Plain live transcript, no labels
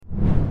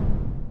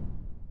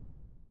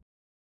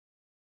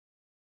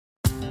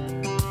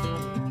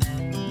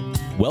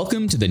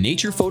Welcome to the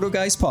Nature Photo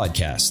Guys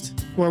podcast,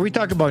 where we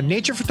talk about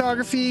nature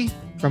photography,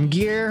 from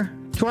gear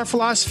to our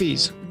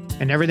philosophies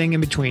and everything in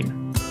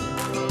between.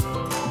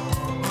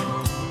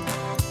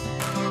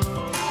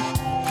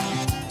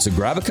 So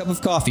grab a cup of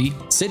coffee,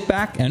 sit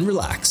back and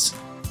relax.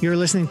 You're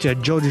listening to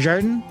Joe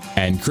Desjardins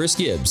and Chris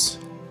Gibbs,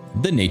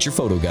 the Nature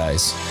Photo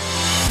Guys.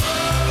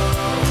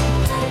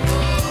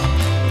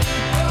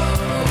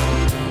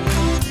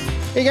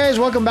 Hey guys,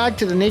 welcome back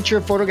to the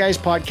Nature Photo Guys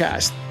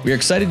podcast. We are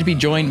excited to be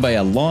joined by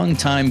a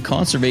longtime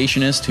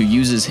conservationist who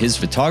uses his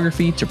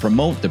photography to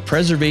promote the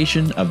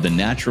preservation of the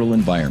natural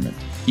environment.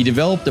 He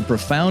developed a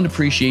profound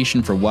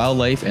appreciation for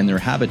wildlife and their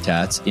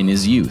habitats in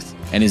his youth,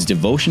 and his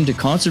devotion to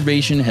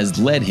conservation has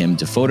led him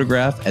to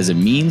photograph as a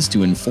means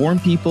to inform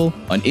people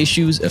on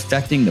issues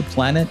affecting the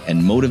planet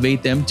and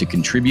motivate them to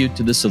contribute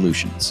to the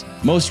solutions.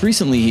 Most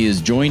recently, he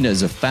is joined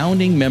as a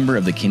founding member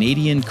of the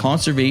Canadian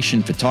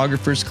Conservation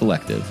Photographers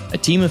Collective, a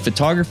team of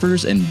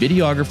photographers and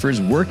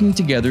videographers working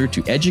together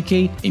to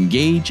educate,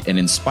 engage, and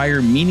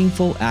inspire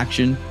meaningful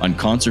action on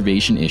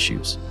conservation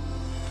issues.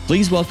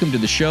 Please welcome to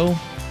the show,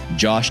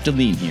 Josh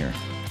DeLeenheer.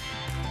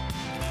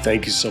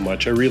 Thank you so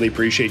much. I really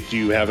appreciate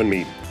you having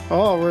me.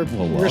 Oh,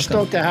 we're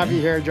stoked to have you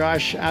here,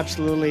 Josh.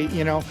 Absolutely.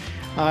 You know,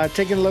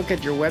 taking a look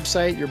at your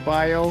website, your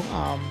bio,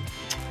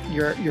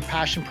 your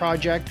passion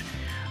project,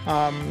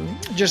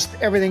 just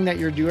everything that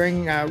you're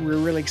doing. We're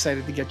really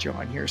excited to get you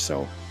on here.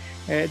 So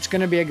it's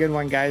going to be a good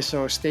one, guys.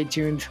 So stay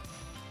tuned.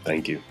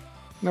 Thank you.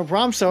 No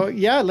problem. So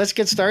yeah, let's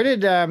get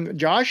started.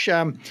 Josh,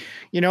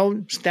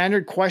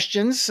 standard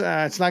questions.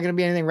 It's not going to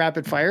be anything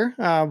rapid fire,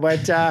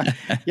 but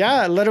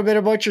yeah, a little bit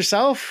about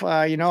yourself,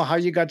 how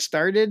you got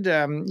started,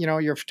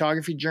 your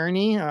photography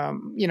journey,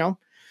 and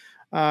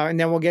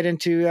then we'll get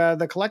into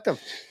the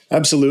collective.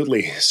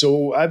 Absolutely.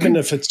 So I've been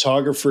a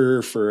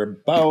photographer for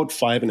about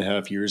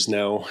 5.5 years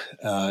now.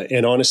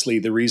 And honestly,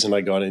 the reason I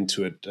got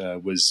into it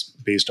was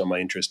based on my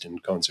interest in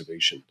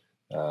conservation.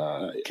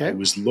 Okay. I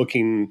was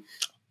looking...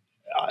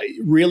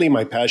 really,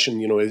 my passion,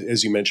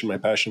 as you mentioned, my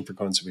passion for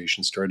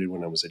conservation started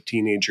when I was a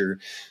teenager,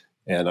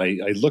 and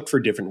I looked for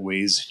different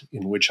ways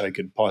in which I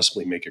could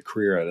possibly make a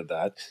career out of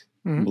that.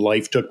 Mm-hmm.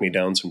 Life took me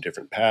down some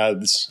different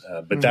paths,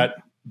 but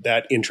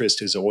that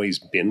interest has always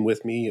been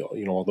with me,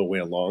 all the way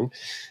along.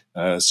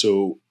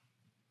 So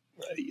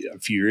a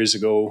few years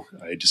ago,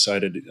 I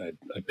decided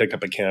I'd pick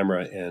up a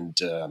camera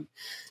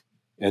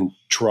and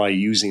try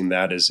using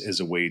that as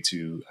a way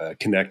to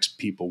connect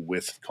people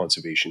with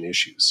conservation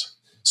issues.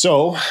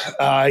 So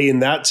in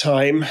that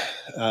time,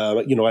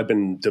 I've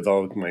been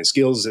developing my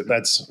skills.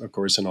 That's, of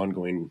course, an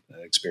ongoing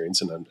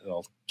experience, and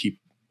I'll keep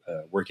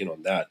working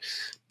on that.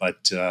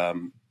 But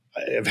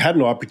I've had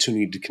an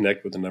opportunity to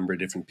connect with a number of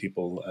different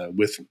people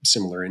with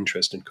similar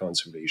interest in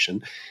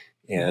conservation.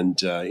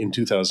 And in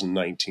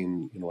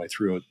 2019, I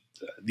threw out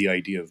the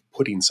idea of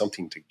putting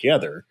something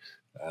together.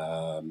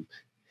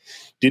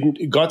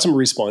 Got some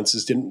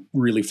responses, didn't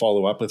really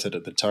follow up with it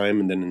at the time.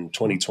 And then in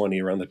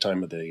 2020, around the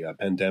time of the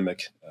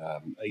pandemic,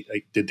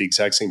 I did the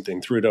exact same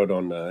thing, threw it out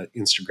on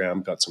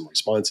Instagram, got some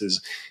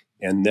responses.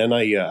 And then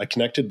I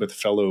connected with a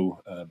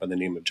fellow by the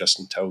name of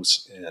Justin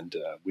Taus, and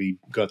we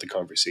got the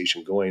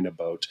conversation going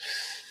about,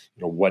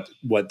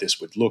 what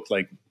this would look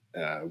like,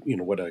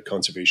 what a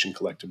conservation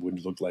collective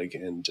would look like,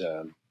 and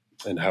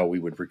how we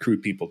would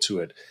recruit people to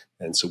it.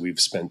 And so we've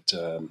spent,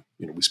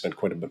 we spent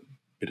quite a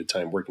bit of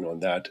time working on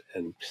that.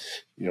 And,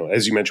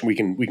 as you mentioned,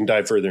 we can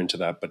dive further into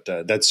that, but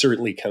that's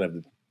certainly kind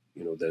of,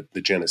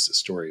 the genesis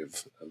story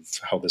of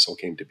how this all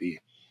came to be.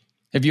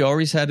 Have you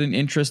always had an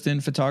interest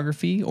in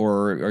photography,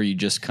 or are you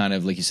just kind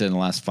of, like you said, in the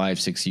last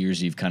 5-6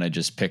 years, you've kind of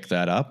just picked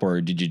that up,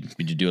 or did you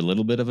do a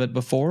little bit of it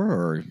before,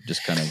 or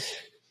just kind of?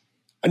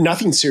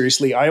 Nothing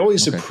seriously. I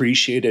always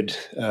appreciated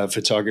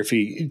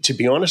photography. To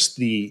be honest,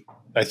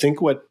 I think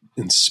what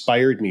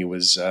inspired me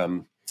was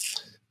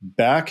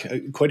back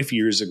quite a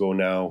few years ago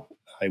now.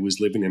 I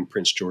was living in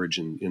Prince George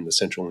in the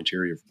central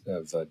interior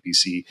of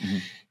BC,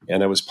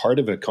 and I was part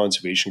of a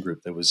conservation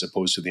group that was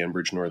opposed to the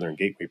Enbridge Northern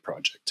Gateway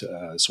project.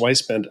 So I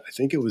spent, I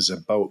think it was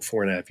about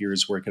 4.5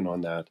 years working on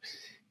that.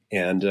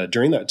 And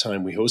during that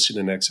time, we hosted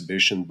an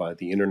exhibition by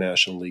the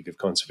International League of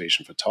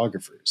Conservation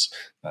Photographers.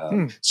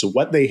 So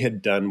what they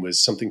had done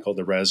was something called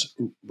the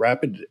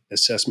Rapid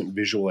Assessment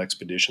Visual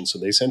Expedition. So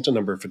they sent a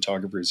number of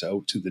photographers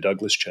out to the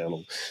Douglas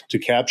Channel to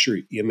capture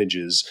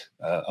images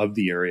of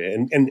the area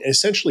and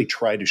essentially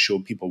try to show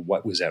people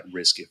what was at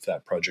risk if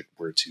that project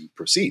were to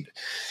proceed.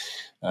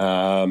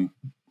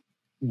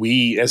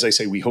 We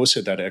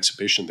hosted that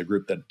exhibition, the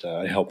group that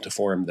I helped to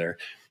form there.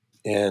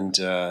 And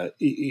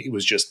it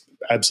was just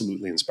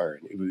absolutely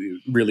inspiring.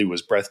 It really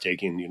was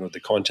breathtaking, the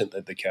content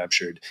that they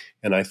captured.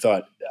 And I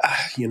thought,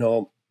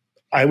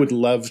 I would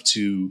love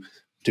to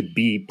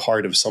be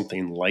part of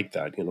something like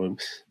that.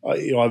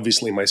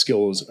 Obviously my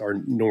skills are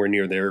nowhere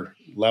near their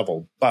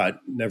level, but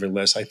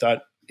nevertheless, I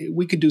thought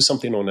we could do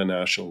something on a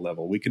national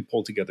level. We could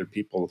pull together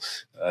people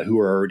who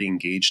are already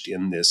engaged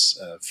in this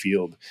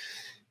field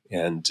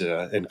and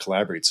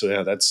collaborate. So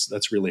yeah,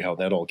 that's really how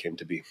that all came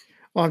to be.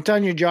 Well, I'm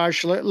telling you,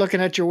 Josh,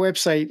 looking at your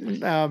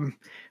website,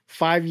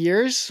 5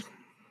 years,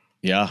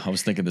 Yeah, I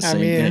was thinking the I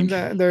same mean,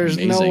 thing. there's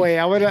Amazing. no way.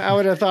 I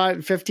would have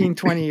thought 15,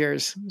 20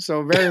 years.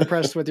 So very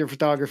impressed with your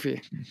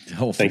photography.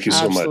 Oh, Thank you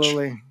so much.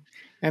 Absolutely.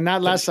 And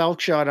that last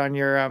elk shot on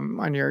your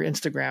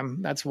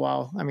Instagram, that's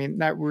wow. I mean,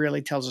 that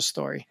really tells a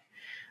story.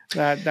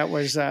 That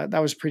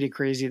was pretty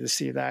crazy to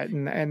see that.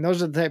 And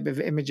those are the type of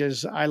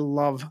images I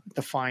love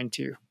to find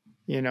too.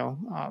 You know,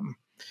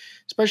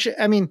 especially,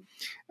 I mean,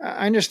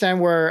 I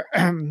understand where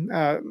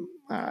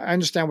I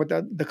understand what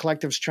the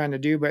collective's trying to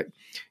do, but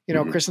you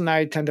know, Chris and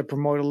I tend to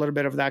promote a little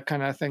bit of that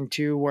kind of thing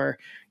too, where,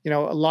 you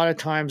know, a lot of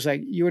times,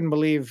 like, you wouldn't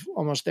believe,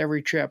 almost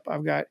every trip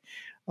I've got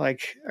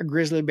like a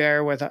grizzly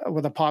bear with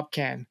a pop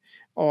can,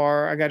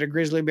 or I got a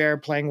grizzly bear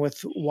playing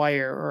with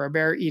wire, or a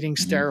bear eating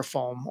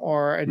styrofoam,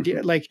 or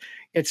like,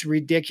 it's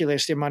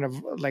ridiculous the amount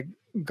of like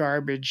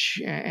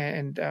garbage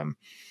and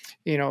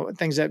you know,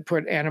 things that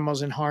put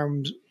animals in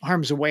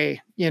harm's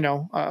way, you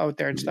know, out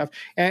there and stuff.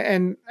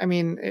 And I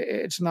mean,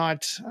 it's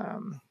not,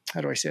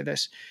 how do I say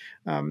this?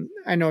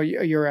 I know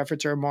your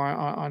efforts are more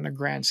on a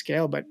grand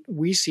scale, but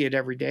we see it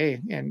every day,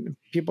 and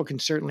people can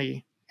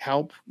certainly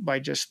help by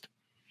just,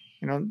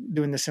 you know,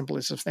 doing the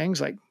simplest of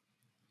things, like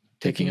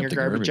taking your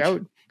garbage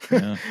out.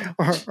 Yeah.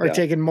 or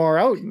taking more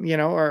out, you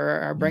know,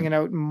 or bringing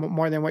out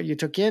more than what you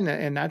took in,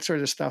 and that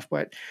sort of stuff.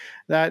 But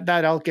that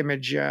elk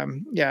image,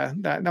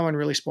 that one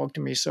really spoke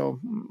to me. So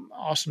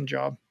awesome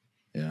job.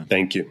 Yeah.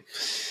 Thank you.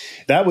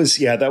 That was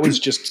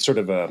just sort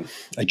of a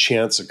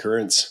chance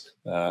occurrence.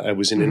 I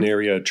was in an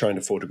area trying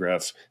to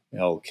photograph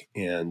elk,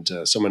 and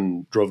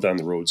someone drove down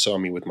the road, saw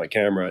me with my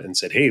camera, and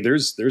said, "Hey,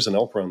 there's an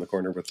elk around the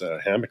corner with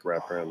a hammock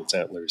wrapped around its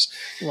antlers."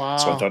 Wow!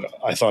 So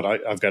I thought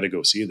I've got to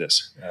go see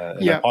this.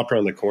 And I popped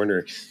around the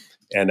corner,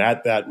 and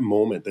at that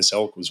moment, this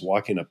elk was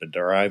walking up a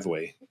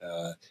driveway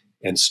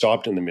and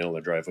stopped in the middle of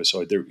the driveway.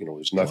 So there, you know,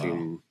 there's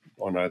nothing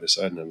on either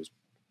side, and it was,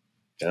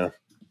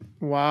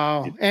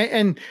 Wow.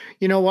 And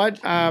you know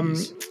what?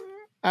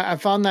 I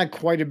found that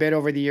quite a bit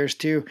over the years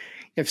too.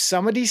 If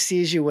somebody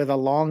sees you with a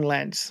long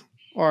lens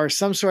or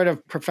some sort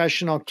of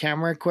professional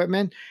camera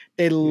equipment,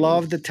 they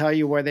love to tell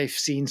you where they've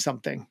seen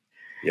something.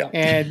 Yeah.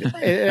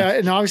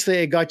 And obviously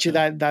it got you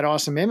that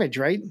awesome image,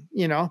 right?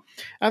 You know,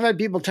 I've had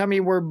people tell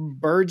me where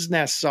birds'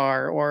 nests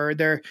are, or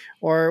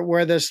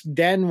where this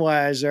den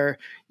was, or,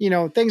 you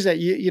know, things that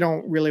you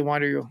don't really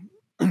want to,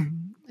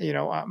 you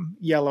know,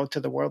 yell out to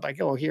the world, like,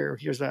 oh,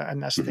 here's a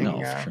nesting,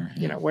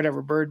 you know,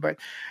 whatever bird. But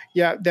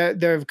yeah,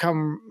 they're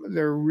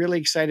really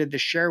excited to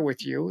share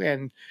with you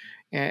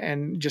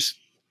and just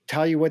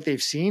tell you what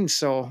they've seen.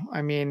 So,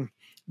 I mean,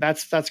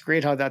 that's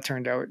great how that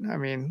turned out. I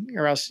mean,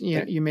 or else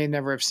you may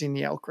never have seen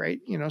the elk, right?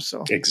 You know,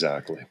 so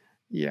exactly.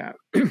 Yeah.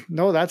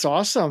 No, that's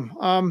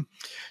awesome.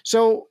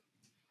 So,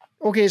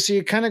 okay, so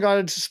you kind of got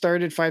it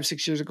started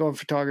 5-6 years ago in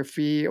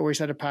photography. Always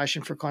had a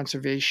passion for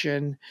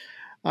conservation.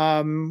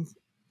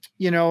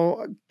 You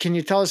know, can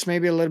you tell us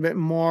maybe a little bit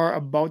more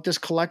about this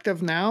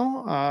collective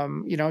now?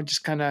 You know,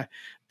 just kind of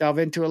delve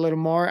into a little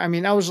more. I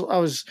mean, I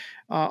was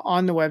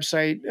on the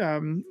website,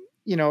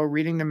 you know,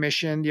 reading the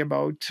mission, the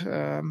abouts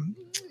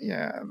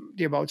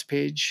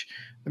page,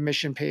 the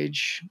mission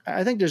page.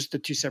 I think there's the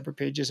two separate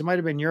pages. It might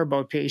have been your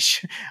about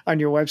page on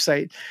your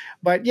website,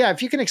 but yeah,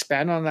 if you can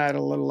expand on that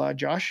a little,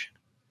 Josh.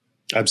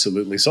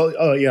 Absolutely. So,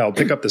 I'll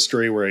pick up the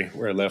story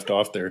where I left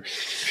off there.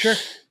 Sure.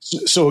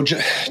 So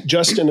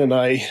Justin and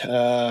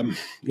I,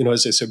 you know,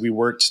 as I said, we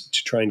worked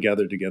to try and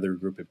gather together a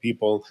group of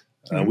people.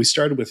 We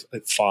started with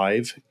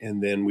 5,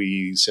 and then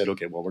we said,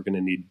 okay, well, we're going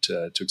to need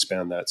to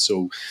expand that.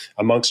 So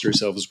amongst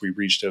ourselves, we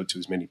reached out to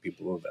as many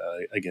people,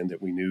 again,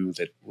 that we knew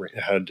that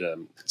had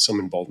some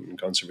involvement in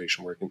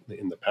conservation work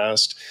in the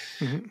past.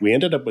 We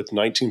ended up with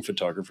 19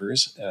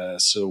 photographers.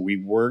 So we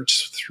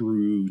worked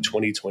through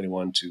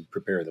 2021 to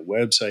prepare the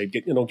website,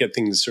 get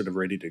things sort of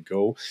ready to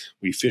go.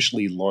 We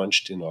officially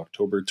launched in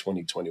October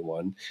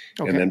 2021,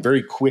 and then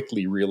very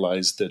quickly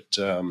realized that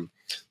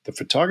the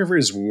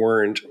photographers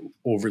weren't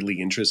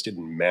overly interested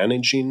in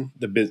managing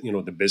the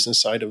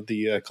business side of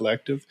the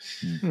collective.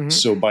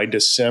 So by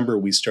December,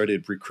 we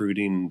started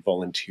recruiting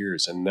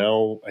volunteers, and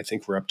now I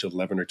think we're up to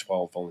 11 or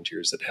 12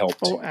 volunteers that helped.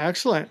 Oh,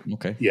 excellent.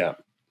 Okay. Yeah.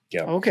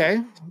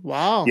 Okay.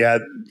 Wow. Yeah,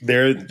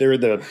 they're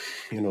the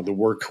the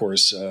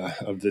workhorse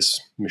of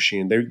this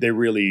machine. They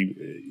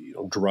really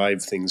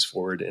drive things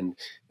forward and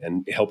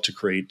help to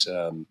create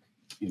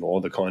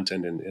all the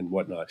content and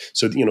whatnot.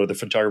 So, the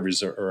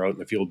photographers are out in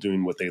the field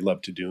doing what they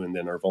love to do. And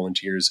then our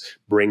volunteers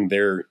bring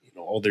their,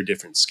 all their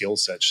different skill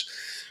sets,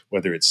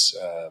 whether it's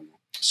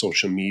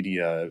social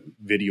media,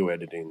 video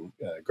editing,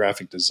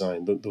 graphic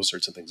design, those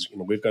sorts of things.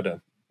 We've got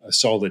a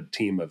solid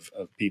team of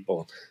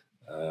people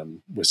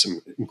with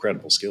some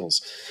incredible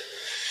skills.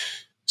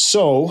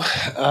 So,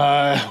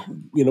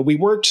 we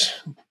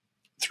worked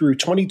through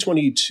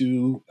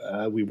 2022.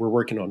 We were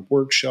working on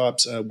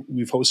workshops.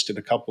 We've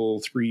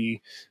hosted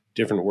 3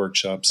 different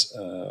workshops,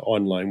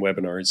 online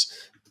webinars,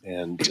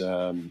 and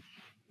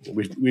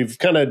we've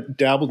kind of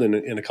dabbled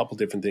in a couple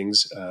different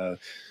things.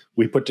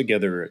 We put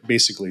together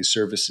basically a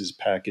services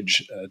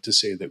package to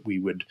say that we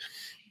would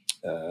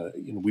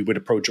we would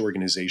approach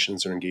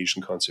organizations that are engaged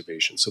in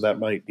conservation. So that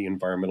might be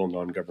environmental,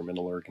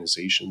 non-governmental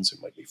organizations.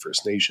 It might be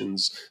First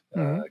Nations.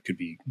 It could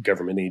be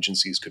government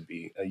agencies. Could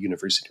be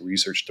university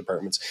research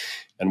departments.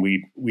 And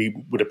we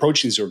would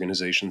approach these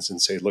organizations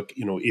and say, look,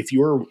 if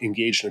you're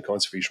engaged in a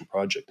conservation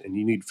project and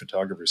you need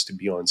photographers to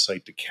be on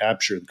site to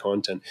capture the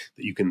content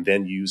that you can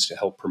then use to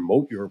help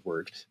promote your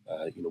work,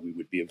 we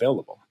would be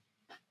available.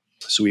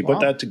 So we put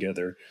that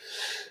together.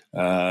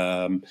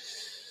 And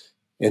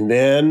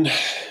then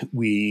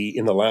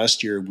in the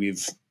last year,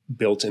 we've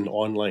built an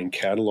online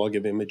catalog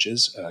of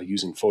images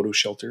using Photo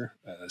Shelter.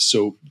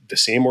 So the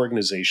same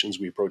organizations,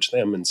 we approached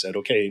them and said,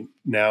 okay,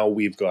 now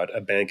we've got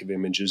a bank of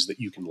images that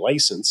you can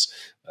license,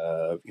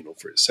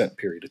 for a set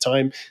period of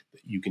time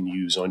that you can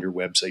use on your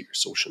website, your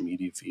social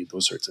media feed,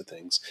 those sorts of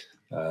things.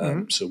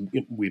 So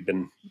we've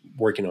been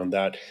working on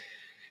that.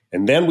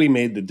 And then we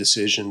made the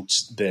decision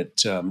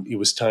that it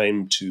was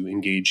time to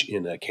engage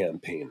in a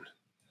campaign.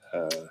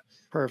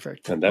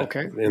 Perfect. And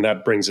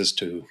that brings us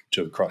to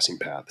Crossing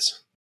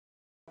Paths.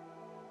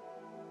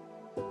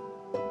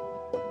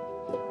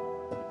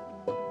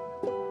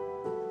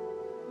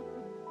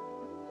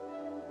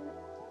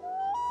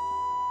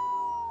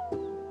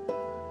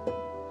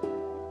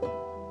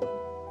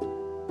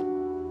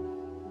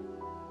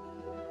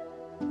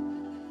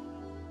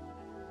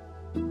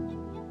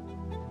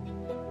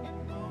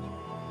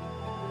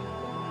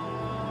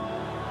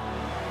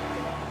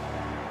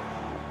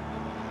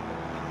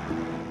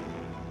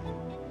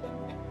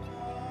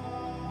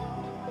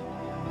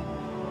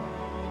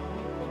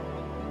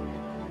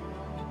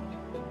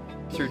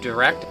 Through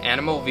direct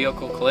animal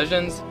vehicle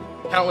collisions,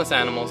 countless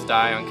animals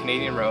die on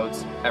Canadian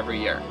roads every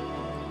year.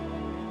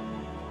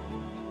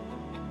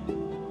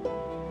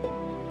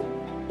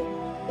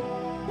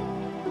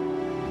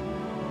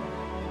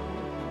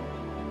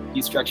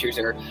 These structures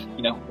are,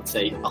 let's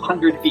say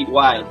 100 feet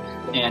wide,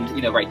 and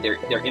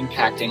they're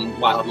impacting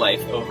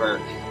wildlife over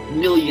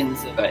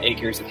millions of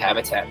acres of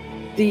habitat.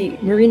 The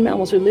marine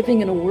mammals are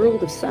living in a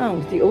world of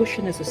sound. The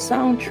ocean is a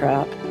sound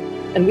trap,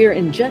 and we are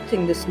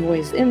injecting this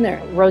noise in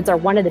there. Roads are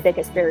one of the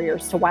biggest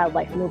barriers to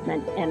wildlife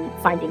movement and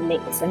finding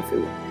mates and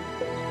food.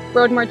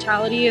 Road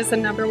mortality is the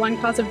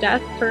 #1 cause of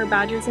death for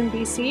badgers in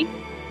BC.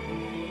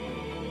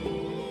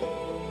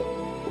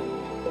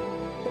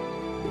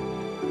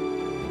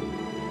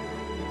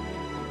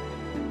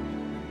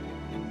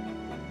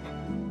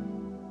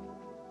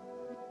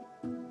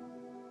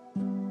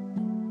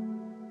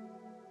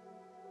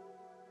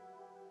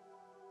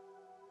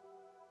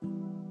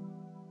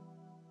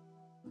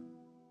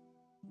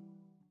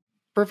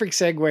 Perfect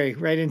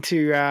segue right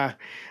into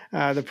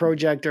the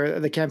project or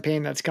the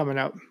campaign that's coming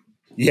up.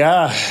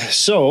 Yeah,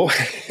 so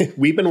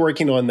we've been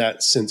working on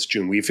that since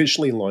June. We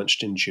officially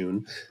launched in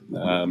June.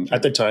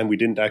 At the time, we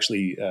didn't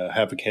actually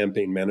have a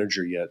campaign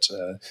manager yet.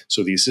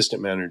 So the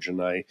assistant manager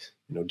and I,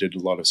 did a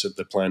lot of sort of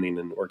the planning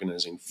and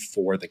organizing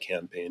for the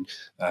campaign.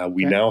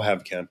 We now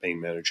have a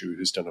campaign manager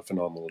who's done a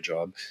phenomenal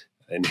job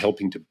in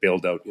helping to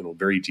build out,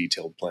 very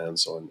detailed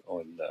plans on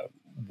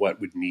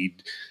what would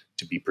need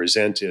to be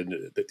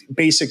presented,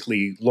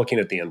 basically looking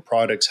at the end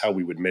products, how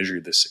we would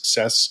measure the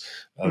success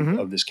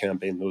of this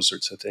campaign, those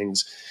sorts of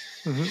things.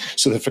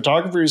 So the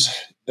photographers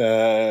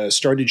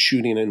started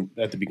shooting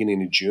at the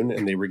beginning of June,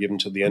 and they were given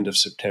till the end of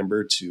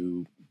September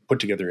to put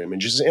together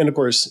images. And of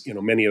course,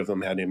 many of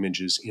them had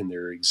images in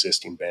their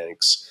existing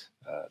banks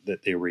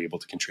that they were able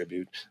to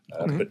contribute,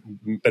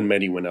 but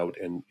many went out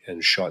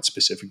and shot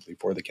specifically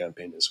for the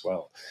campaign as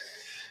well.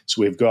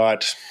 So we've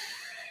got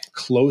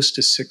close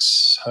to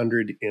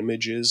 600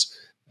 images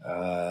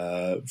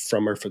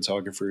from our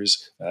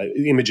photographers,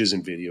 images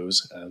and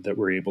videos that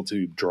we're able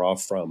to draw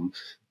from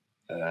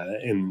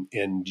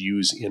and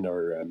use in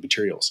our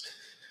materials.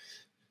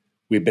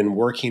 We've been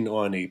working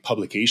on a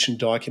publication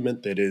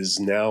document that is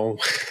now,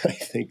 I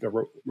think,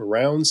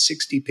 around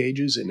 60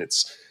 pages, and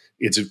it's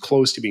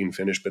close to being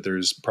finished, but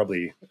there's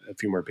probably a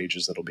few more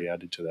pages that'll be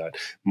added to that.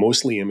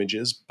 Mostly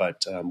images,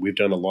 but we've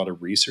done a lot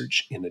of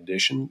research in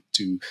addition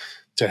to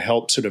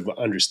help sort of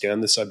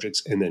understand the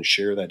subjects and then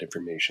share that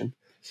information.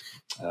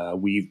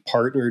 We've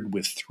partnered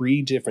with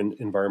 3 different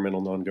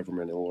environmental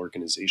non-governmental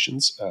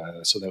organizations.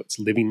 So that's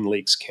Living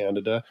Lakes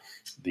Canada,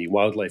 the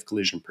Wildlife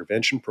Collision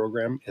Prevention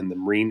Program, and the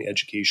Marine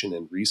Education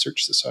and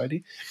Research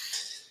Society.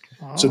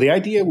 Wow. So the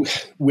idea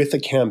with the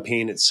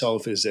campaign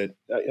itself is that,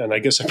 and I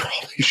guess I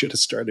probably should have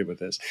started with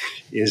this,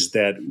 is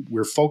that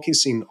we're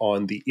focusing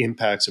on the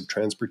impacts of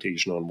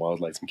transportation on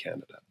wildlife in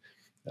Canada.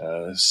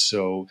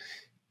 So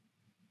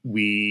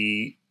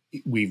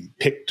we've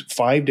picked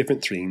 5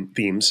 different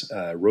themes: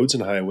 roads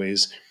and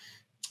highways,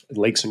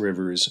 lakes and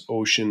rivers,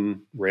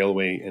 ocean,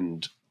 railway,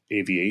 and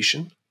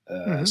aviation.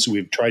 So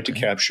we've tried to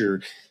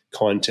capture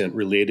content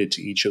related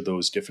to each of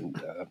those different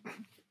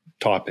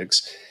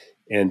topics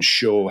and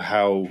show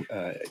how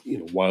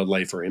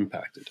wildlife are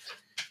impacted.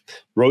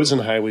 Roads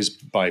and highways,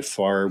 by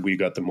far, we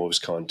got the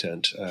most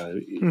content,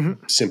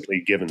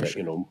 simply given that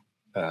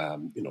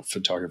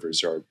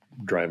photographers are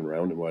driving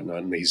around and whatnot,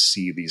 and they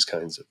see these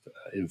kinds of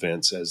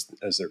events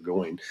as they're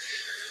going,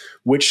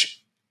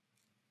 which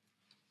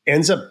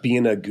ends up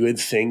being a good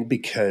thing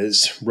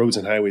because roads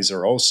and highways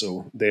are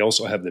also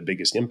have the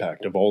biggest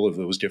impact of all of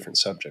those different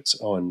subjects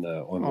on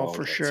wildlife.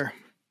 For sure.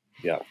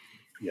 Yeah,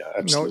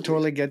 absolutely. No,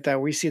 totally get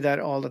that. We see that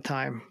all the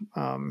time,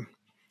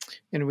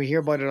 and we hear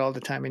about it all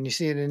the time, and you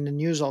see it in the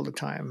news all the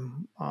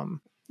time.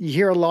 You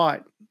hear a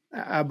lot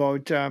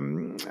about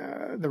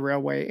the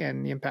railway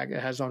and the impact it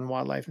has on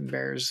wildlife and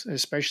bears,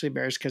 especially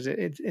bears, because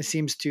it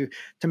seems to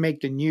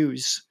make the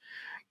news.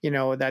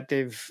 That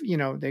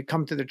they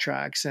come to the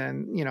tracks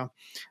and,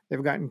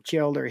 they've gotten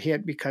killed or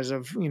hit because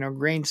of,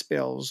 grain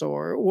spills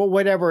or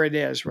whatever it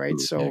is. Right.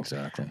 So, yeah,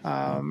 exactly.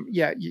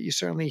 You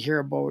certainly hear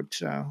about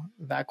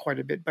that quite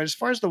a bit. But as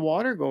far as the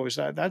water goes,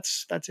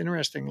 that's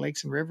interesting.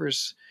 Lakes and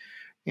rivers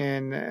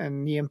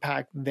and the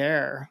impact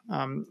there.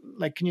 Can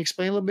you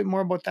explain a little bit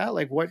more about that?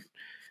 Like what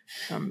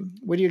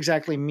do you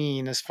exactly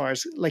mean as far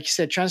as, like you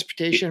said,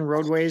 transportation,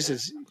 roadways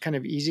is kind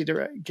of easy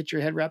to get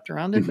your head wrapped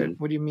around it, but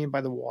what do you mean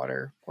by the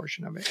water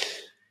portion of it?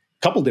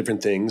 A couple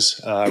different things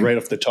right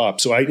off the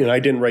top. So I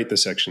didn't write the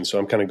section, so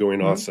I'm kind of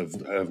going off of,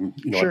 I've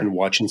been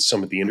watching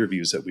some of the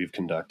interviews that we've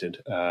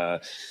conducted,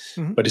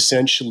 but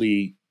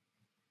essentially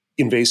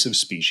invasive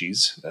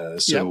species.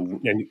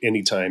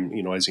 Anytime,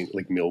 as in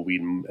like millweed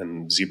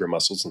and zebra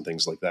mussels and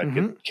things like that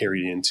get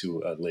carried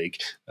into a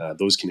lake,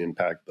 those can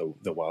impact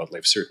the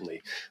wildlife,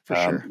 certainly. For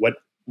sure.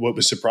 What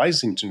was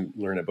surprising to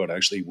learn about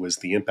actually was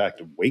the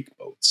impact of wake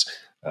boats.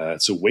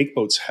 So wake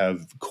boats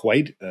have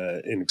quite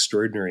an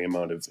extraordinary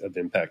amount of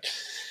impact.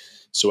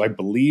 So I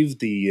believe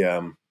they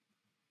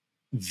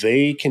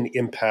can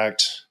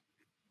impact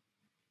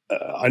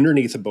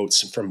underneath the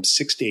boats from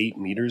 6 to 8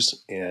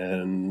 meters,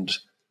 and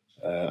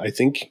I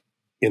think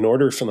in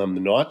order for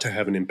them not to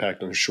have an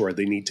impact on the shore,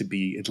 they need to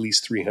be at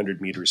least 300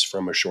 meters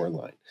from a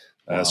shoreline.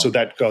 Wow. So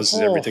that causes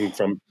everything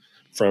from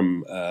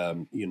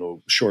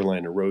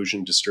shoreline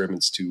erosion,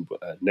 disturbance to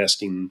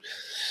nesting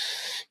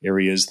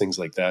areas, things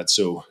like that.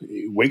 So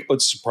wake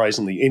boats,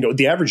 surprisingly,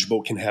 the average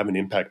boat can have an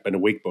impact, but a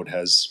wake boat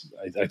has,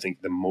 I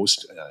think, the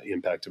most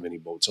impact of any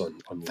boats on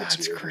lakes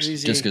and rivers.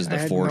 Crazy. Just because the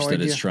force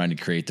that it's trying to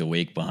create the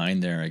wake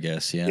behind there, I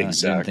guess. Yeah,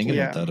 exactly. I didn't think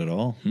about that at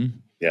all.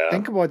 Yeah.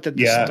 Think about the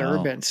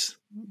disturbance. Wow.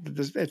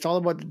 It's all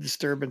about the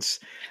disturbance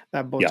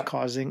that boat's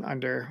causing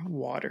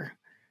underwater.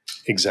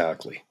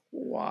 Exactly.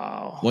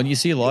 Wow. Well, you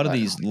see a lot of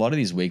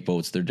these wake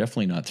boats, they're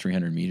definitely not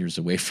 300 meters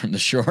away from the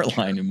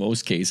shoreline in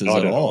most cases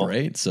at all,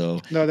 right?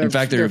 So in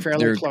fact, they're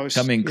close.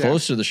 Coming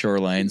close to the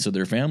shoreline so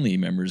their family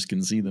members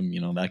can see them,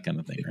 that kind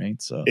of thing,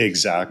 right? So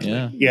exactly.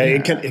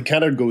 It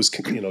kind of goes,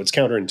 it's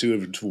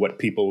counterintuitive to what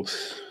people,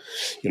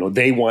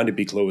 they want to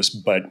be close,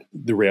 but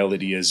the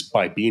reality is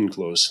by being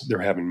close, they're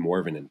having more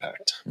of an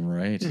impact.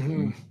 Right.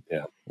 Mm-hmm.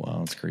 Yeah.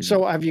 Wow, it's crazy.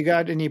 So have you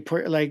got any,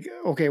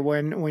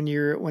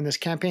 when this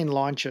campaign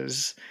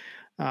launches,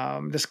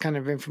 this kind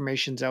of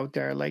information's out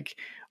there, like,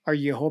 are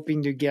you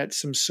hoping to get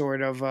some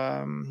sort of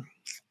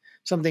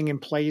something in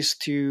place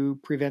to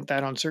prevent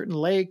that on certain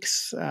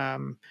lakes? I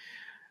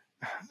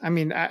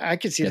mean, I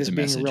could see this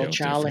being a real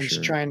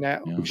challenge trying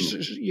to,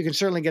 you can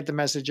certainly get the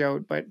message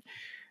out, but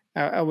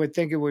I would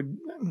think it would,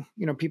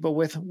 people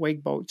with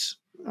wake boats,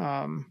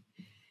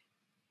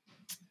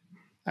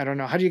 I don't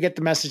know. How do you get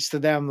the message to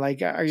them?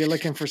 Like, are you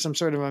looking for some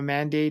sort of a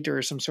mandate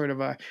or some sort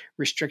of a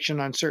restriction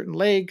on certain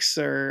lakes?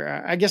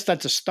 Or I guess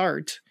that's a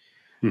start,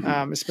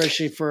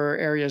 especially for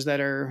areas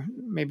that are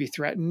maybe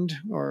threatened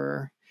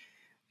or,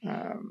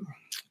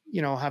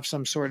 have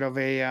some sort of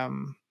a,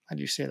 how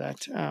do you say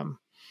that?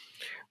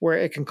 Where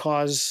it can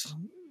cause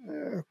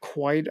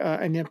quite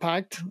an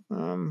impact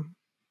on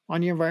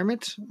the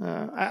environment.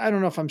 I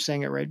don't know if I'm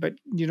saying it right, but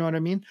you know what I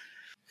mean?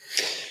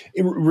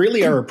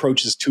 Our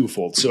approach is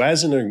twofold. So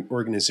as an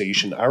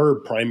organization, our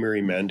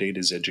primary mandate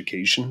is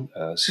education.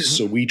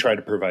 So we try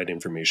to provide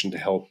information to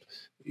help,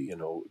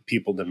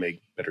 people to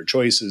make better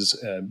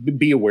choices,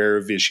 be aware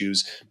of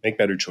issues, make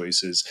better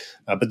choices.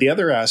 But the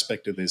other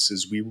aspect of this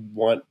is we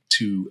want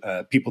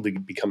people to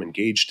become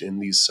engaged in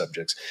these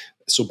subjects.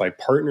 So by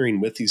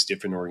partnering with these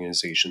different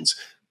organizations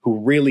who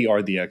really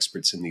are the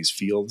experts in these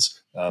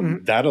fields,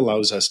 that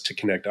allows us to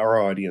connect our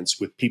audience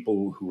with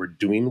people who are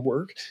doing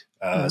work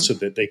so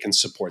that they can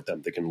support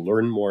them. They can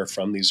learn more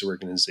from these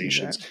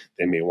organizations. Exactly.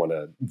 They may want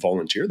to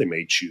volunteer. They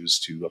may choose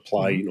to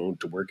apply,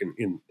 to work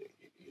in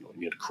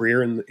a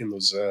career in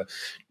those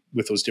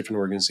with those different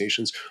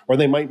organizations, or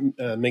they might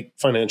make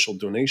financial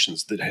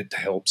donations to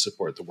help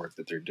support the work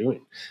that they're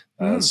doing.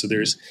 So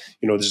there's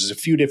a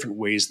few different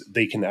ways that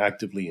they can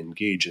actively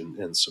engage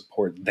and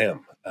support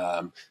them.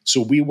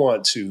 So we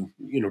want to,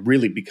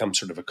 really become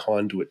sort of a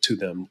conduit to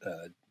them.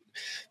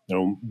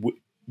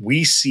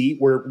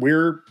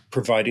 We're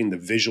providing the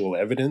visual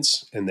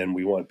evidence, and then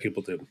we want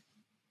people to,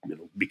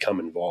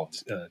 become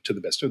involved to the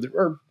best of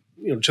to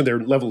their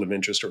level of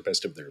interest or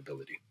best of their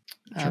ability.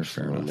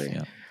 Absolutely. Fair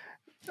enough,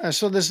 yeah.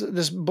 So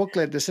this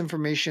booklet, this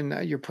information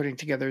you're putting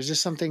together, is this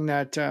something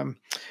that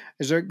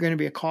is there going to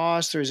be a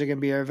cost, or is it going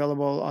to be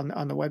available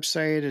on the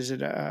website? Is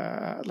it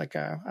like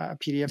a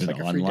PDF, like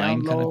a free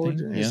download? Kind of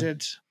thing? Is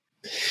it?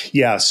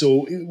 Yeah,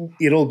 so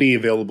it'll be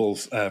available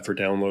for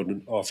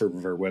download off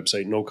of our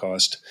website, no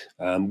cost.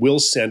 We'll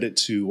send it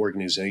to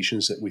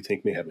organizations that we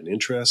think may have an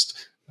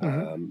interest.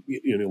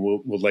 We'll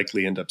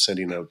likely end up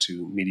sending out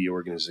to media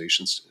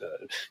organizations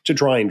to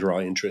try and draw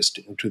interest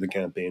to the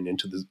campaign,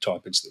 into the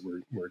topics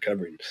that we're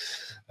covering.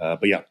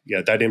 But yeah,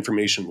 that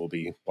information will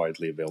be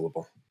widely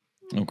available.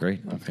 Oh,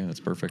 great. Okay, that's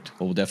perfect.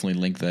 Well, we'll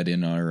definitely link that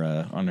in our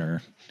on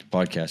our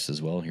podcast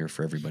as well here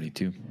for everybody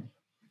too.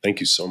 Thank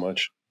you so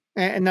much.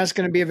 And that's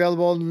going to be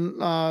available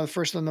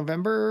 1st of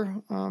November,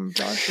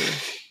 Josh? Or?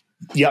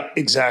 Yeah,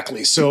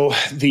 exactly. So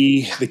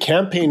the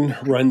campaign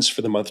runs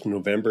for the month of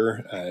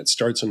November. It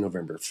starts on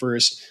November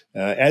 1st.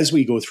 As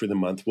we go through the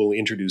month, we'll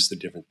introduce the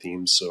different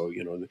themes. So,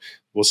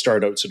 we'll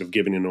start out sort of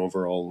giving an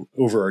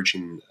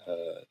overarching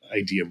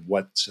idea of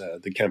what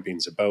the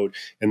campaign's about.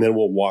 And then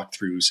we'll walk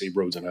through, say,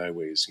 roads and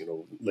highways,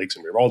 lakes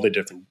and rivers, all the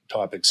different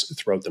topics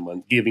throughout the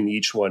month, giving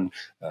each one,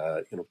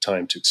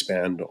 time to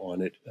expand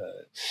on it.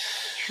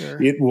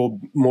 Sure. It will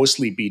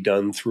mostly be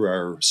done through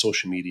our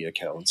social media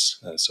accounts.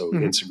 So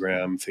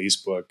Instagram,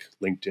 Facebook,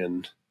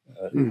 LinkedIn,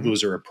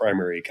 those are our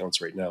primary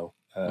accounts right now.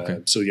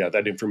 Okay. So yeah,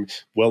 that information.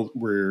 Well,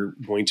 we're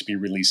going to be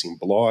releasing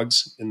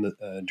blogs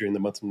during the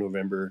month of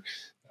November.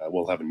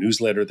 We'll have a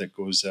newsletter that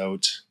goes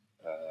out.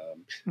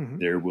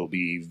 There will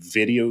be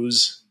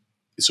videos.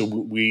 So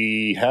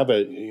we have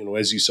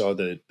as you saw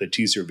the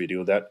teaser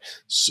video,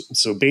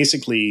 so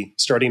basically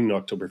starting on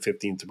October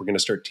 15th, we're going to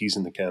start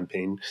teasing the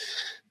campaign,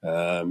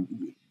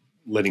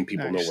 letting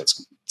people know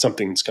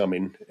something's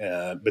coming.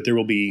 But there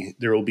will be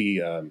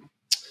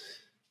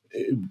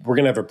we're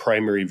going to have a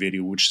primary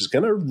video, which is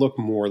going to look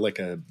more like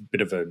a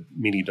bit of a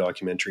mini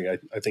documentary. I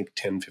think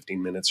 10,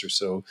 15 minutes or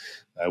so.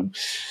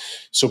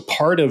 So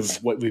part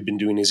of what we've been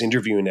doing is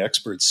interviewing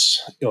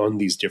experts on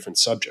these different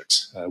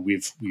subjects.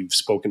 We've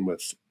spoken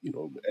with,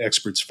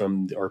 experts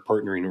from our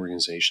partnering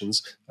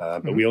organizations,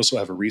 but we also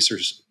have a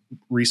research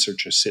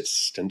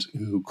assistant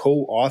who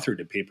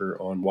co-authored a paper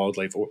on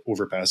wildlife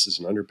overpasses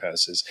and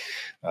underpasses,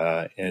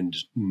 and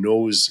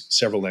knows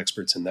several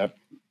experts in that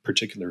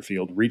particular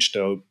field, reached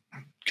out,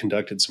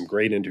 conducted some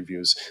great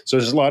interviews. So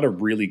there's a lot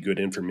of really good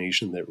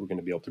information that we're going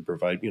to be able to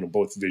provide,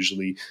 both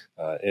visually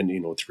and,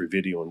 through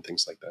video and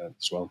things like that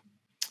as well.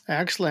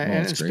 Excellent. Oh,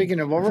 and speaking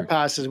of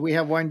overpasses, we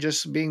have one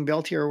just being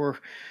built here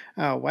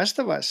west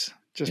of us,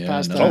 just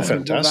past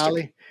the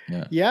Valley.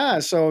 Yeah.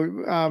 So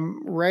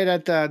right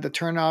at the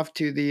turnoff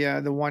to the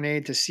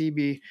 1A to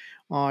CB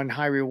on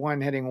Highway 1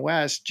 heading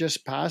west,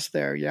 just past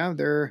there. Yeah,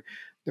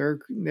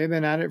 they've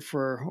been at it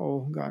for,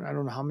 I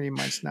don't know how many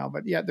months now,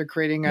 but they're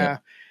creating an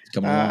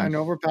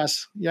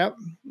overpass. Yep.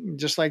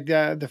 Just like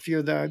the few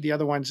of the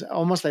other ones,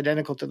 almost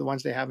identical to the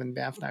ones they have in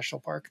Banff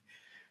National Park.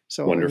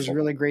 So Wonderful. It was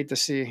really great to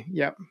see.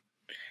 Yep.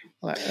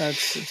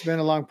 It's been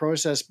a long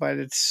process, but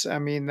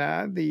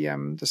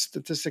the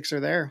statistics are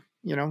there.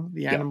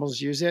 The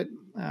animals use it.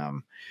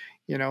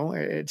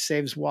 It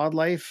saves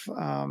wildlife.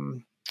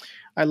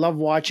 I love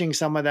watching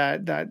some of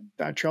that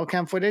trail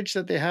cam footage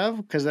that they have,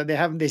 because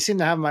they seem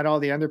to have them at all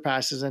the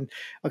underpasses, and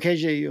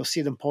occasionally you'll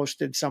see them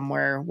posted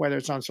somewhere, whether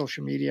it's on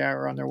social media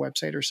or on their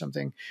website or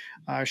something,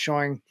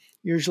 showing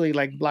usually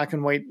like black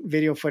and white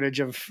video footage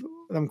of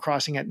them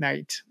crossing at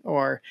night,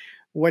 or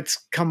what's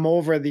come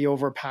over the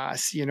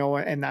overpass,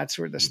 and that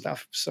sort of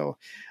stuff. So,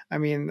 how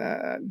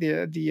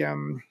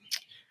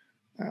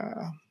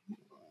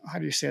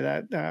do you say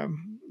that?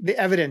 The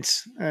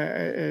evidence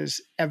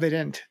is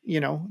evident,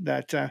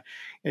 that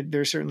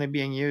they're certainly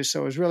being used.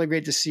 So it was really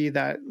great to see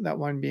that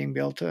one being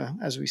built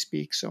as we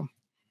speak. So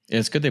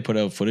it's good they put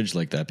out footage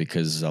like that,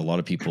 because a lot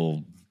of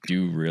people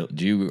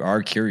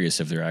are curious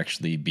if they're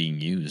actually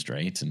being used,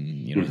 right?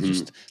 And it's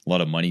just a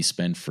lot of money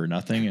spent for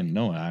nothing. And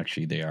no,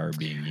 actually they are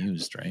being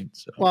used, right?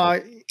 So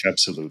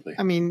absolutely.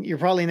 You're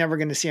probably never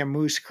going to see a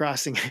moose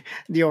crossing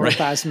the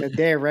overpass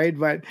midday, right?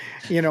 But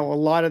a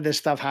lot of this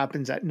stuff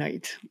happens at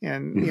night,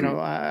 and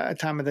a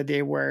time of the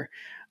day where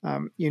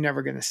you're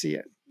never going to see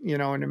it. You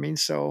know what I mean?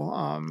 So,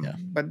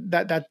 but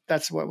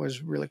that's what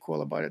was really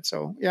cool about it.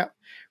 So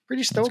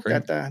pretty stoked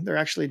that they're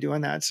actually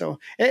doing that. So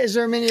is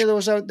there many of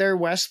those out there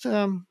west,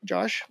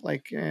 Josh,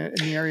 like in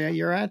the area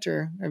you're at,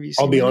 or have you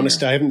seen? I'll be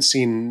honest, I haven't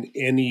seen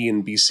any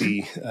in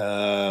BC.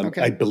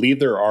 I believe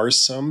there are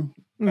some.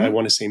 I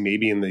want to say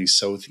maybe in the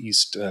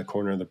southeast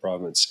corner of the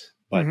province,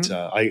 but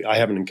I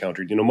haven't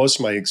encountered, most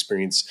of my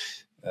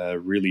experience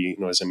really,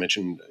 as I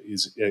mentioned,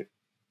 is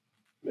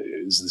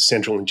the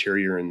central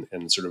interior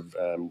and sort of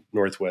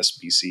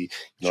northwest BC.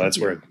 That's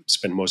where I've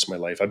spent most of my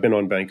life. I've been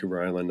on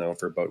Vancouver Island now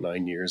for about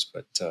 9 years,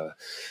 but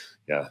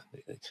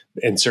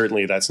and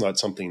certainly that's not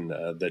something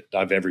that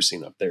I've ever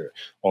seen up there.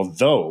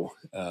 Although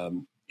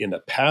in a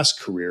past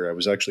career, I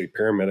was actually a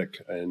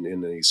paramedic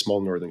in a small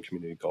northern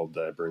community called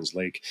Burns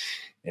Lake,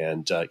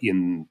 and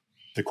in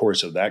the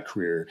course of that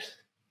career,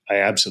 I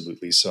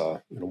absolutely saw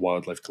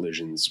wildlife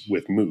collisions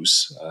with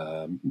moose.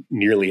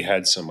 Nearly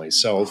had some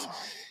myself.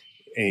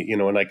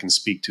 And I can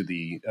speak to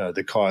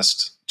the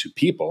cost to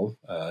people,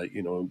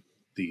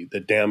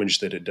 the damage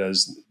that it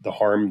does, the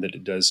harm that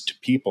it does to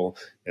people,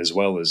 as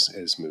well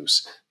as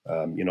moose.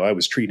 I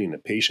was treating a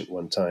patient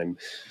one time,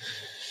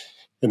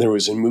 and there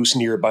was a moose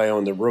nearby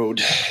on the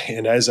road.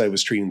 And as I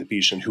was treating the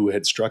patient who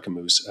had struck a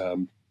moose,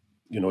 the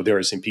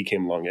RSMP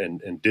came along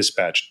and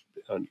dispatched,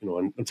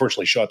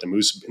 unfortunately shot the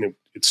moose. And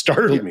it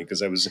startled me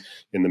because I was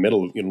in the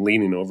middle of,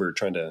 leaning over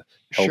trying to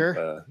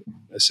help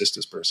assist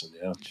this person.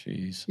 Yeah.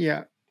 Jeez.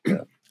 Yeah.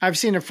 I've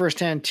seen it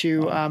firsthand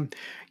too,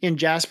 in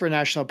Jasper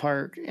National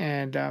Park.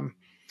 And,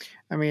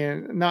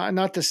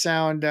 not to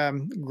sound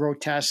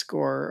grotesque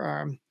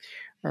or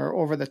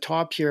over the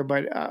top here,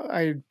 but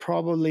I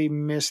probably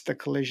missed the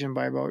collision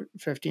by about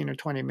 15 or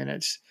 20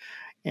 minutes.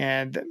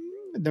 And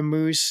the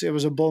moose, it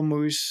was a bull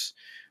moose,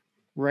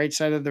 right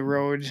side of the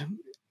road.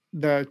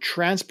 The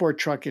transport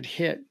truck had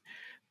hit.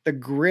 The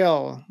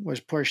grill was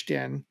pushed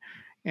in,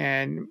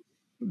 and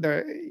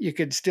you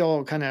could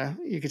still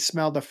you could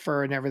smell the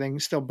fur and everything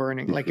still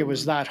burning. Like it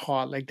was that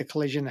hot. Like the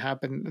collision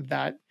happened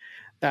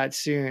that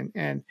soon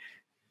and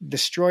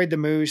destroyed the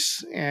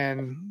moose.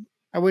 And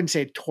I wouldn't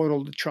say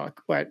totaled the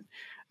truck, but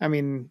I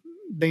mean,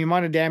 the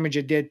amount of damage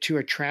it did to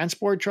a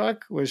transport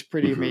truck was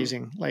pretty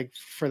amazing. Like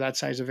for that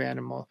size of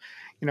animal,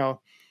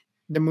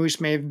 the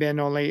moose may have been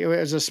it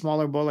was a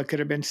smaller bull. It could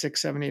have been 600,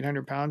 700,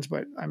 800 pounds,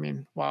 but I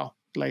mean, wow,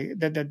 like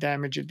the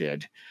damage it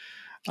did.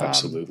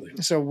 Absolutely.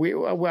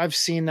 So I've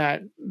seen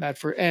that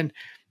and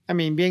I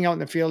mean, being out in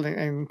the field,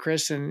 and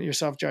Chris and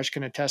yourself, Josh,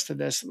 can attest to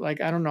this.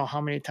 Like, I don't know how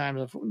many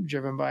times I've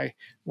driven by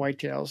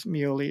whitetails,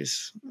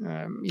 muleys,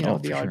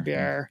 the odd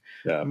bear,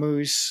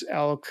 moose,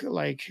 elk,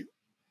 like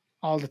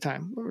all the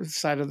time,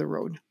 side of the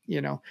road,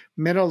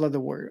 middle of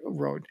the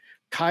road,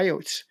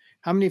 coyotes.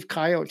 How many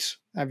coyotes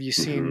have you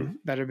seen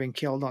that have been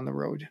killed on the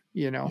road?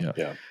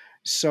 Yeah.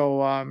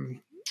 So,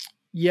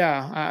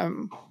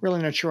 I'm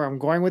really not sure I'm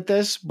going with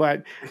this,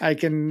 but I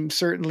can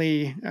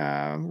certainly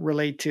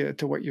relate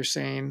to what you're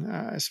saying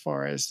as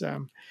far as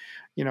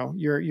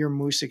your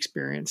moose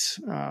experience.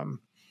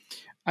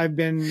 I've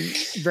been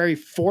very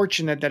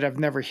fortunate that I've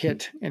never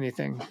hit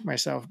anything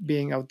myself,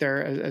 being out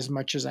there as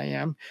much as I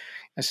am,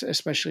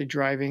 especially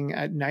driving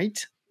at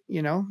night.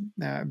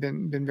 I've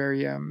been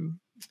very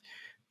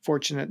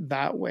fortunate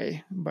that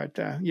way. But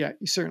you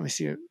certainly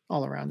see it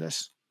all around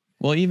us.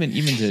 Well, even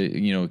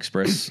to,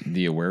 express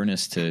the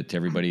awareness to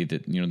everybody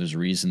that, there's a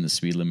reason the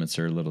speed limits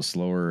are a little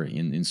slower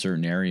in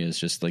certain areas,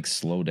 just like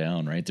slow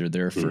down, right? They're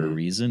there for a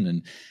reason.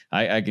 And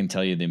I can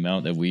tell you the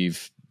amount that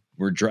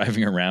we're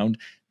driving around,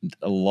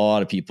 a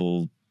lot of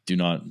people do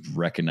not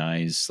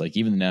recognize, like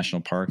even the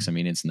national parks. I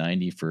mean, it's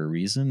 90 for a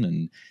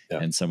reason.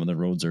 And some of the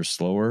roads are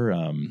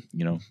slower,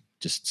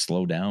 just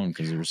slow down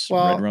because there's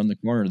right around the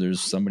corner.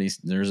 There's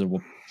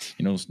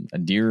a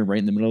deer right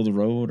in the middle of the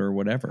road or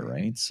whatever.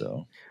 Right.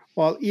 So.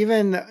 Well,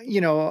 even,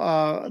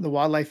 the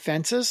wildlife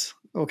fences,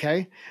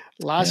 okay.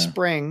 Last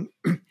spring,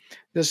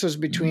 this was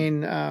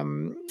between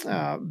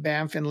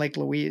Banff and Lake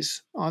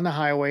Louise. On the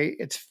highway,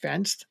 it's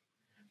fenced,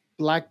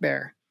 black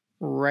bear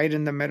right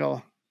in the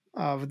middle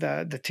of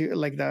the two,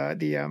 like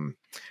the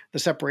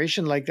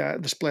separation, like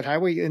the split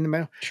highway in the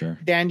middle. Sure.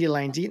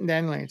 Dandelions, eating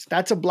dandelions.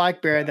 That's a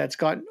black bear that's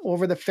gotten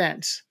over the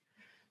fence.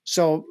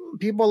 So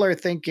people are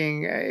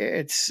thinking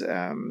it's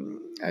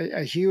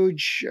a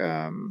huge,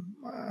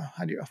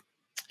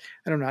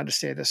 I don't know how to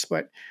say this,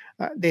 but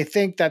they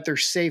think that they're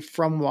safe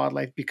from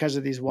wildlife because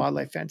of these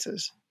wildlife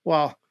fences.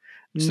 Well,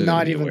 so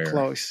not even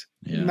close.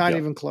 Yeah. Not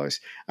even close.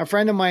 A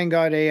friend of mine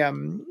got a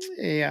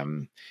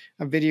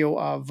video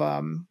of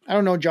I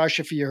don't know, Josh,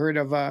 if you heard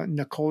of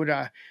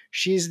Nakota.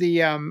 She's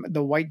the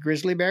white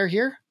grizzly bear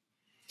here.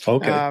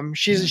 Okay.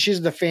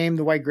 She's the famed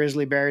white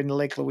grizzly bear in the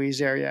Lake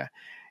Louise area.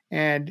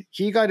 And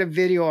he got a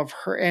video of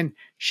her, and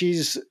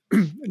she's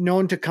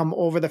known to come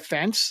over the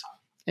fence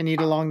and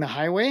eat along the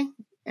highway.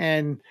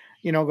 And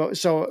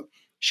so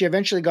she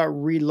eventually got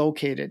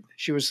relocated.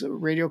 She was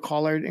radio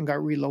collared and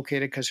got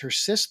relocated because her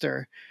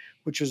sister,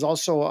 which was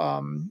also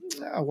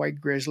a white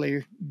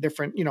grizzly,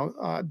 different,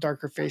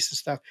 darker face and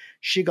stuff,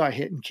 she got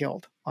hit and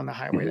killed on the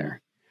highway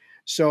there.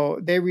 So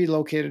they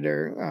relocated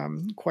her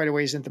quite a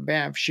ways into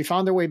Banff. She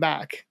found her way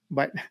back,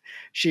 but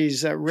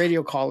she's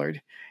radio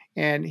collared.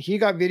 And he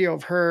got video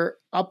of her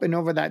up and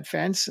over that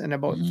fence in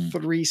about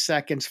 3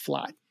 seconds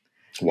flat.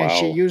 Wow. And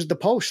she used the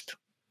post.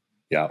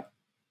 Yeah.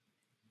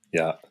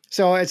 Yeah.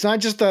 So it's not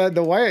just the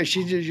wire.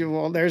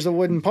 There's a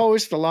wooden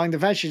post along the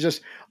fence. She's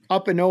just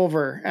up and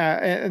over.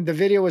 And the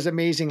video was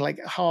amazing, like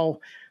how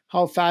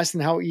fast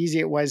and how easy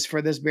it was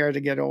for this bear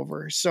to get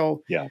over.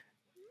 So yeah,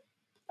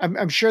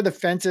 I'm sure the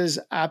fences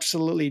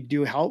absolutely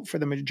do help for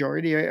the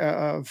majority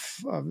of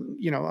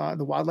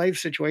the wildlife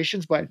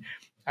situations. But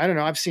I don't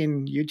know. I've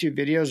seen YouTube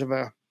videos of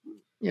a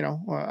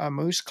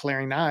moose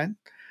clearing that,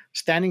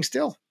 standing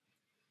still.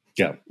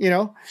 Yeah.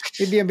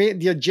 It'd be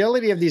the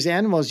agility of these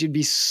animals. You'd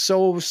be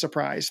so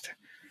surprised.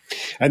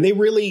 And they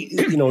really,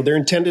 they're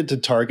intended to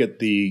target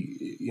the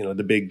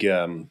big,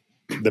 the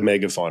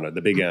megafauna,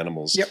 the big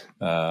animals. Yep.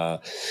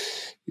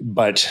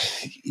 But,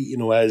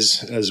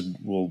 as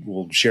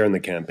we'll share in the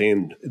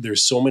campaign,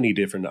 there's so many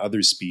different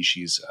other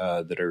species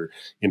that are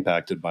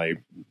impacted by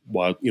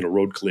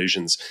road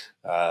collisions.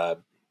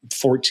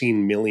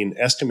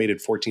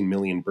 estimated 14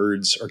 million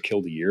birds are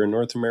killed a year in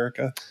North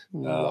America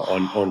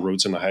on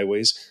roads and the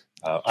highways.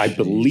 I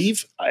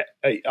believe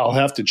I'll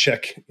have to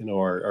check,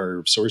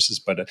 our sources,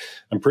 but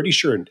I'm pretty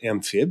sure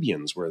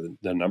amphibians were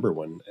the number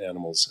one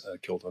animals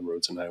killed on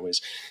roads and highways.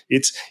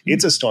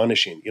 It's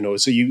astonishing,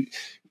 So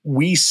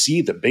we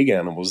see the big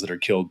animals that are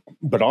killed,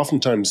 but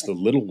oftentimes the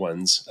little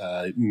ones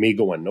may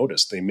go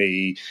unnoticed. They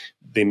may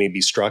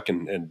be struck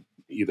and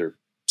either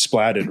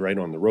splatted right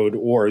on the road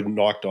or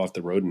knocked off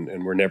the road,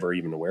 and we're never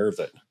even aware of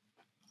it.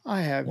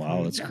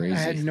 Wow, that's crazy. I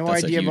had no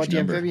That's idea about the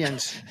number.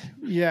 amphibians.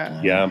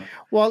 Yeah. Yeah.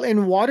 Well,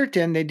 in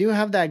Waterton, they do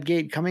have that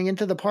gate coming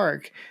into the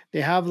park. They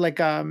have like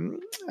a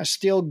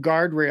steel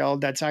guardrail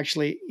that's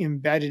actually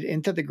embedded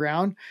into the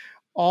ground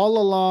all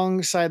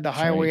alongside the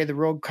highway, right. the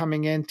road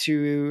coming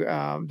into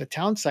the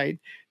town site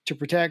to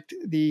protect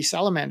the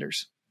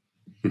salamanders.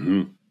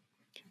 Mm-hmm.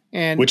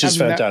 And which is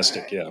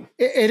fantastic. Yeah,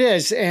 it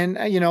is. And,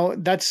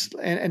 that's,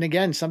 and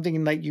again,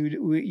 something like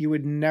you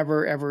would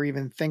never, ever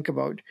even think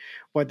about,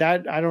 but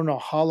that, I don't know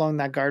how long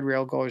that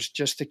guardrail goes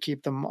just to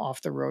keep them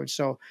off the road.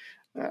 So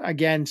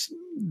again,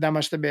 that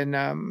must've been,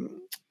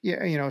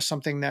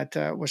 something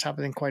that was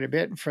happening quite a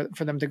bit for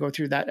them to go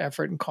through that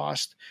effort and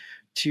cost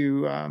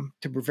to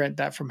prevent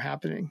that from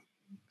happening.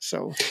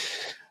 So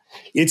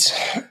it's,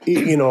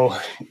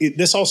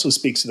 this also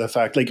speaks to the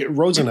fact, like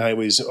roads and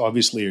highways,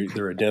 obviously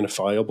they're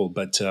identifiable,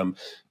 but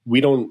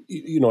we don't,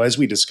 as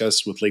we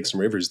discussed with lakes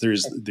and rivers,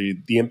 there's the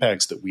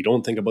impacts that we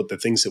don't think about, the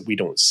things that we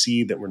don't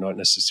see that we're not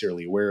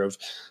necessarily aware of.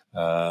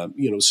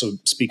 So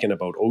speaking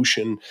about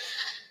ocean,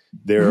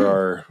 there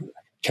are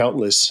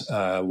countless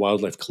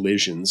wildlife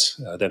collisions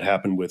that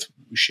happen with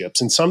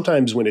ships. And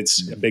sometimes when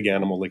it's a big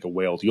animal like a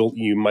whale,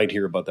 you might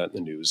hear about that in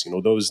the news.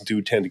 Those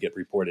do tend to get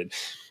reported.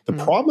 The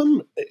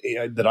problem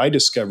that I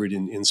discovered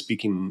in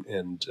speaking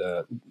and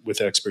with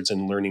experts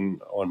and learning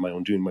on my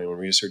own, doing my own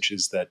research,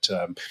 is that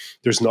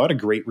there's not a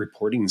great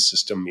reporting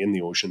system in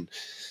the ocean.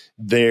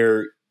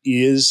 There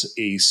is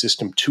a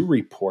system to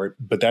report,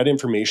 but that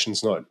information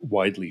is not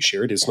widely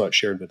shared. It's not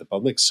shared with the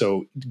public.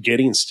 So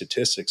getting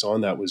statistics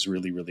on that was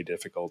really, really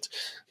difficult.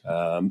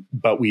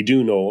 But we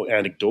do know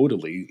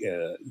anecdotally,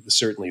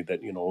 certainly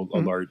that,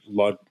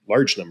 a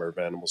large number of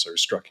animals are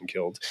struck and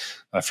killed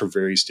for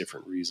various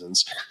different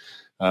reasons.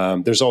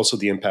 There's also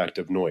the impact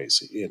of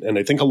noise. And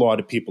I think a lot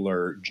of people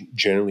are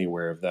generally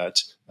aware of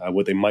that.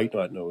 What they might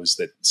not know is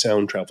that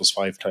sound travels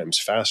 5 times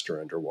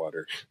faster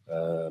underwater.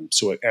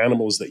 So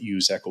animals that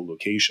use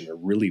echolocation are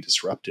really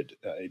disrupted.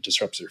 It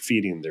disrupts their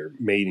feeding, their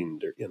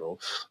mating, a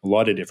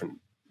lot of different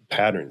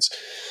patterns.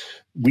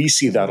 We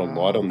see that a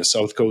lot on the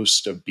south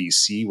coast of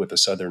BC with the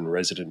southern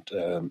resident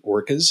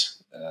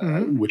orcas,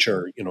 which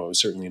are,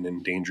 certainly an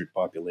endangered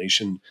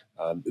population.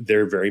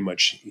 They're very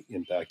much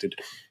impacted.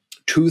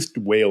 Toothed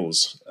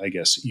whales, I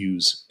guess,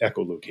 use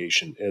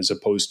echolocation as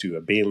opposed to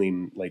a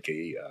baleen like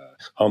a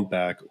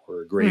humpback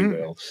or a gray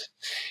whale.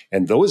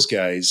 And those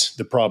guys,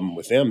 the problem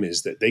with them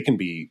is that they can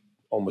be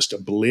almost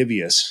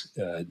oblivious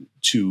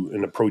to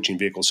an approaching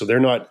vehicle. So they're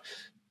not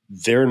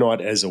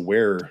as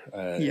aware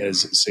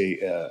as, say,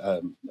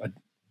 an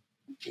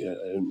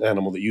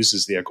animal that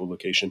uses the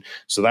echolocation.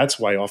 So that's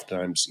why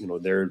oftentimes,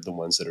 they're the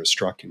ones that are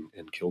struck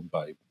and killed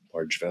by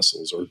large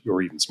vessels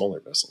or even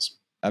smaller vessels.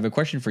 I have a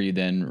question for you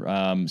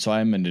then. So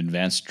I'm an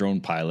advanced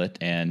drone pilot,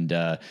 and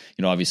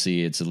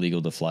obviously it's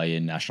illegal to fly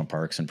in national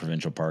parks and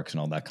provincial parks and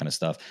all that kind of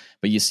stuff.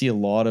 But you see a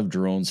lot of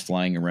drones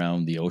flying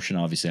around the ocean.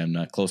 Obviously, I'm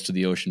not close to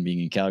the ocean,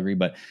 being in Calgary.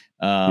 But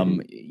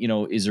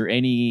is there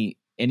any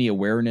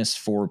awareness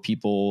for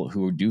people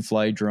who do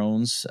fly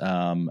drones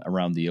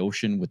around the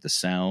ocean with the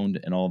sound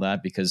and all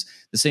that? Because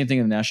the same thing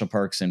in the national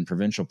parks and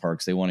provincial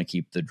parks, they want to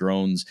keep the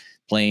drones,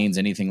 planes,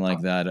 anything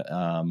like that,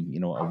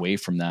 away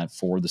from that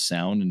for the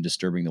sound and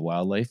disturbing the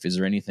wildlife. Is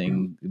there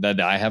anything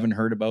that I haven't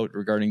heard about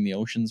regarding the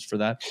oceans for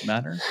that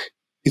matter?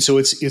 So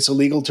it's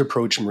illegal to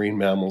approach marine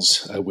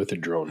mammals with a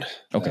drone.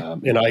 Okay.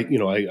 And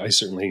I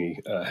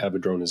certainly have a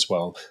drone as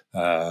well.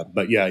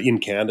 But yeah, in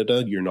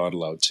Canada, you're not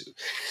allowed to.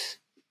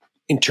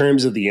 In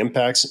terms of the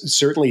impacts,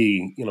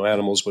 certainly,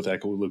 animals with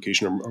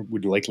echolocation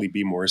would likely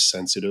be more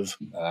sensitive.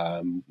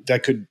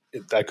 That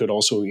could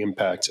also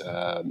impact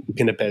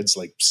pinnipeds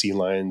like sea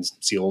lions,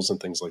 seals, and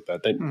things like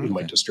that. That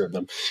might disturb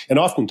them. And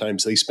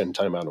oftentimes they spend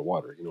time out of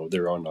water.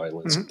 They're on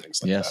islands and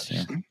things like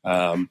that.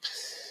 Yeah.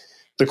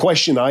 The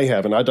question I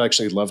have, and I'd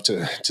actually love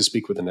to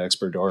speak with an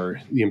expert,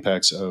 are the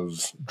impacts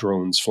of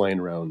drones flying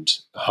around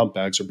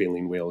humpbacks or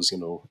baleen whales.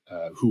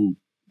 Who,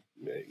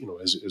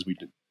 as we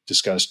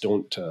discussed,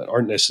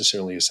 aren't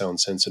necessarily sound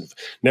sensitive.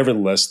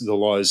 Nevertheless, the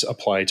laws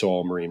apply to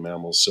all marine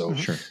mammals. So,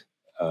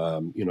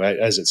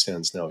 as it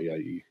stands now,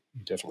 you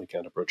definitely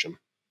can't approach them.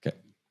 Okay,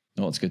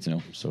 well, it's good to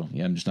know. So,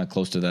 I'm just not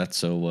close to that.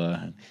 So,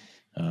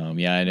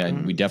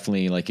 we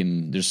definitely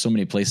there's so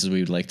many places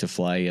we would like to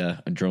fly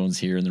drones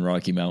here in the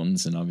Rocky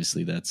Mountains, and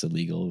obviously that's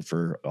illegal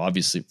for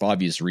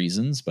obvious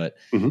reasons. But,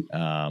 good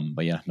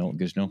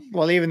to know.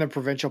 Well, even the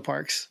provincial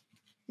parks.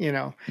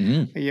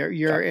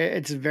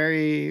 It's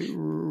very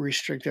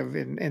restrictive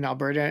in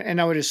Alberta,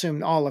 and I would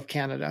assume all of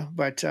Canada,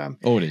 but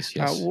it is.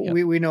 Yes.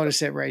 We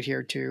notice it right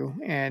here too.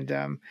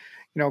 And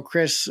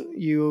Chris,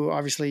 you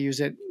obviously use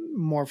it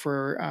more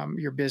for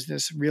your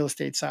business real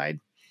estate side.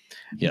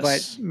 Yes.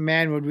 But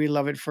man, would we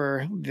love it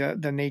for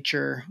the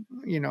nature,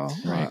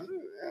 Right.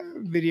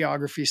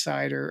 videography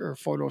side or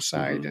photo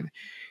side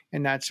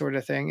and that sort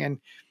of thing.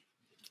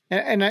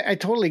 And I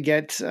totally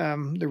get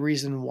the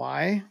reason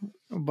why,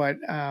 but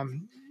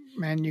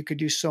man, you could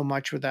do so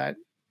much with that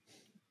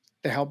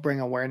to help bring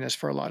awareness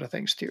for a lot of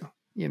things too.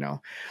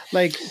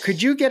 Like,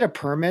 could you get a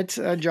permit,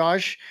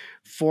 Josh,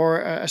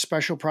 for a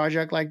special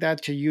project like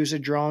that to use a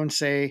drone,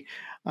 say,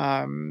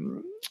 you're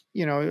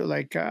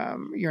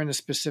in a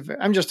specific,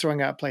 I'm just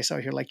throwing out a place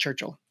out here like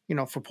Churchill,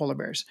 for polar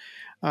bears.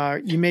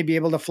 You may be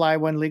able to fly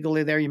one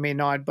legally there, you may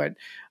not, but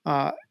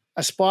a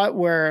spot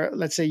where,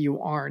 let's say you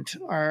aren't,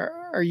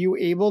 are you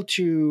able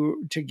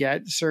to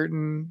get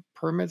certain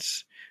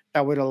permits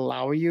that would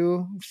allow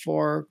you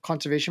for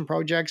conservation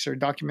projects or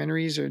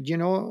documentaries, or do you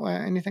know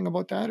anything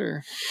about that?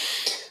 Or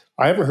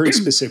I haven't heard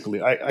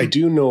specifically. I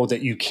do know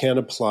that you can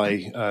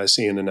apply,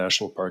 say in a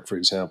national park, for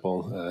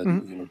example,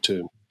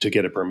 to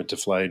get a permit to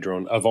fly a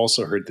drone. I've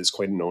also heard this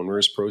quite an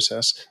onerous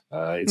process.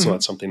 It's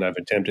not something I've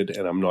attempted,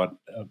 and I'm not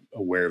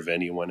aware of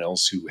anyone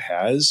else who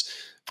has.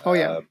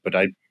 But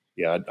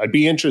I'd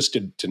be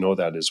interested to know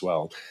that as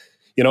well.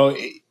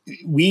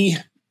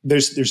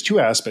 There's two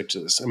aspects to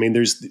this. I mean,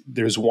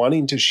 there's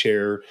wanting to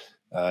share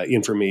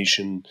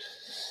information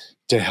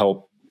to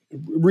help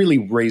really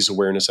raise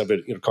awareness of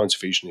it,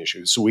 conservation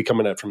issues. So we come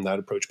at it from that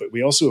approach, but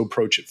we also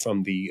approach it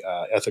from the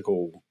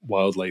ethical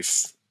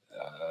wildlife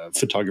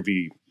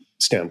photography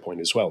standpoint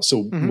as well.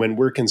 So when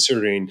we're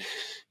considering,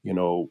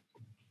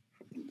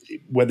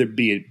 whether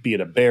be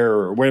it a bear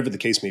or whatever the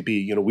case may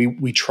be,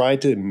 we try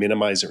to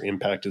minimize their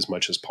impact as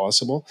much as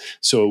possible.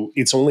 So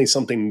it's only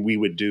something we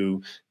would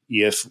do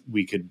if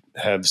we could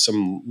have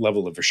some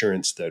level of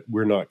assurance that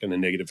we're not going to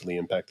negatively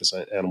impact this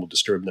animal,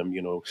 disturb them,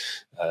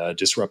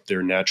 disrupt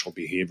their natural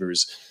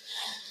behaviors.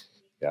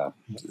 Yeah,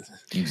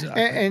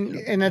 exactly.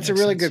 And that's a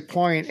really good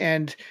point.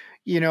 And,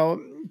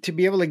 to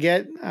be able to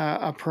get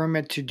a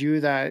permit to do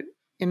that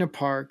in a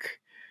park,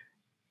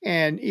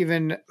 and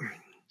even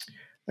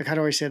like, how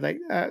do I say,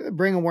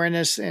 bring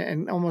awareness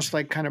and almost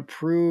like kind of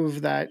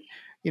prove that,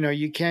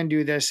 you can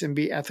do this and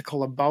be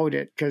ethical about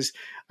it. Because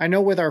I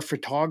know with our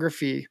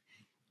photography,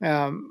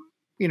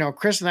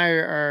 Chris and I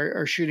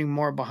are shooting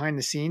more behind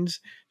the scenes,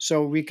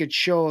 so we could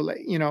show,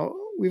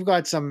 we've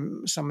got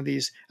some of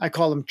these, I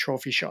call them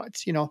trophy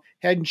shots,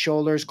 head and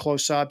shoulders,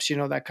 close ups,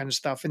 that kind of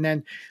stuff. And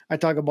then I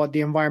talk about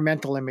the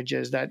environmental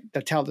images that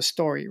tell the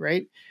story,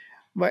 right?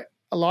 But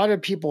a lot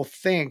of people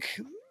think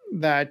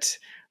that,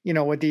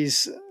 with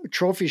these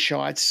trophy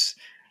shots,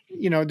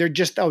 they're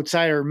just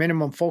outside our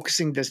minimum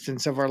focusing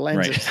distance of our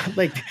lenses. Right.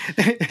 Like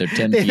they're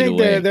 10 they feet think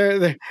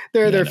away.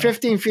 They're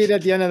 15 feet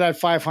at the end of that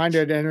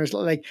 500. And it was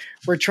like,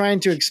 we're trying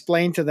to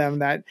explain to them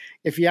that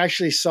if you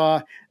actually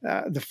saw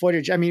the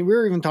footage, I mean, we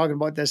were even talking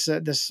about this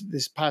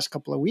past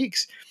couple of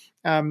weeks.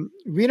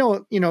 We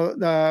don't,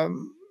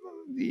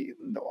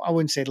 I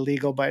wouldn't say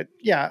legal, but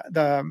yeah,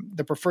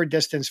 the preferred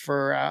distance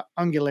for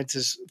ungulates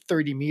is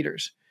 30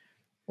 meters.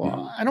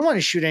 Well, I don't want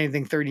to shoot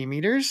anything 30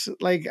 meters.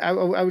 Like I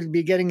would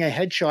be getting a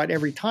headshot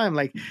every time.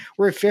 Like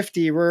we're at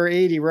 50, we're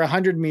 80, we're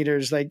 100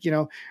 meters. Like,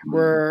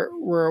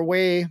 we're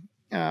away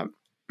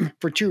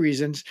for two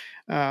reasons,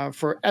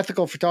 for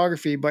ethical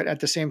photography, but at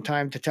the same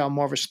time to tell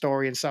more of a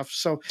story and stuff.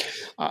 So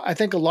I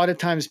think a lot of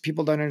times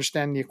people don't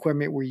understand the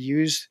equipment we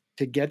use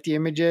to get the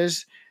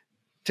images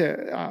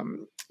to,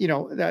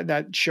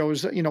 that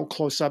shows,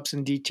 close-ups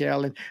and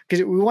detail, and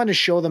because we want to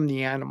show them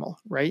the animal,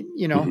 right?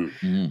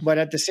 But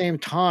at the same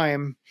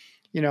time,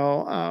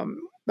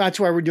 that's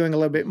why we're doing a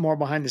little bit more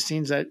behind the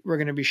scenes, that we're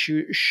going to be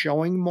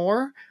showing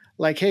more.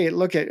 Like, hey,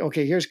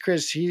 here's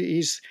Chris.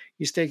 He's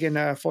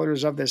taking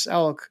photos of this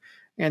elk.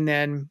 And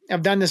then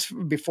I've done this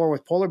before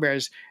with polar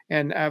bears,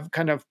 and I've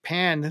kind of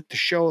panned to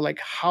show like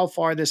how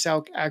far this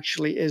elk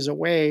actually is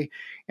away.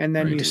 And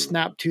then you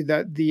snap to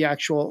the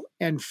actual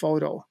end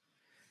photo.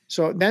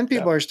 So then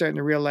people are starting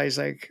to realize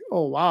like,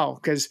 oh, wow.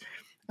 Cause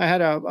I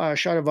had a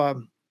shot of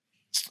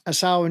a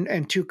sow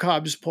and two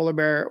cubs, polar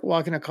bear,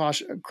 walking across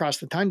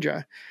the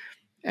tundra.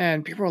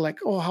 And people were like,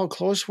 oh, how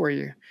close were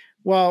you?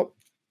 Well,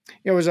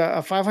 it was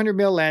a 500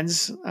 mil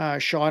lens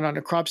shot on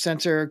a crop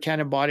sensor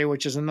Canon body,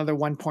 which is another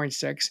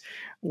 1.6,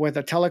 with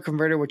a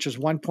teleconverter, which was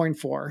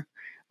 1.4.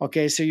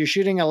 Okay, so you're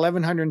shooting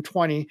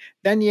 1120.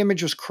 Then the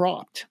image was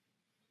cropped,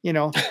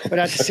 but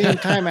at the same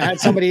time, I had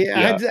somebody.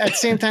 I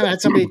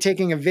had somebody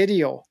taking a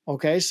video.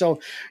 Okay, so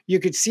you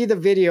could see the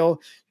video,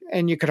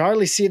 and you could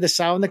hardly see the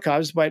sow and the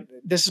cubs. But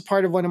this is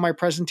part of one of my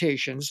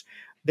presentations.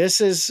 This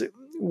is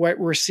what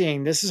we're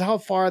seeing. This is how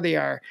far they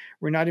are.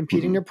 We're not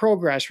impeding their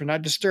progress. We're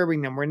not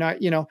disturbing them. We're not,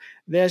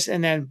 this.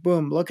 And then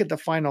boom, look at the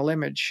final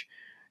image.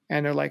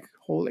 And they're like,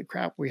 holy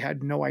crap, we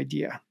had no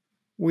idea.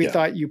 We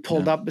thought you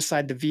pulled up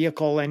beside the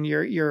vehicle and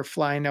you're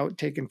flying out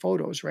taking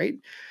photos, right?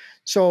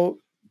 So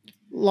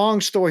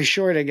long story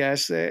short, I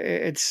guess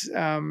it's,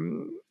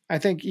 I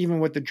think even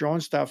with the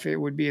drone stuff, it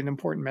would be an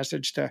important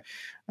message to,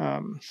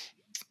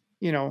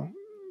 you know,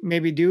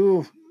 maybe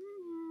do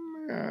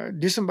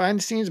some behind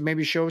the scenes,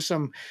 maybe show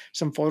some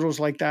photos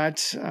like that,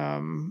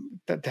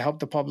 that to help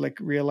the public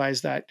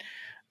realize that,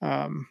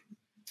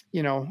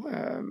 you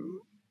know,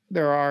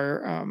 there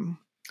are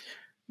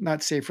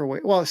not safer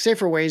ways,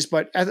 safer ways,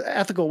 but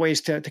ethical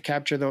ways to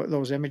capture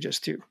those images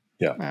too.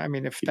 Yeah. I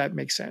mean, if that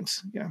makes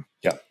sense. Yeah.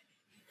 Yeah.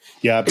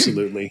 Yeah,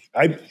 absolutely.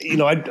 I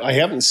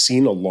haven't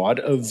seen a lot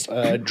of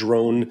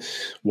drone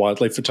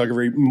wildlife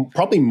photography,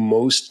 probably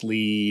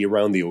mostly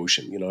around the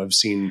ocean. You know, I've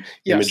seen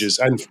images.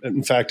 And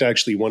in fact,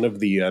 actually, one of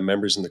the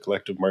members in the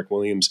collective, Mark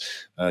Williams,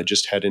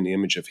 just had an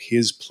image of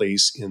his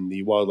place in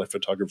the Wildlife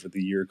Photographer of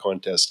the Year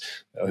contest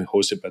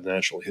hosted by the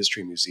Natural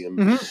History Museum.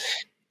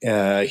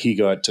 Mm-hmm. He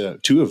got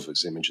two of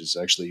his images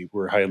actually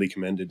were highly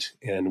commended.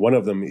 And one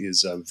of them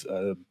is of,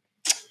 I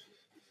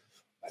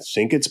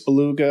think it's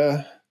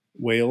beluga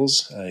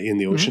whales in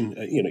the ocean.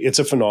 Mm-hmm. You know, it's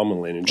a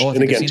phenomenal image. Oh,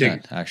 and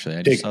again, actually,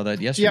 I just saw that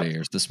yesterday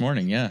or this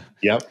morning. Yeah.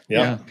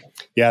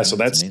 So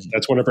that's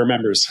one of our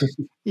members.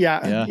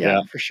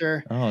 yeah, for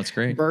sure. Oh, that's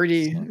great.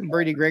 Birdie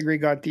Gregory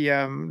got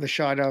the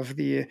shot of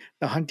the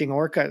hunting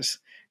orcas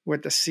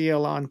with the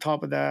seal on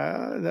top of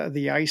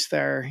the ice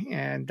there,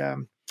 and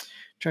trying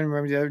to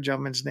remember the other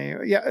gentleman's name.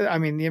 Yeah, I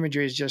mean the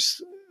imagery is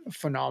just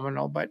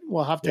phenomenal. But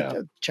we'll have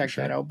to check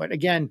that out. But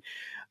again.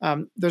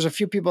 There's a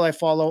few people I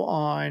follow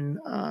on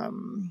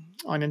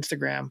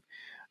Instagram.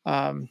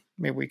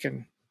 Maybe we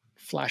can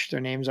flash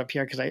their names up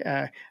here because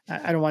I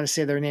don't want to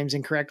say their names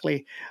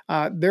incorrectly.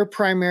 They're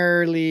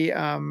primarily,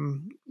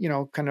 you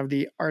know, kind of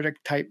the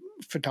Arctic type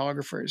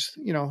photographers.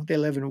 You know, they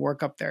live and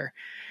work up there.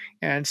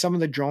 And some of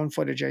the drone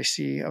footage I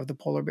see of the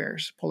polar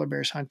bears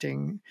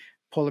hunting,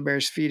 polar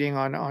bears feeding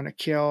on a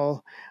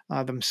kill,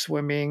 them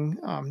swimming,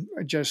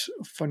 are just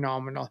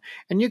phenomenal.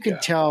 And you can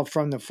tell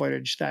from the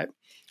footage that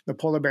the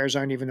polar bears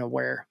aren't even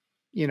aware,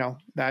 you know,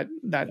 that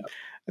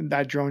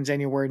drone's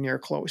anywhere near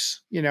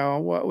close, you know,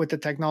 with the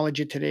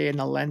technology today and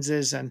the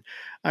lenses. And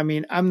I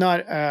mean, I'm not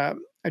a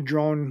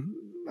drone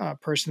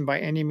person by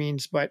any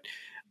means, but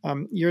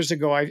years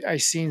ago, I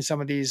seen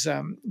some of these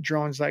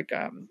drones, like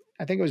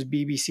I think it was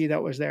BBC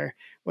that was there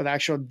with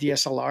actual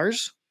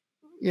DSLRs,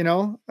 you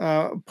know,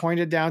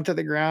 pointed down to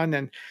the ground,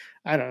 and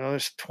I don't know,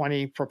 there's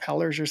 20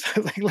 propellers or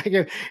something. Like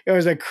it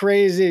was a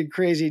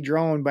crazy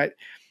drone, but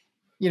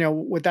you know,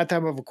 with that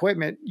type of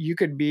equipment, you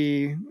could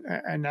be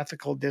an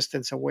ethical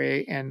distance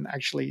away and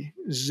actually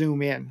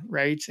zoom in,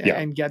 right?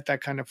 And get that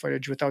kind of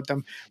footage without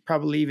them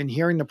probably even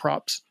hearing the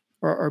props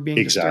or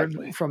being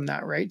disturbed from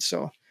that, right?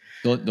 So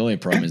the only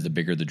problem is the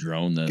bigger the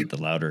drone, the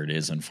louder it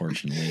is,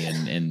 unfortunately.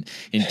 And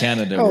in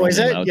Canada,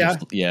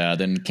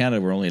 then in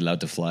Canada, we're only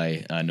allowed to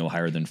fly no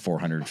higher than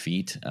 400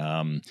 feet.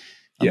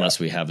 Unless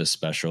we have a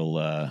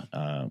special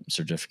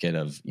certificate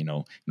of, you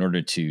know, in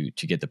order to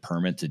get the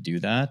permit to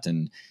do that.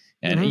 And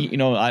you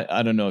know,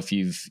 I don't know if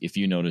you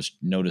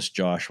noticed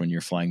Josh when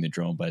you're flying the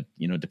drone, but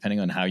you know, depending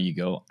on how you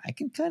go, I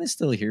can kind of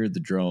still hear the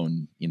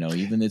drone. You know,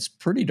 even it's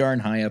pretty darn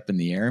high up in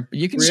the air, but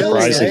you can still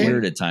hear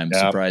it at times,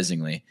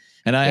 surprisingly.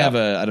 And I have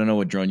I don't know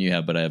what drone you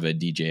have, but I have a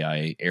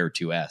DJI Air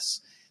 2S.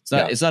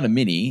 It's not a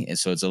mini, and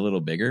so it's a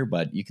little bigger,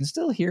 but you can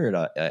still hear it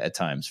at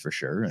times for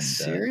sure. And,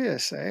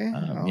 serious, eh?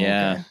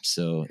 Okay.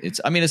 So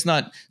it's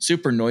not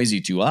super noisy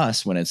to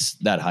us when it's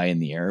that high in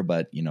the air,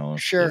 but you know,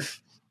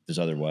 if there's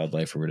other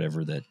wildlife or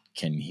whatever that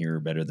can hear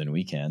better than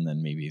we can,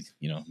 then maybe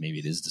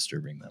it is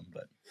disturbing them.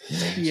 But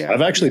you know.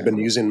 I've actually been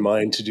using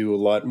mine to do a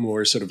lot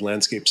more sort of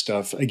landscape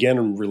stuff,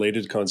 again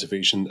related to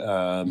conservation.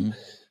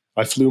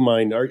 I flew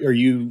mine. Are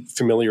you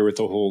familiar with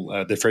the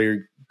whole the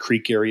Ferry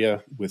Creek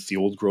area with the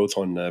old growth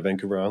on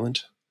Vancouver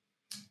Island?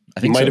 I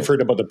think you might have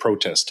heard about the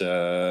protest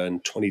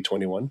in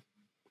 2021.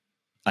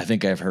 I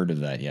think I've heard of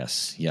that.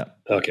 Yes. Yeah.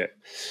 Okay.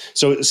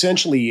 So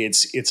essentially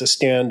it's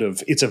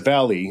a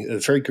valley. The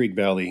Ferry Creek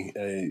Valley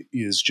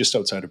is just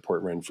outside of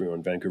Port Renfrew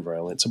on Vancouver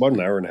Island. It's about an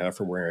hour and a half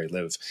from where I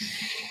live.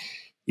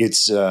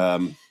 It's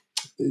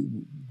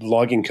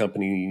logging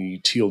company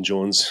Teal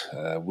Jones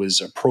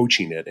was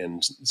approaching it,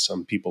 and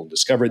some people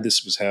discovered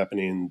this was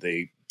happening.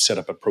 They set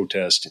up a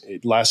protest.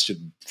 It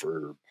lasted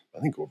for, I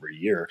think, over a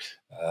year.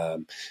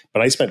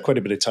 But I spent quite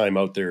a bit of time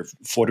out there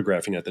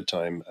photographing at the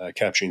time,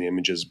 capturing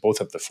images,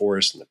 both of the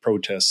forest and the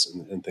protests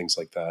and things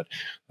like that.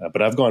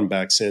 But I've gone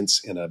back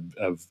since, and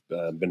I've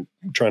been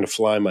trying to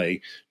fly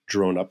my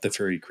drone up the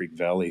Ferry Creek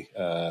Valley.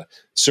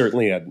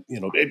 Certainly,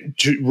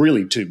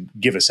 to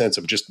give a sense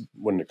of just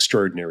what an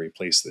extraordinary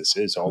place this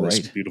is. All this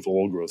beautiful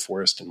old growth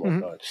forest and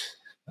whatnot.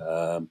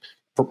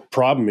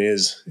 Problem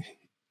is,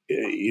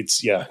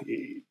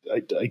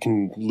 I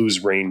can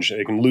lose range.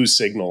 I can lose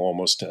signal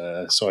almost.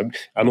 So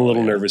I'm a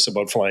little nervous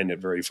about flying it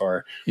very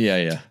far.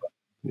 Yeah.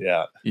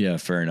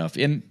 Fair enough.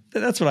 And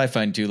That's what I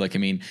find too. Like, I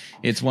mean,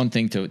 it's one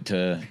thing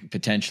to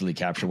potentially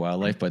capture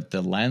wildlife, but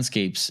the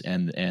landscapes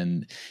and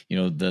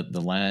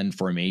the land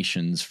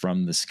formations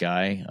from the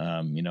sky,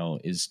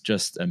 is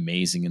just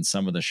amazing in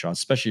some of the shots,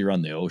 especially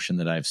around the ocean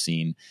that I've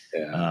seen.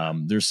 Yeah.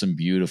 There's some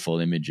beautiful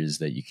images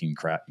that you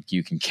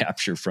can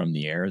capture from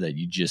the air that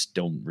you just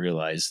don't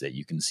realize that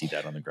you can see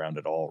that on the ground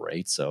at all,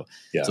 right? So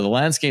the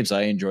landscapes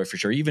I enjoy for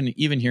sure.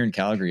 Even here in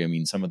Calgary, I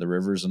mean, some of the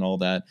rivers and all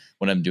that.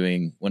 When I'm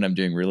doing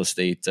real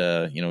estate,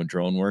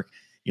 drone work.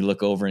 You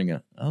look over and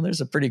go, oh, there's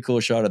a pretty cool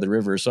shot of the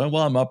river. So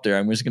while I'm up there,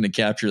 I'm just going to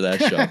capture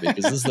that shot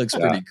because this looks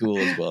pretty cool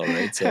as well,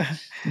 right? So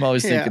I'm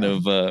always thinking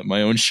of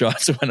my own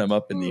shots when I'm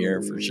up in the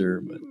air for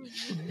sure. But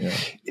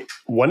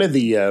one of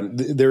the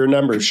there are a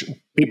number of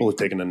people have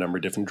taken a number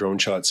of different drone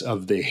shots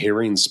of the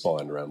herring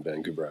spawn around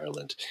Vancouver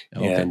Island,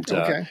 and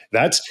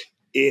that's.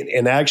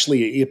 And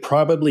actually, it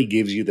probably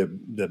gives you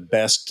the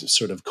best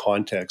sort of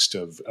context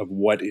of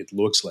what it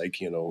looks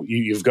like.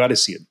 You've got to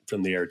see it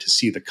from the air to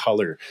see the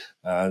color.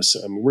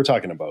 So we're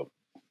talking about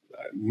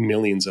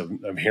millions of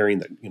herring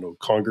that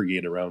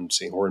congregate around,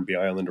 say, Hornby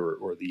Island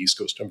or the east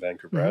coast of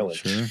Vancouver Island.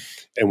 Sure.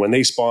 And when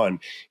they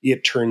spawn,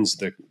 it turns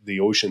the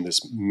ocean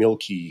this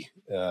milky,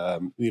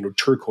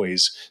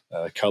 turquoise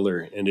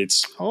color, and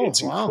it's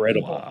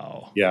incredible.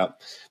 Wow. Yeah.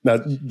 Now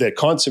the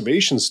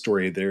conservation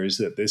story there is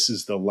that this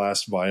is the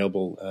last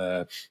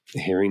viable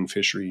herring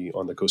fishery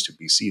on the coast of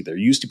BC. There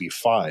used to be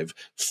 5.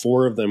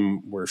 4 of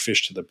them were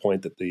fished to the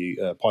point that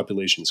the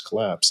populations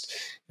collapsed,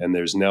 and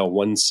there's now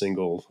one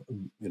single,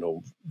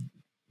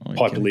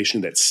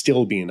 population that's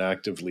still being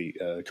actively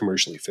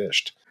commercially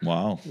fished.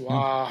 Wow.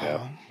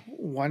 Yeah.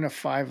 1 of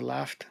 5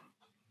 left.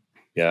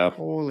 Yeah.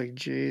 Holy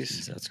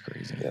jeez. That's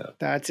crazy. Yeah.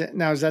 That's it.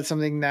 Now, is that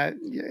something that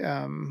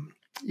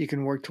you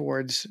can work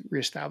towards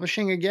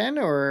reestablishing again,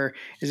 or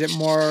is it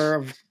more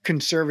of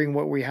conserving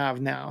what we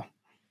have now?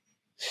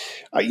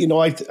 I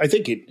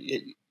think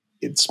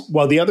it's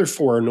the other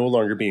 4 are no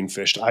longer being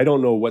fished. I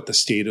don't know what the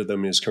state of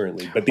them is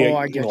currently, but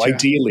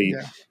ideally,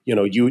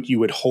 you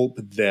would hope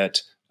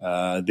that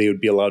they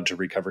would be allowed to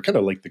recover, kind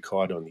of like the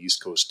cod on the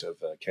east coast of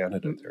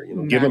Canada there,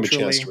 give them a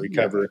chance to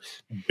recover,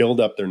 build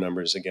up their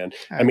numbers again.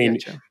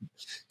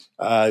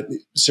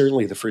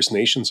 Certainly the First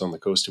Nations on the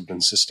coast have been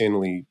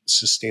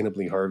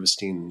sustainably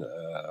harvesting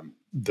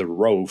the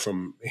roe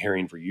from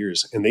herring for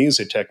years. And they use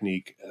a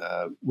technique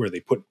where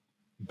they put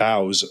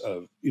boughs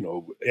of,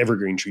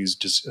 evergreen trees,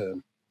 just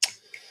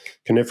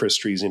coniferous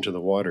trees into the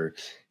water.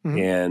 Mm-hmm.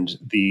 And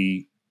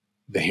the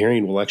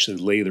herring will actually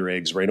lay their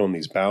eggs right on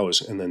these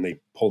boughs, and then they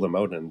pull them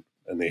out, and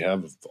they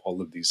have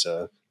all of these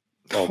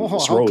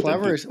this roe.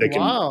 Clever.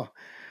 Wow.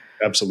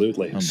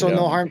 Absolutely. So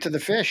no harm to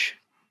the fish.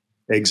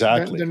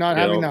 Exactly. They're not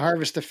having to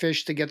harvest the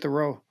fish to get the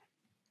roe.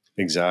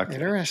 Exactly.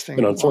 Interesting.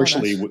 And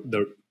unfortunately,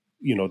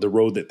 the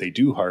roe that they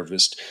do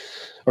harvest,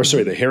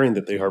 the herring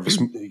that they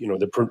harvest,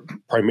 they're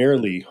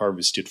primarily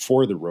harvested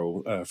for the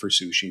roe, for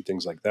sushi,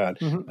 things like that.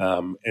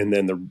 Mm-hmm. And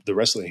then the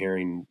rest of the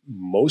herring,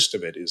 most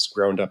of it is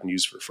ground up and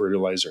used for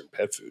fertilizer and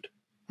pet food.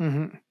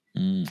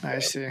 Mm-hmm. I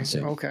see.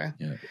 Okay.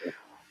 Yeah.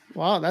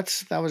 Wow,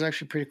 that was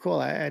actually pretty cool.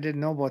 I didn't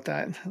know about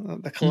that.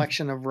 The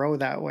collection of roe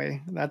that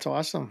way. That's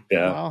awesome.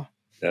 Yeah. Wow.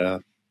 Yeah.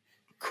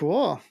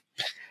 Cool.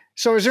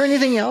 So is there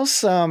anything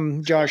else,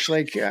 Josh?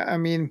 Like, I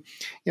mean,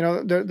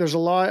 there's a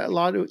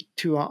lot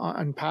to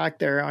unpack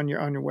there on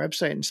your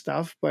website and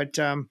stuff, but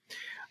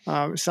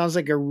it sounds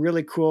like a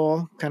really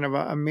cool kind of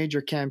a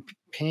major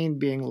campaign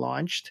being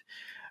launched.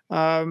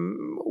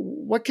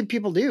 What can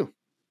people do?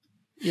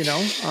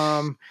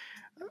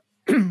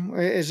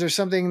 Is there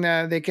something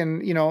that they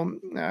can,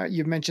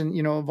 you've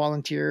mentioned,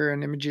 volunteer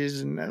and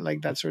images and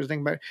like that sort of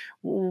thing, but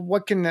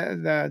what can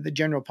the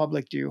general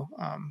public do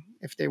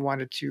if they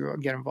wanted to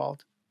get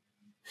involved?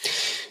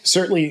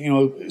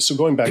 Certainly, so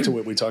going back to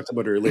what we talked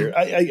about earlier,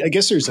 I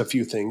guess there's a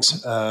few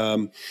things.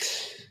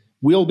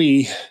 We'll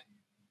be,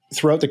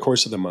 throughout the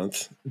course of the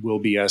month, we'll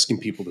be asking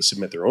people to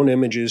submit their own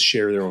images,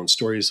 share their own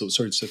stories, those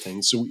sorts of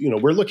things. So,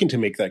 we're looking to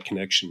make that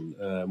connection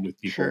with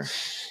people. Sure.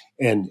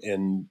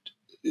 And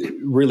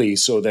really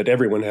so that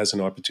everyone has an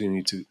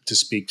opportunity to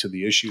speak to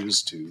the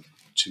issues, to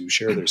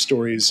share their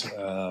stories.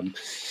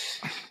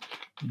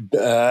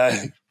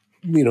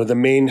 The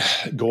main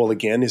goal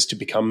again is to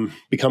become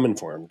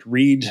informed.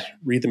 Read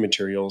the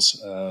materials,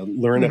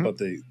 learn about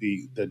the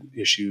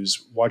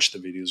issues, watch the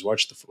videos,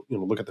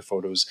 look at the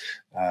photos,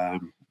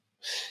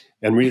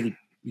 and really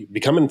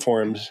become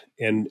informed.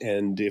 And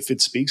if it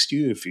speaks to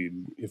you,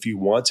 if you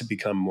want to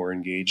become more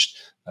engaged,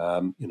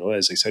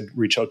 as I said,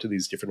 reach out to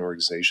these different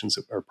organizations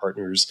that are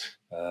partners,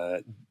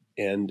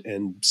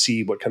 and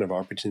see what kind of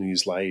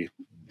opportunities lie.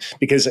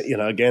 Because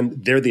again,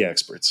 they're the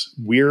experts.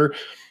 We're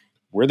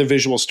the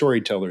visual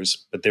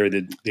storytellers, but they're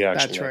the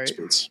actual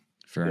experts.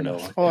 Fair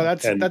enough. Oh,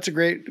 that's a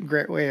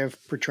great way of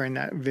portraying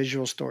that,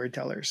 visual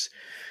storytellers.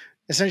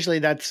 Essentially,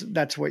 that's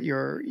what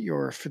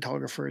your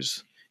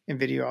photographers and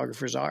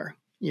videographers are.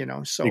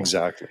 So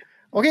exactly.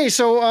 Okay,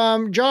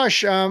 so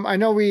Josh, I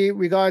know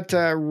we got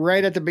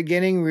right at the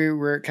beginning. We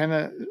were kind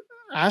of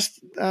asked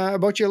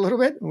about you a little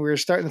bit. We were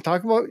starting to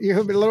talk about you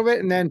a little bit,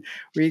 and then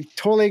we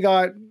totally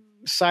got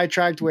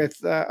sidetracked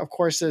with, of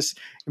course, this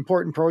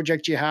important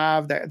project you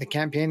have, the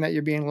campaign that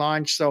you're being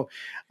launched. So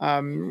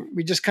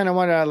we just kind of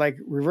want to like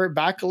revert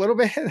back a little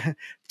bit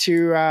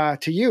to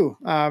you,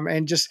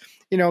 and just,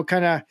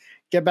 kind of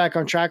get back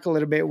on track a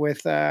little bit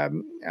with,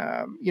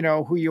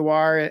 who you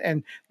are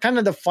and kind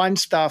of the fun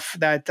stuff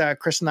that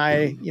Chris and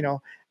I,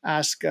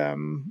 ask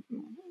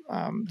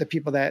the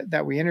people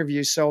that we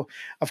interview. So,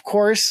 of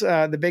course,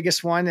 the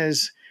biggest one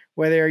is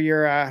whether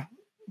you're a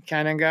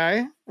Canon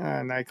guy,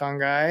 a Nikon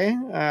guy,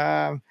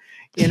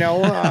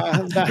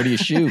 what do you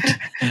shoot?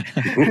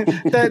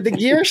 the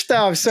gear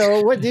stuff.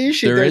 So what do you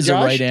shoot? There is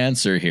Josh? a right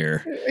answer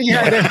here.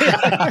 Yeah.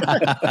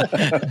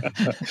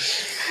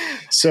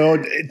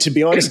 So to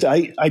be honest,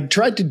 I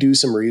tried to do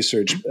some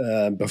research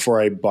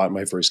before I bought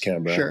my first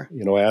camera. Sure.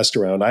 I asked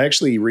around. I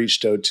actually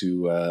reached out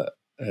to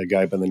a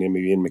guy by the name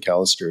of Ian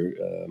McAllister.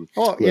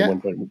 Yeah. At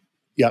one point.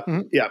 Yeah.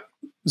 Mm-hmm. Yeah.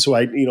 So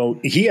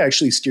he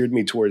actually steered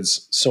me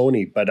towards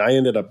Sony, but I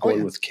ended up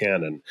going with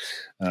Canon.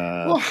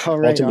 All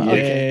right.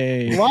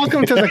 Okay.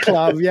 Welcome to the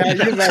club. Yeah,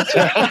 you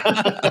betcha.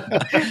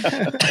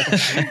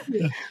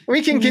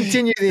 We can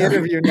continue the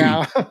interview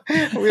now.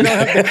 We don't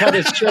have to cut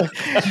it short.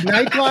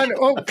 Nikon.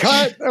 Oh,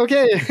 cut.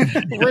 Okay,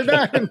 we're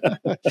done.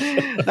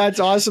 That's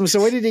awesome.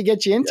 So, what did he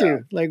get you into? Yeah.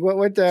 Like,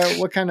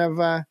 what kind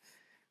of?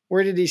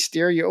 Where did he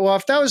steer you? Well,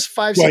 if that was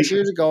 5-6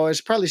 years ago, it's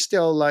probably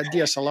still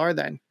DSLR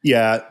then.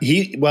 Yeah,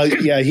 he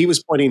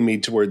was pointing me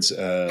towards,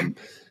 as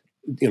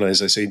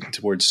I say,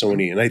 towards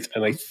Sony, and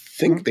I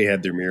think they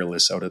had their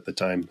mirrorless out at the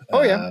time.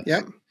 Oh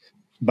yeah.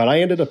 But I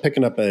ended up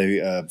picking up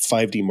a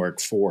 5D Mark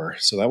IV,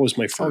 so that was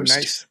my first. Oh,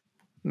 nice.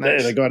 And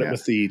I got it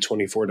with the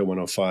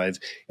 24-105,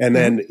 and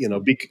then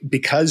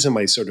because of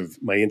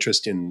my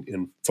interest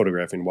in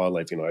photographing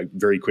wildlife, I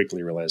very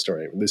quickly realized, all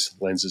right, this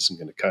lens isn't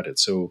going to cut it.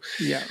 So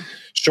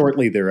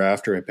shortly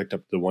thereafter, I picked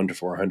up the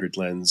 1-400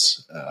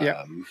 lens. I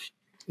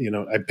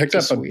picked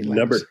up a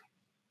number. Lens.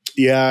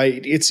 Yeah,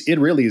 it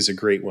really is a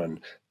great one.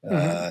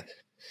 I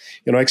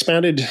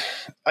expanded.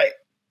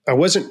 I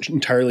wasn't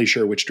entirely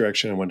sure which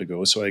direction I wanted to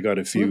go, so I got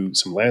some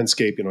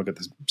landscape. I got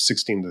the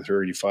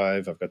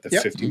 16-35. I've got the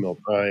 50 mil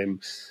prime.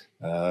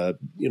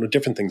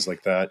 Different things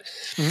like that.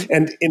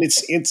 And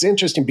it's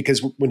interesting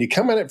because when you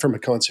come at it from a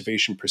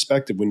conservation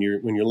perspective, when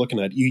you're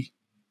looking at you,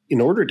 in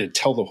order to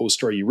tell the whole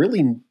story, you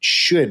really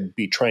should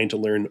be trying to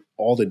learn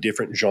all the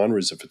different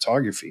genres of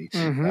photography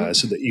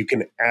so that you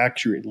can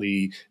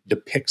accurately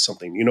depict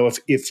something.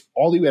 If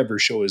all you ever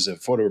show is a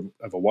photo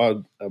of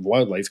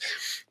wildlife,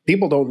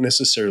 people don't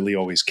necessarily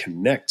always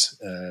connect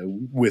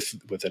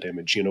with that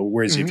image.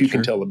 Whereas if you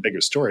can tell a bigger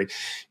story,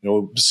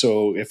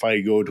 so if I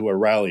go to a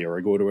rally or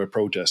I go to a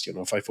protest,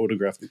 if I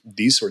photograph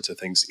these sorts of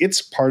things,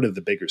 it's part of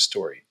the bigger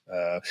story.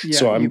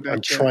 So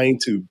I'm trying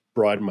to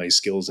broaden my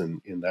skills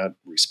in that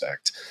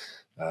respect.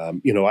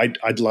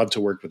 I'd love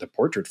to work with a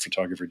portrait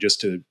photographer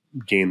just to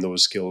gain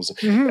those skills.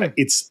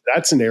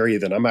 That's an area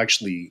that I'm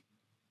actually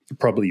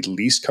probably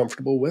least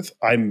comfortable with.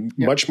 I'm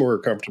much more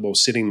comfortable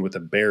sitting with a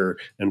bear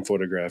and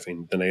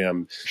photographing than I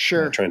am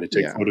trying to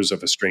take photos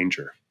of a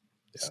stranger.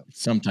 Yeah.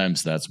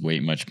 Sometimes that's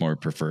much more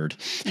preferred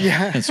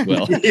as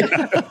well,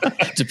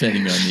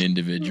 depending on the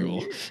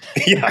individual.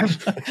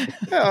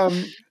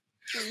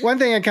 One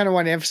thing I kind of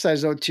want to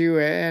emphasize though too,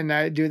 and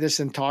I do this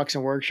in talks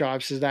and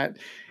workshops, is that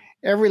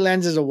every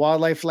lens is a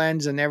wildlife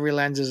lens and every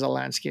lens is a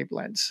landscape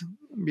lens,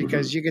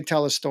 because you could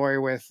tell a story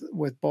with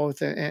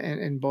both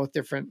in both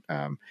different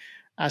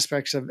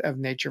aspects of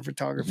nature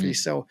photography.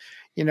 So,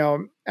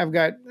 I've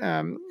got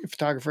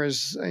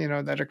photographers,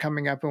 that are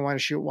coming up and want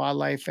to shoot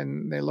wildlife,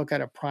 and they look at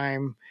a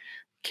prime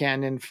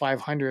Canon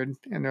 500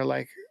 and they're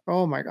like,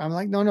 oh my, I'm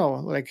like, no,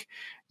 like,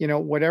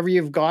 whatever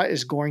you've got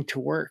is going to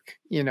work,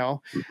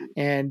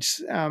 and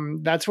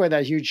that's why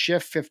that huge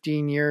shift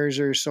 15 years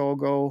or so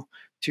ago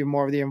to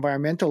more of the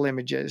environmental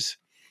images,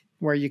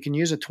 where you can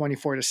use a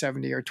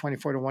 24-70 or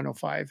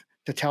 24-105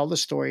 to tell the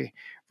story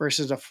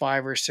versus a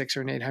 5 or 6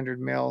 or an 800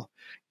 mil,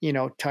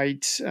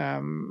 tight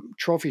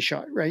trophy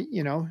shot, right?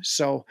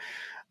 So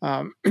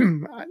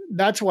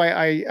that's why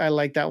I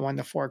like that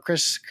 1-4.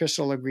 Chris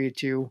will agree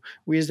too.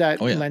 We use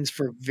that lens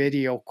for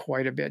video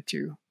quite a bit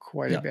too.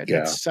 Quite a bit.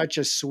 Yeah. It's such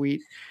a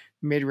sweet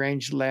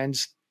mid-range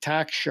lens,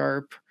 tack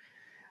sharp.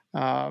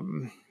 That's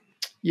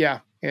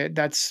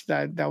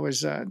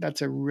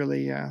a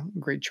really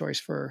great choice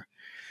for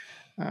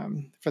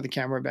the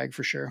camera bag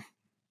for sure.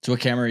 So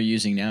what camera are you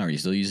using now? Are you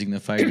still using the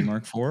 5D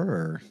Mark IV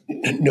or?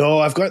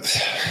 No,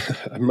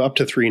 I'm up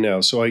to 3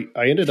 now. So I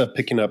ended up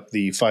picking up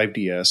the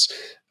 5DS.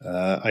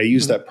 I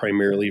use that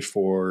primarily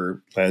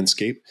for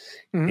landscape.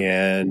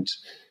 And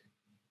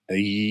a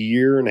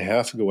year and a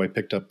half ago, I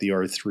picked up the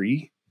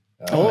R3.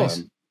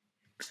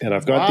 And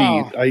I've got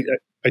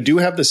I do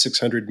have the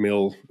 600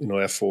 mil,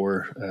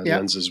 f4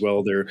 lens as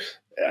well there.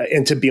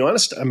 And to be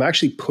honest, I'm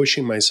actually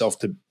pushing myself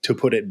to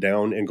put it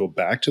down and go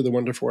back to the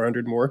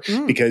 1-400 more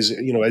because,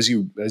 as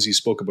you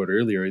spoke about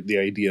earlier, the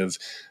idea of,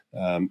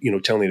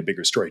 telling a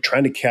bigger story,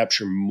 trying to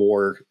capture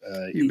more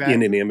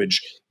in an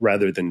image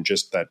rather than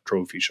just that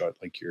trophy shot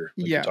like you're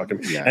talking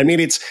about. Yeah. I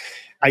mean,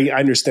 I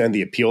understand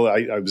the appeal.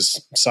 I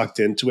was sucked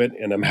into it,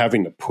 and I'm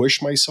having to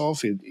push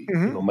myself. You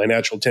know, my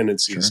natural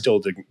tendency is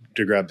still to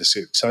grab the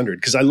 600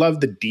 because I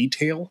love the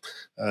detail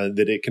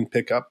that it can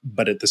pick up,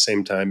 but at the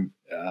same time,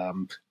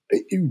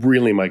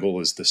 really my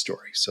goal is the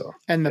story. So,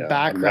 and the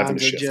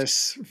backgrounds are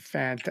just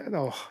fantastic.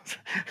 Oh,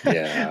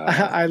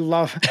 yeah, I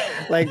love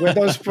like with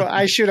those.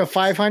 I shoot a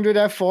 500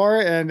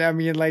 f4, and I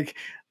mean, like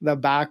the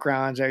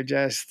backgrounds are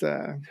just,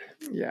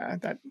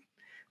 that.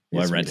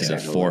 Well, I rented a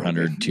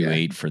 400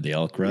 2.8 for the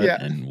elk rut,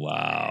 and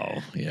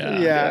wow,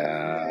 exactly.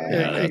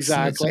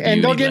 That's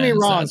and don't get me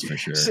wrong, that's for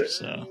sure.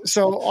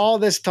 So all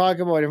this talk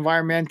about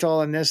environmental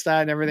and this,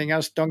 that, and everything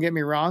else, don't get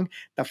me wrong,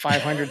 the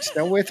 500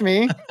 still with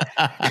me,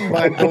 but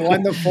the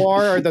 1-4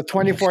 or the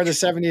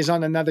 24-70 is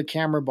on another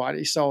camera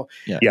body. So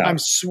I'm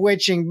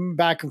switching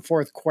back and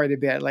forth quite a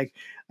bit. Like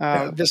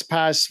this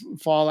past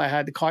fall, I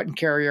had the cotton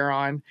carrier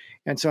on,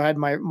 and so I had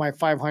my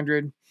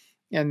 500.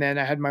 And then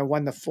I had my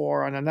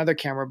 1-4 on another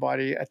camera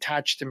body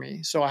attached to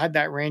me. So I had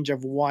that range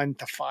of 1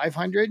 to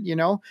 500, you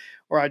know,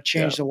 or I'd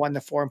change the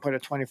 1-4 and put a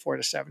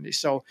 24-70.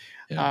 So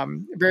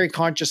very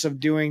conscious of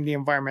doing the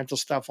environmental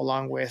stuff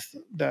along with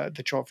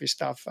the trophy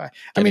stuff.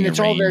 I mean, it's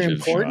all very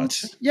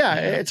important.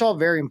 It's all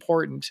very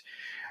important.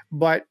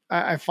 But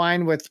I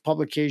find with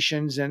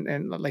publications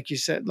and like you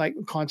said, like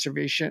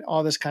conservation,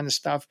 all this kind of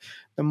stuff,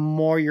 the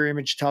more your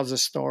image tells a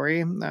story,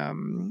 you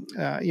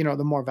know,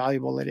 the more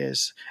valuable it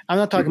is. I'm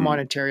not talking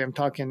monetary. I'm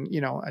talking, you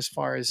know, as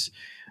far as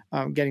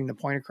getting the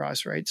point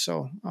across, right?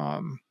 So,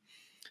 I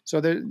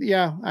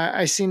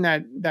seen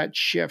that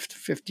shift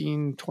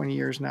 15, 20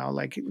 years now,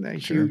 like a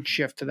huge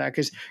shift to that.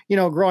 Because, you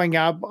know, growing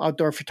up,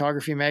 Outdoor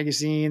Photography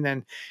Magazine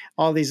and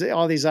all these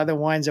other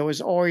ones, it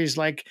was always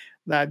like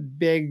that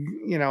big,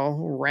 you know,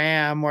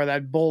 ram or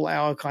that bull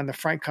elk on the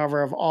front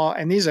cover of all.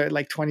 And these are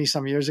like 20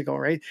 some years ago,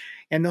 right?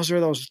 And those are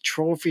those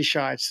trophy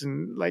shots.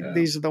 And like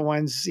these are the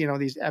ones, you know,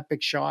 these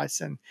epic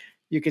shots. And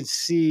you can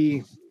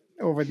see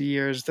over the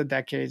years, the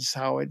decades,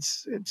 how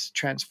it's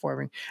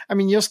transforming. I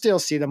mean, you'll still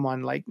see them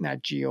on like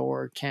Nat Geo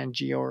or Can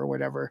Geo or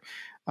whatever,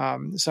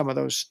 some of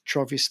those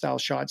trophy style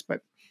shots, but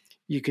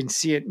you can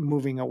see it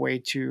moving away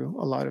to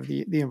a lot of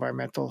the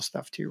environmental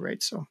stuff too,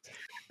 right? So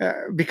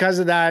because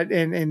of that,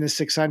 in the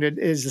 600,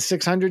 is the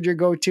 600 your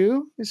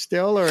go-to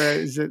still, or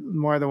is it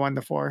more the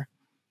 1-4?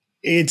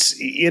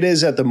 It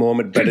is at the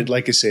moment, but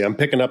like I say, I'm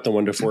picking up the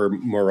 1-4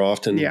 more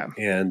often. Yeah.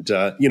 And,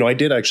 you know, I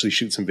did actually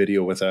shoot some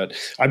video with that.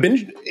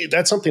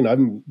 That's something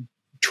I'm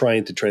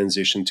trying to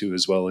transition to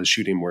as well, as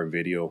shooting more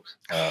video,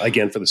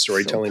 again, for the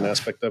storytelling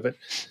aspect of it.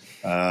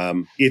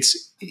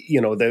 It's,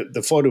 you know,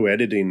 the photo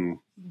editing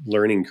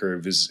learning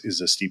curve is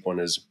a steep one,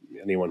 as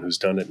anyone who's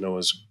done it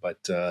knows, but,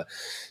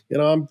 you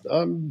know,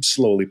 I'm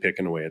slowly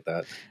picking away at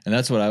that. And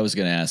that's what I was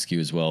going to ask you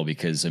as well,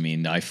 because I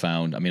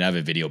have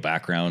a video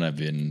background. I've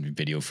been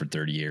video for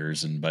 30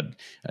 years but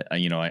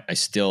you know, I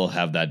still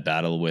have that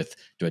battle with,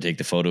 do I take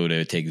the photo, do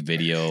I take the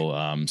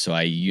video? So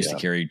I used to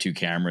carry 2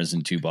 cameras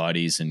and 2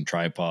 bodies and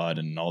tripod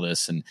and all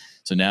this. And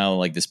so now,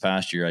 like this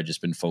past year, I've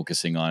just been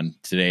focusing on,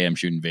 today I'm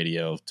shooting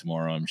video,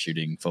 tomorrow I'm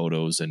shooting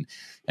photos. And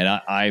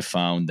I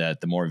found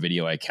that the more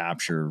video I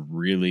capture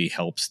really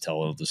helps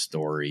tell the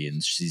story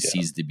and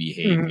sees the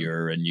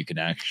behavior, and you can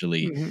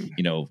actually,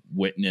 you know,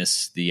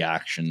 witness the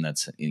action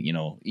that's, you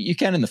know, you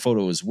can in the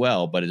photo as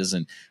well, but it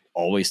doesn't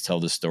always tell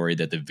the story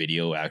that the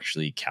video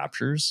actually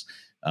captures.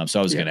 So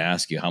I was going to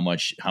ask you, how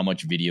much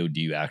video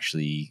do you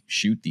actually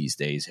shoot these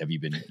days?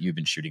 You've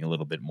been shooting a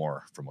little bit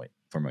more from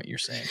what you're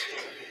saying?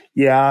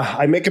 Yeah,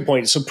 I make a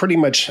point. So pretty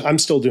much I'm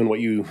still doing what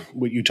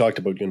you talked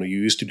about, you know, you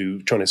used to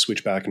do, trying to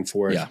switch back and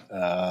forth.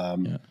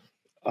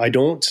 I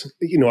don't,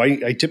 you know,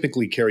 I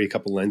typically carry a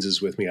couple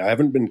lenses with me. I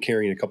haven't been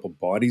carrying a couple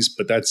bodies,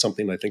 but that's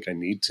something I think I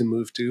need to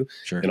move to.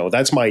 Sure. You know,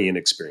 that's my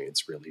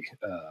inexperience really.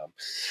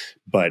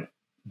 But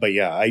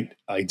yeah,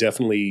 I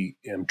definitely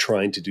am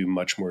trying to do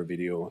much more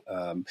video.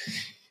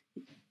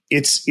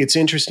 It's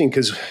interesting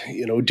because,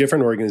 you know,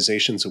 different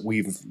organizations that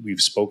we've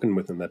spoken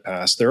with in the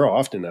past, they're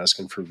often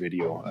asking for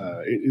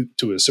video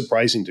to a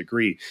surprising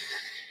degree.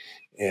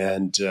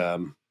 And,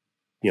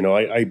 you know,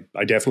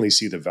 I definitely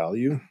see the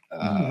value.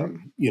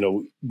 You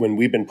know, when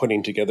we've been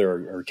putting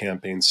together our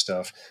campaign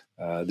stuff,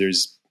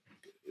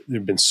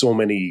 there've been so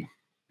many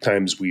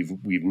times we've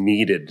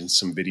needed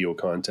some video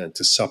content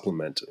to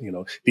supplement. You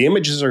know, the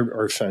images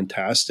are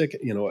fantastic.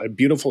 You know, a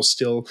beautiful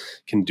still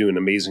can do an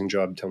amazing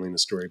job telling the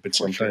story, but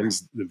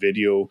sometimes the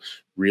video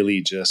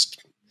really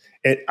just,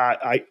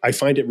 I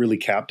find it really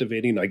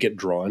captivating. I get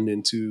drawn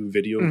into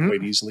video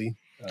quite easily.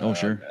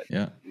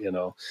 You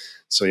know,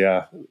 so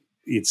yeah.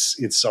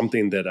 It's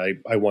something that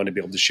I want to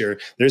be able to share.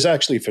 There's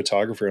actually a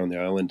photographer on the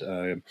island,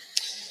 a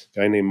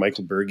guy named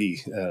Michael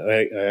Berge.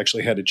 I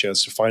actually had a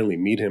chance to finally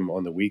meet him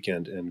on the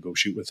weekend and go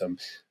shoot with him.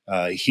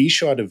 He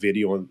shot a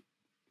video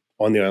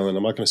on the island.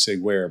 I'm not going to say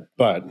where,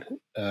 but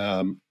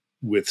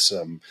with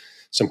some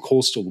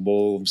coastal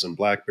wolves and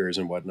black bears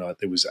and whatnot.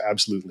 That was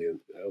absolutely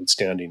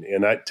outstanding.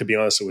 And to be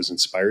honest, I was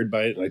inspired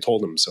by it, and I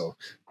told him so.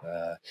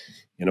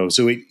 You know,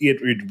 so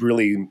it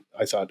really,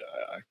 I thought,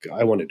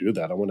 I want to do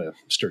that. I want to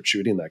start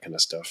shooting that kind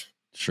of stuff.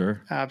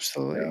 Sure.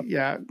 Absolutely.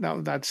 Yeah.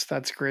 No,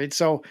 that's great.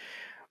 So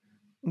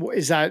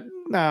is that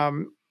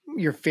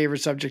your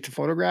favorite subject to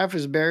photograph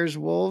is bears,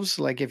 wolves?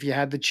 Like if you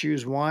had to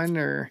choose one,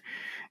 or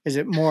is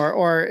it more,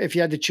 or if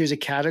you had to choose a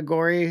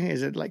category,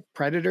 is it like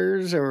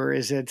predators, or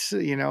is it,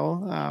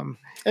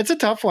 it's a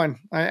tough one.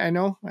 I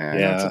know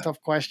it's a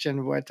tough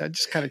question, but I'm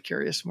just kind of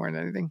curious more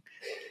than anything.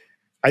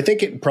 I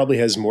think it probably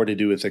has more to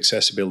do with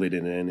accessibility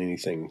than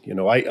anything.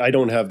 I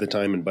don't have the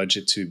time and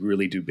budget to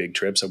really do big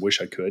trips. I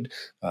wish I could.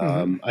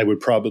 I would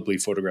probably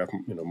photograph,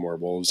 more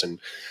wolves and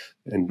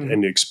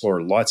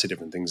explore lots of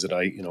different things that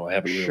I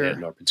haven't really had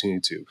an opportunity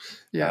to.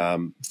 Yeah.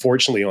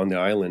 Fortunately, on the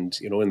island,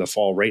 in the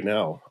fall right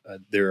now,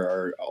 there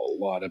are a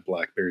lot of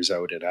black bears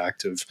out and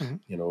active.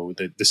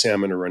 The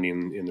salmon are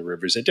running in the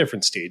rivers at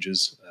different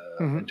stages,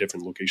 at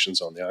different locations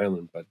on the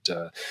island,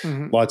 but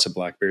lots of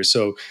black bears.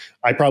 So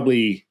I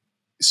probably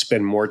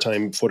spend more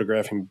time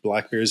photographing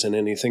black bears than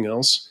anything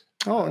else.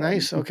 Oh,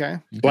 nice. Okay.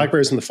 Black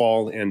bears in the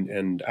fall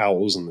and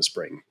owls in the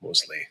spring,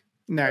 mostly.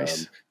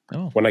 Nice.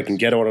 When I can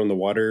get out on the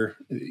water,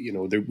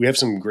 we have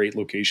some great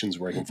locations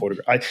where I can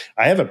photograph.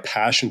 I have a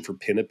passion for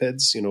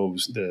pinnipeds,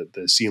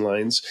 the sea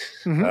lions.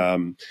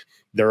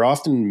 They're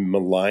often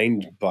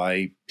maligned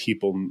by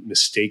people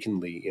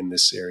mistakenly in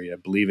this area,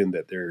 believing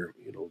that they're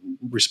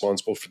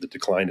responsible for the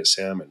decline of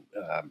salmon.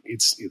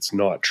 It's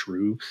not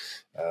true.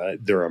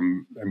 There are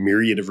a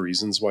myriad of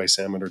reasons why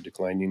salmon are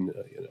declining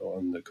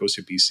on the coast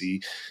of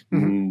BC,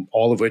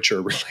 all of which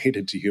are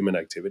related to human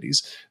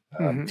activities.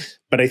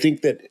 But I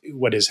think that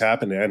what has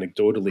happened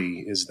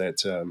anecdotally is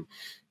that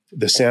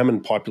the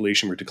salmon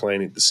population were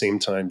declining at the same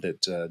time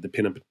that the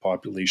pinniped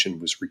population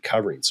was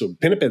recovering. So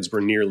pinnipeds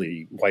were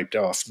nearly wiped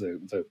off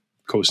the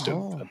coast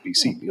of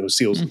BC,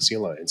 seals and sea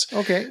lions.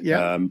 Okay,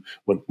 yeah.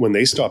 When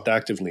they stopped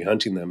actively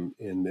hunting them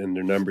and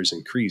their numbers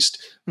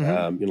increased,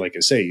 like I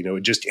say,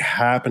 it just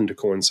happened to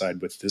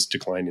coincide with this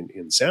decline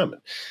in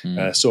salmon.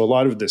 So a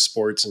lot of the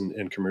sports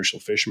and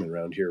commercial fishermen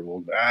around here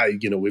will,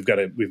 we've got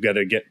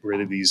to get rid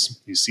of these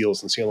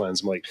seals and sea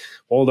lions. I'm like,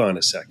 hold on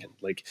a second.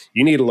 Like,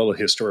 you need a little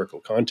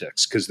historical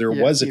context, because there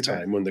was a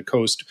time when the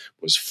coast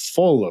was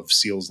full of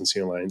seals and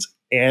sea lions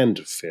and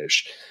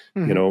fish,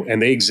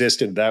 and they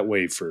existed that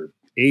way for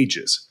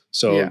ages.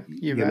 So,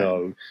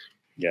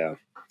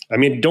 I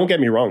mean, don't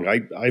get me wrong.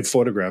 I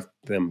photographed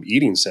them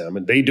eating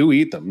salmon. They do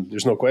eat them.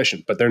 There's no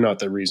question, but they're not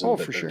the reason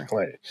that they're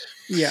declining.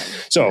 Yeah.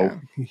 So,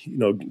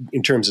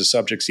 in terms of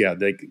subjects,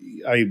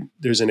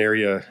 there's an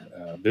area,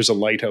 there's a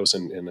lighthouse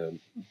and a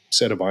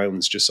set of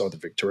islands just south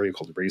of Victoria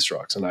called the Race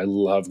Rocks. And I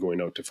love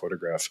going out to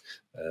photograph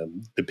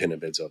the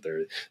pinnipeds out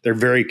there. They're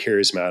very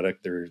charismatic.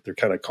 They're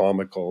kind of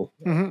comical.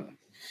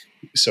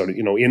 So,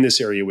 in this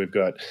area, we've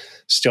got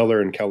Stellar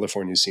and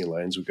California sea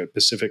lions. We've got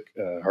Pacific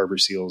harbor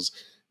seals.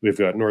 We've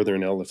got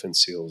northern elephant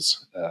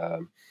seals.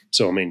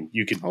 So, I mean,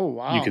 you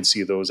could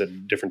see those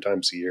at different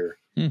times of year.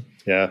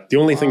 Yeah. The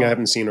only thing I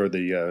haven't seen are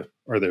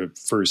the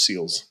fur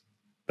seals,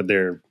 but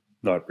they're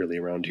not really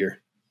around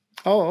here.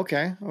 Oh,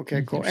 okay.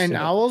 Okay, cool. And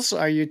owls,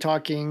 are you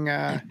talking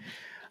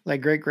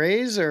like great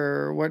grays,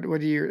 or what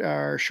do you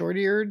are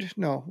short-eared?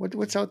 No,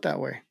 what's out that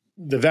way?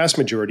 The vast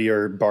majority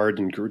are barred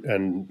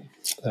and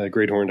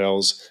great horned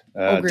owls.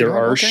 There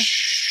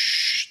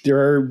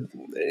are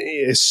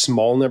a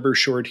small number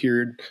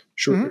short-eared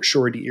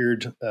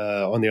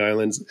on the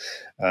islands.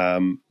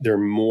 They're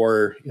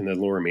more in the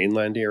lower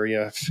mainland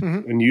area,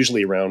 and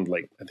usually around,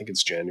 like, I think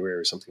it's January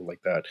or something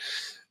like that.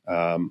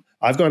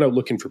 I've gone out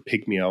looking for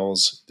pygmy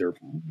owls. They're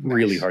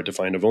really hard to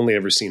find. I've only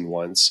ever seen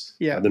once.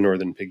 The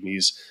northern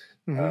pygmies.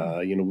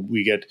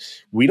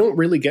 We don't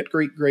really get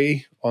great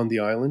gray on the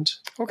island.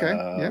 Okay.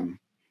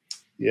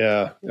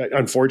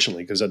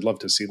 Unfortunately, because I'd love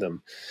to see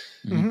them.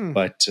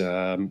 But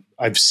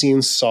I've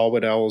seen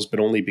saw-whet owls, but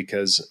only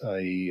because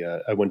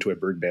I went to a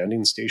bird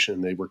banding station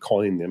and they were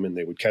calling them, and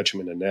they would catch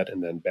them in a net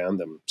and then band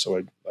them.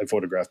 So I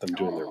photographed them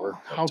doing their work.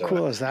 How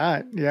cool is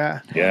that? Yeah.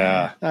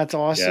 That's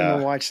awesome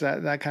to watch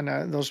that kind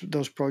of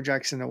those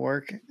projects in the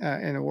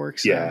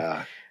works.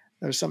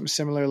 There's something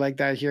similar like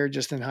that here,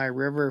 just in High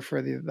River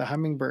for the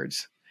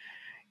hummingbirds.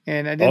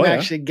 And I didn't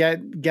actually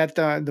get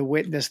the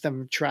witness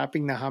them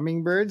trapping the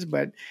hummingbirds,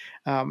 but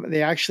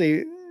they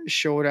actually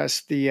showed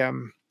us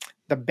the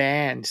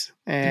bands,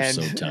 and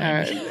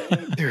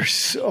they're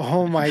so,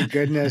 oh my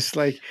goodness,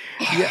 like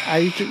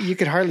you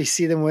could hardly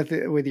see them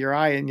with your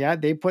eye,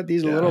 and they put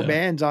these little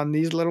bands on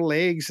these little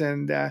legs,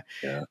 and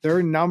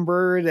they're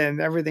numbered and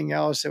everything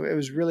else. So it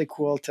was really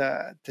cool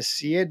to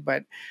see it,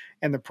 but.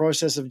 And the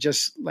process of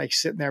just like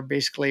sitting there,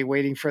 basically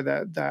waiting for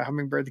the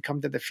hummingbird to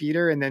come to the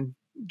feeder, and then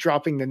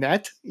dropping the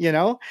net,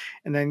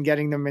 and then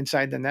getting them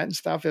inside the net and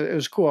stuff. It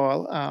was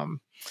cool.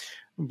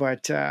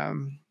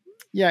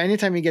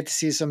 Anytime you get to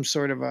see some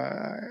sort of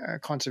a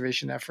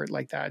conservation effort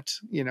like that,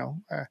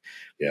 like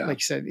you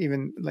said,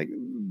 even like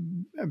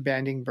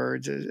banding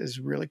birds is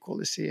really cool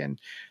to see, and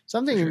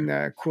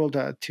something cool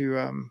to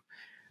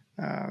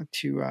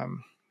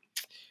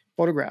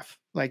photograph,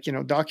 like,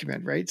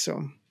 document, right?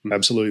 So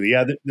absolutely.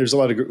 Yeah. There's a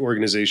lot of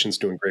organizations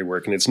doing great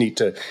work, and it's neat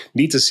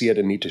to see it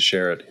and neat to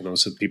share it,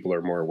 so people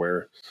are more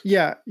aware.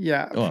 Yeah,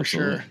 Oh, for absolutely.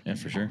 sure. Yeah,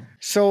 for sure.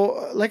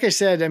 So, like I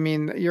said, I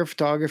mean, your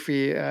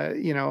photography,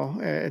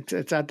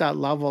 it's at that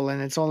level,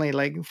 and it's only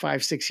like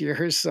 5-6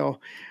 years. So,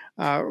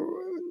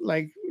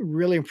 like,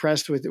 really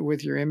impressed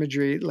with your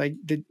imagery. Like,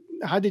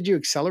 how did you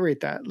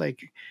accelerate that? Like,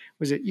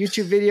 was it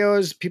YouTube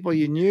videos, people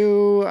you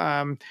knew,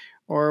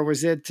 or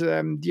was it?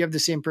 Do you have the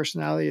same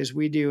personality as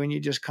we do, and you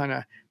just kind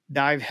of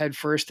dive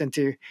headfirst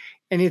into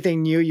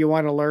anything new you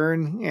want to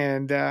learn,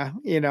 and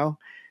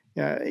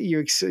you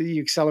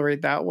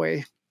accelerate that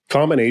way?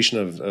 Combination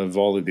of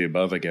all of the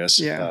above, I guess.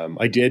 Yeah.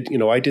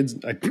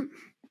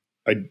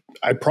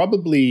 I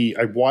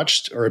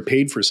watched or I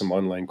paid for some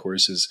online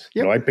courses.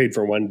 Yep. I paid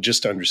for one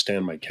just to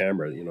understand my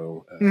camera.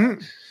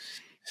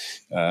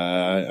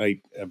 I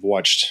have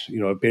watched.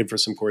 I paid for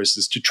some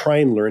courses to try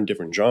and learn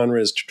different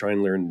genres, to try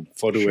and learn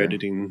photo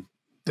editing,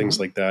 things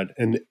like that.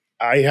 And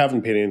I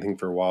haven't paid anything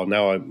for a while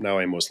now.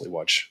 I mostly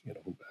watch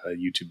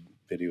YouTube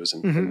videos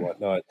and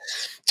whatnot.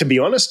 To be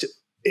honest,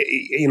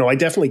 I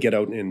definitely get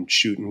out and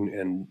shoot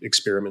and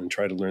experiment and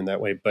try to learn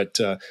that way. But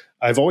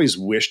I've always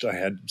wished I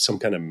had some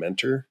kind of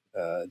mentor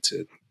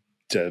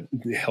to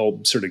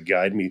help sort of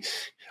guide me.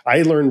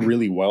 I learned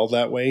really well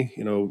that way,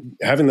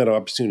 having that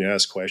opportunity to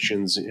ask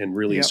questions and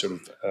really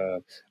sort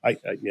of, I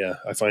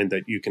find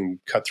that you can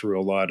cut through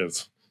a lot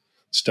of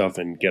stuff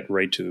and get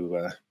right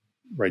to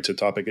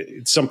topic.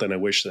 It's something I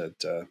wish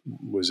that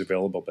was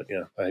available, but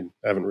I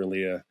haven't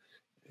really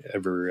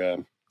ever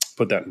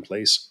put that in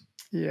place.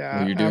 Yeah,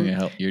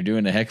 well, you're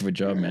doing a heck of a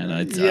job, man.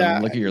 I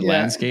look at your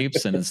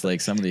landscapes, and it's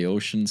like some of the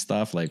ocean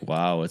stuff. Like,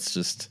 wow,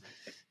 it's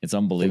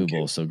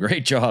unbelievable. So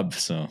great job.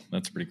 So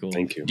that's pretty cool.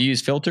 Thank you. Do you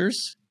use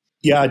filters?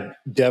 Yeah,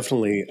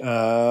 definitely.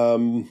 A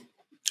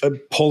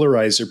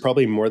polarizer,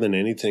 probably more than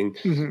anything.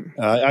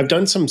 I've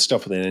done some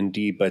stuff with an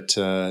ND, but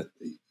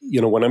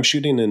when I'm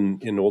shooting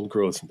in old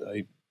growth,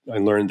 I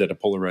learned that a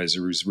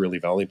polarizer is really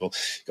valuable.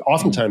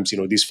 Oftentimes,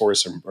 these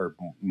forests are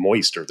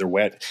moist or they're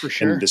wet. For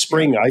sure. And the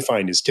spring, I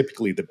find, is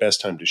typically the best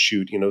time to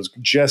shoot.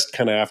 Just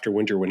kind of after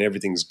winter when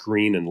everything's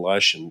green and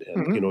lush and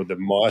the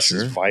moss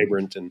is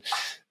vibrant. And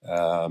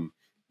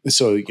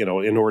so,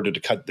 in order to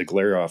cut the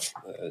glare off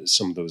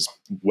some of those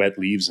wet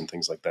leaves and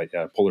things like that,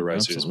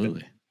 polarizer has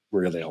been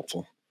really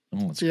helpful.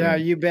 Oh, that's great.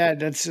 Great. You bet.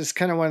 That's just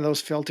kind of one of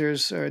those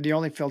filters, or the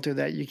only filter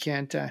that you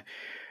can't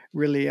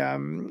really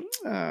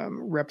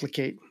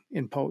replicate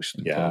in post.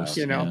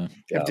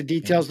 If the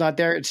detail's not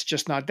there, it's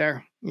just not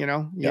there.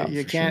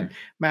 You can't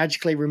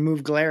magically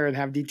remove glare and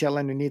have detail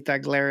underneath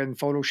that glare in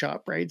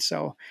Photoshop, right?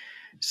 So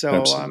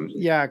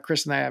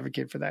Chris and I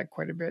advocate for that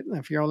quite a bit.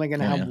 If you're only going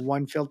to have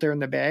one filter in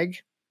the bag,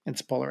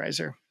 it's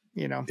polarizer.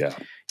 You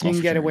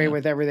can get away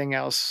with everything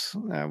else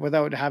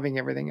without having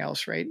everything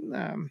else, right?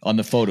 On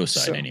the photo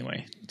side,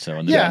 anyway. So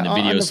on the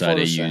video side,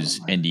 I use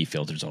ND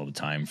filters all the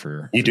time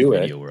for the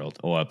video world.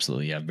 Oh,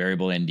 absolutely. Yeah,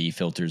 variable ND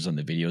filters on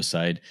the video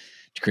side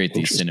to create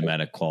the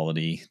cinematic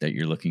quality that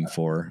you're looking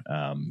for.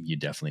 You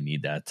definitely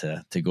need that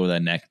to go the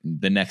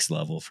next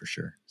level for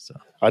sure. So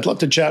I'd love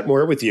to chat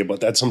more with you about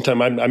that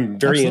sometime. I'm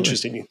very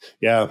interested.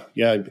 Yeah.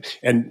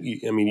 And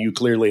you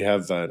clearly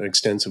have an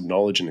extensive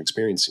knowledge and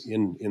experience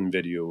in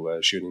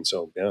video shooting.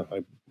 So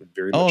I would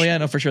very much. Oh yeah,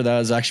 no, for sure. That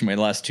was actually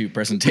my last two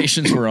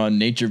presentations were on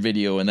nature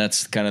video. And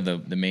that's kind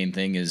of the main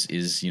thing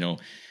is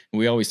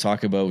we always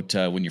talk about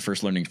when you're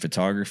first learning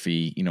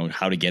photography,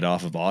 how to get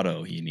off of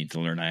auto. You need to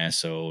learn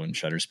ISO and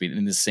shutter speed.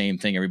 And the same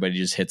thing, everybody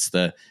just hits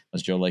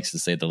as Joe likes to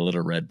say, the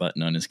little red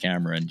button on his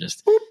camera and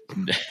just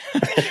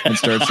and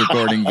starts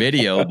recording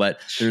video. But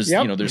there's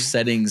there's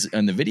settings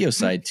on the video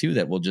side too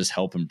that will just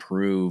help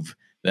improve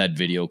that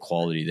video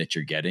quality that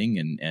you're getting.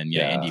 And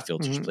ND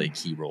filters play a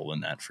key role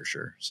in that for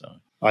sure. So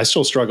I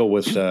still struggle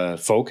with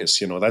focus.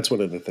 That's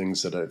one of the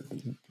things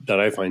that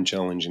I find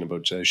challenging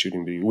about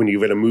shooting video. When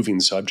you've got a moving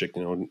subject,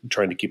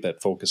 trying to keep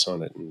that focus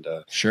on it. And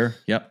sure,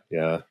 yep,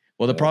 yeah.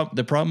 Well, the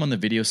problem on the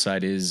video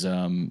side is,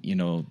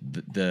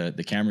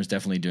 the camera's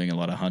definitely doing a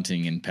lot of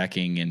hunting and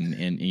pecking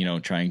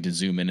and trying to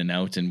zoom in and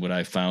out. And what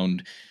I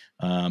found,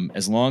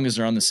 as long as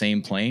they're on the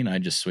same plane, I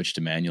just switch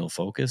to manual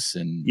focus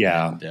and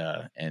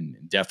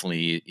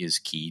definitely is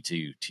key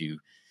to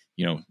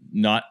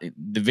not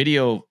the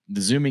video,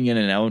 the zooming in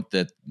and out,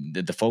 that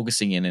the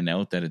focusing in and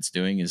out that it's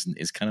doing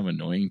is kind of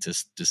annoying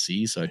to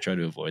see. So I try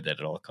to avoid that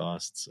at all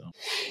costs. So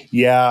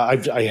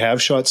I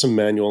have shot some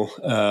manual.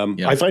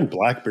 I find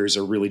black bears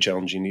are really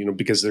challenging,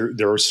 because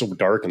they're so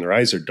dark and their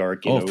eyes are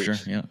dark. For sure.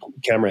 Yeah.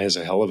 Camera has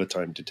a hell of a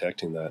time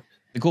detecting that.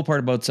 The cool part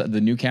about the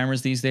new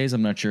cameras these days,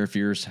 I'm not sure if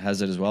yours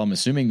has it as well. I'm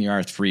assuming the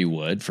R3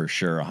 would, for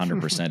sure,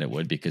 100% it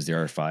would, because the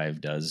R5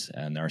 does,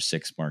 and the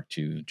R6 Mark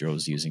II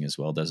Joe's using as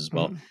well does as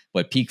well.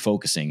 But peak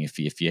focusing, if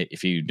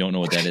you don't know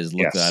what that is,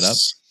 look that up.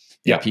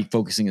 Yeah, peak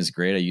focusing is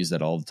great. I use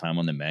that all the time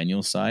on the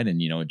manual side,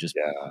 and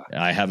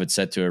I have it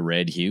set to a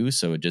red hue,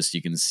 so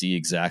you can see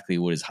exactly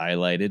what is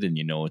highlighted, and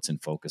it's in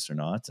focus or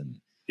not, and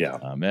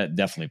that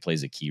definitely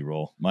plays a key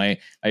role. I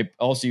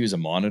also use a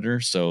monitor,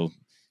 so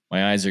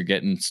my eyes are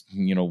getting,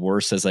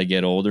 worse as I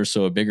get older.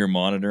 So a bigger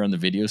monitor on the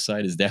video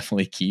side is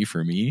definitely key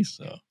for me.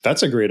 So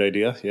that's a great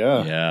idea.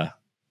 Yeah. Yeah.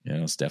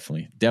 It's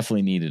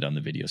definitely needed on the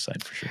video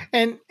side for sure.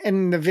 And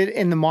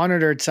the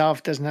monitor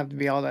itself doesn't have to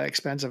be all that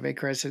expensive,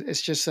 Chris.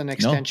 It's just an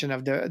extension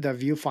of the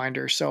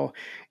viewfinder. So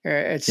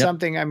it's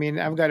something. I mean,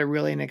 I've got a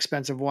really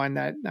inexpensive one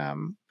that I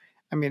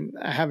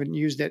haven't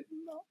used it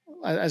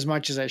as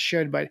much as I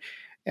should, but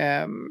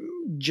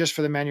just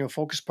for the manual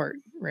focus part,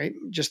 right?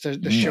 Just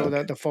to show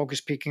the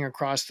focus peeking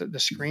across the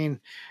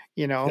screen.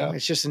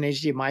 It's just an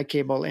HDMI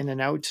cable in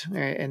and out,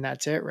 and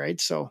that's it,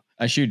 right? So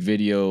I shoot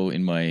video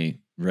in my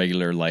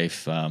regular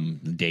life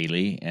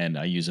daily, and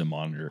I use a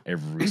monitor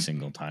every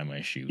single time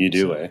I shoot. You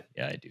do, eh?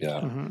 Yeah, I do.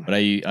 Yeah. Mm-hmm. But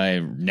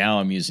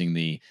I'm using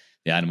the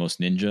Atomos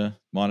Ninja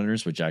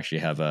monitors, which actually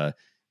have a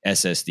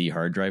SSD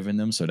hard drive in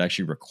them, so it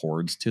actually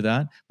records to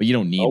that. But you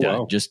don't need that.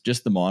 Wow.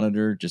 Just the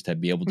monitor, just to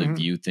be able to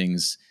view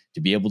things,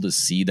 to be able to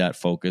see that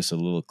focus a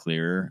little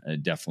clearer.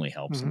 It definitely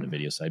helps on the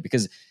video side,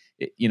 because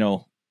we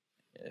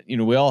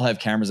all have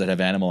cameras that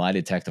have animal eye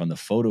detect on the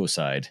photo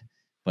side.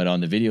 But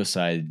on the video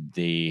side,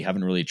 they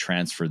haven't really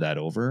transferred that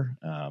over.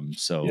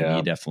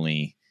 You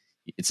definitely,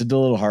 it's a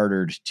little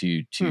harder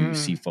to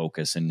see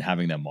focus, and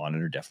having that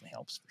monitor definitely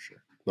helps for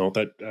sure. No,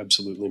 that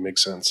absolutely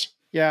makes sense.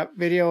 Yeah,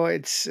 video,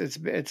 it's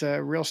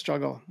a real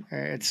struggle.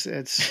 It's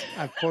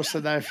I've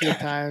posted that a few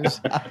times.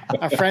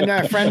 A friend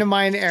of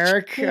mine,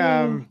 Eric,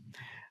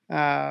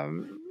 I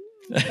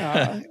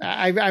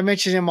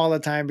mention him all the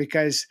time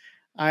because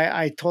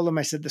I told him,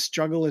 I said, the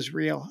struggle is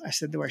real. I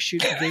said, do I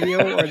shoot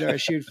video or do I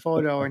shoot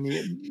photo? And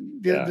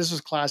this was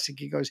classic.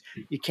 He goes,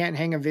 you can't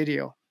hang a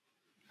video.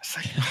 It's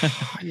like,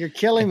 oh, you're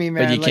killing me,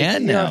 man. But you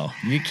can now.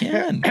 You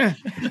can.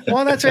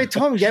 Well, that's what I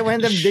told him. Get one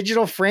of them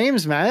digital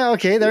frames, man.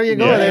 Okay, there you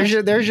go.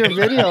 Yeah. There's your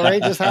video,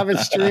 right? Just have it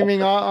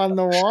streaming on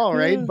the wall,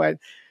 right? Yeah. But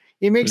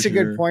he makes a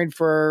good point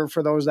for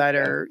those that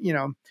are,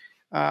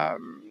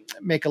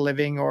 make a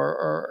living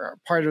or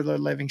part of their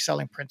living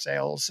selling print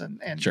sales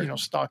and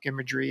stock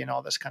imagery and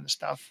all this kind of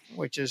stuff,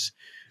 which is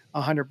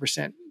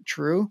 100%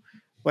 true.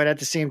 But at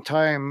the same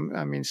time,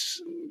 I mean,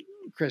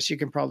 Chris, you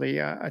can probably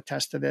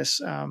attest to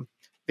this.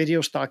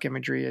 Video stock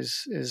imagery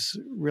is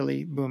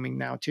really booming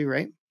now too,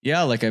 right?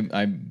 Yeah, like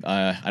I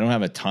don't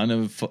have a ton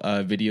of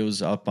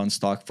videos up on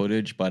stock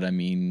footage, but I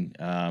mean,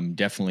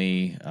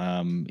 definitely,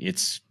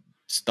 it's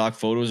stock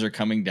photos are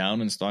coming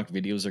down and stock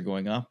videos are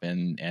going up,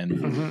 and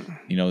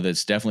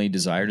that's definitely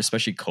desired.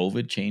 Especially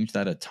COVID changed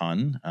that a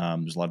ton.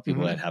 There's a lot of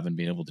people that haven't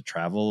been able to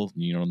travel,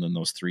 in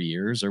those 3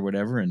 years or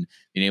whatever, and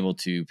being able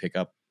to pick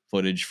up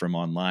footage from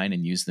online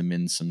and use them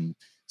in some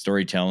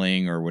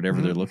storytelling or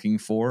whatever they're looking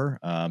for.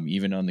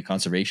 Even on the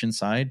conservation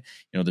side,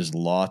 there's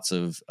lots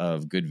of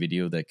good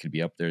video that could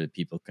be up there that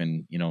people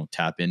can,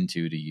 tap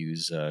into to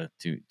use to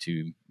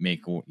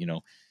make,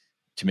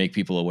 to make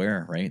people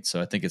aware. Right. So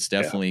I think it's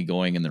definitely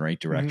going in the right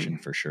direction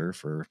for sure,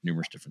 for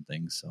numerous different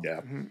things. So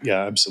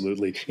yeah,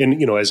 absolutely.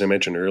 And, as I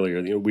mentioned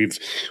earlier,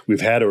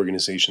 we've had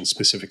organizations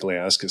specifically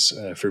ask us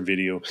for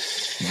video.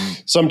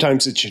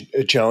 Sometimes it's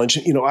a challenge.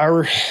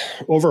 Our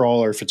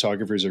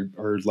photographers are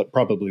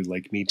probably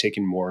like me,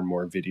 taking more and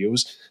more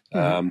videos.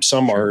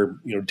 Some are,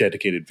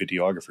 dedicated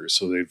videographers,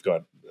 so they've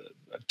got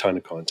a ton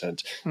of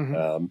content.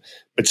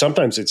 But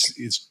sometimes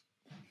it's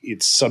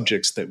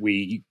subjects that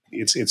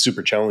it's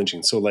super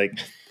challenging. So like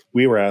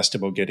we were asked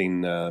about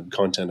getting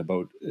content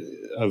about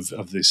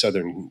of the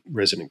southern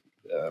resident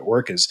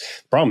orcas.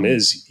 The problem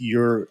is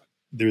you're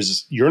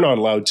not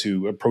allowed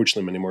to approach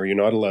them anymore. You're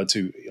not allowed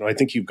to, I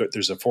think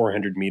there's a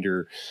 400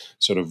 meter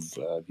sort of,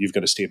 you've got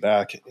to stay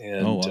back.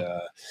 And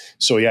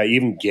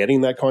even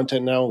getting that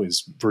content now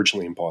is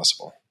virtually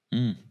impossible.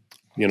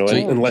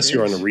 Unless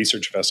you're on a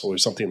research vessel or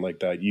something like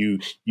that, you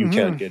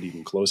can't get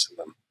even close to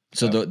them.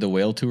 So the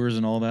whale tours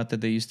and all that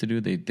they used to do,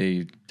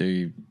 they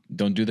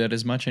don't do that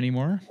as much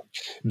anymore?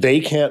 They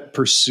can't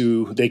approach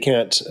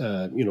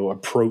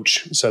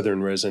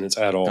southern residents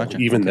at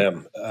all, even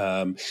them.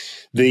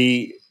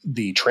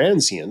 The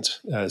transient,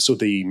 so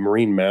the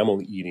marine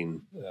mammal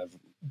eating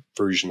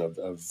version of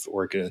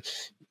orca,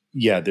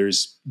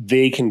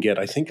 they can get,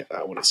 I think,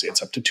 I want to say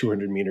it's up to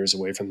 200 meters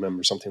away from them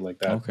or something like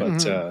that. Okay.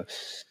 But,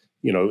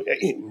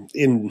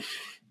 in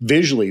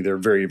visually, they're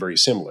very, very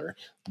similar.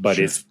 But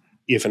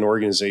if an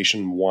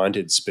organization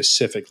wanted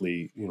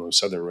specifically,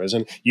 southern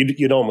resin,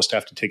 you'd almost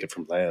have to take it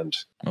from land.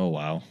 Oh,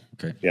 wow.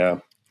 Okay. Yeah.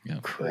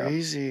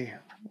 Crazy.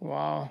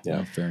 Wow.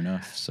 Yeah. Fair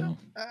enough. So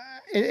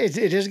it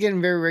is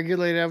getting very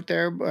regulated out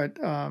there, but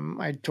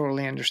I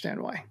totally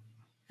understand why.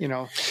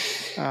 A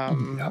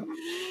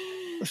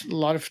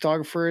lot of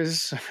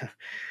photographers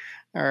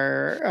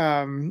are,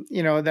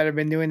 that have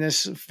been doing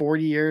this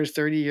 40 years,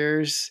 30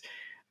 years.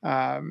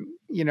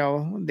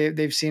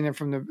 They've seen it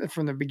from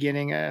the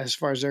beginning as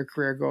far as their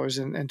career goes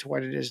and to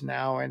what it is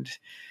now. And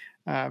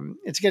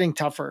it's getting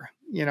tougher,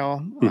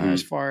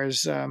 as far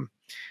as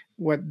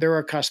what they're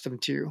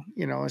accustomed to,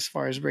 as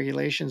far as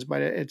regulations,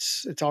 but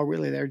it's all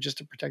really there just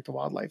to protect the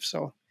wildlife.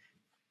 So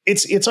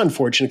It's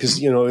unfortunate because,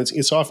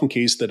 it's often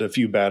case that a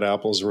few bad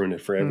apples ruin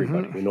it for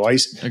everybody.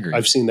 Agreed.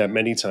 I've seen that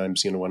many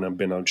times, when I've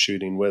been out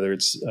shooting, whether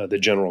it's the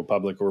general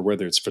public or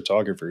whether it's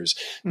photographers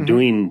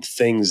doing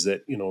things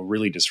that,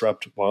 really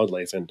disrupt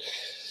wildlife. And,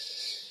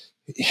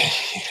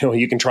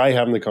 you can try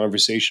having the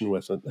conversation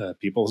with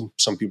people.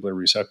 Some people are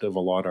receptive, a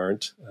lot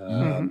aren't.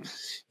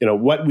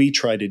 What we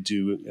try to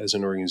do as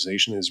an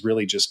organization is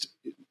really just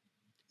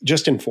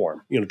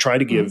inform, try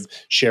to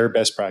share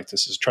best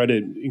practices, try to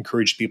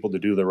encourage people to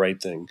do the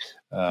right thing.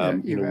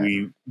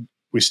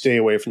 We stay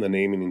away from the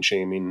naming and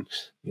shaming.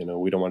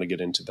 We don't want to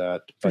get into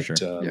that, but,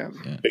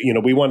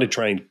 but we want to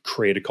try and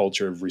create a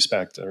culture of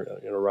respect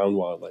around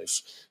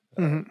wildlife.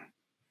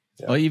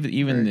 Well,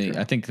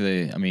 I think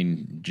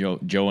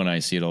Joe and I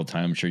see it all the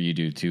time. I'm sure you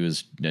do too,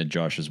 as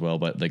Josh as well.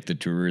 But like the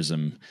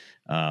tourism,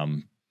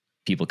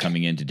 people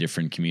coming into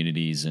different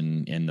communities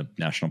and in the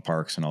national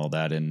parks and all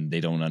that, and they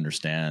don't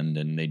understand,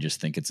 and they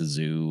just think it's a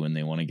zoo, and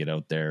they want to get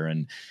out there.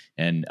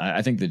 And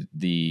I think that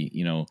the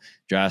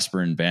Jasper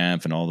and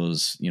Banff and all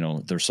those,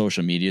 their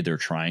social media, they're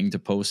trying to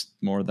post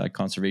more of that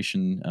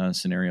conservation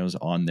scenarios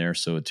on there,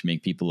 so to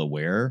make people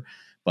aware.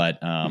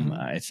 But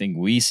I think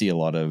we see a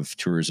lot of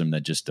tourism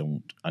that just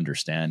don't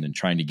understand, and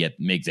trying to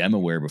make them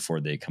aware before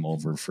they come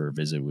over for a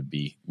visit would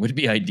be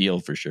ideal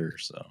for sure.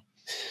 So.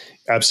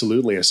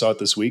 Absolutely. I saw it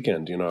this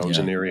weekend. I was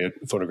in the area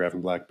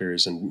photographing black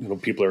bears,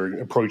 and people are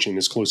approaching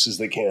as close as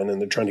they can,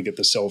 and they're trying to get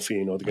the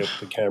selfie, to get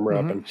the camera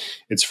up, and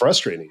it's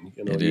frustrating.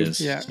 It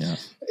is. Yeah.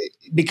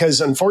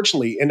 Because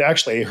unfortunately, and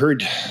actually I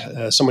heard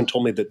someone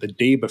told me that the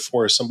day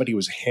before somebody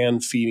was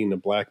hand feeding a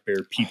black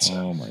bear pizza.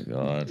 Oh my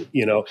God.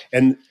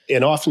 And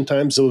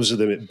oftentimes those are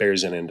the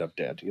bears that end up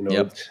dead.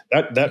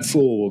 That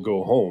fool will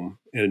go home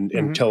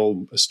and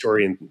tell a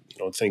story and,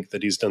 think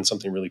that he's done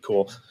something really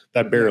cool.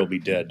 That bear will be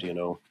dead,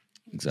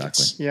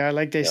 Exactly.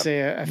 Like they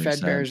say, a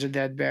fed bear is a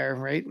dead bear,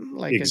 right?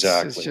 Like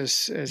exactly.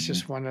 It's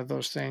just one of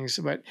those things.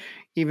 But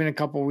even a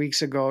couple of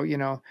weeks ago,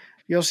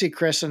 you'll see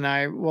Chris and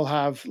I will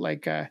have we'll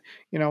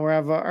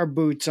have our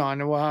boots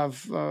on, and we'll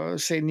have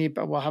say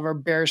NEPA, we'll have our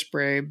bear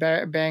spray,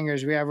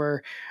 bangers. We have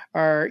our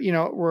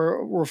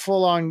we're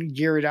full on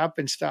geared up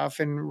and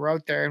stuff, and we're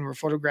out there and we're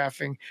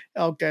photographing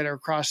elk that are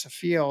across the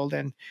field,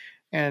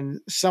 and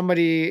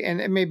somebody, and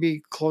it may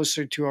be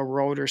closer to a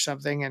road or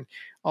something, and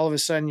all of a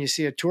sudden you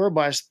see a tour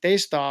bus, they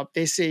stop,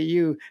 they see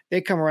you, they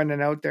come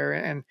running out there,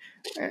 and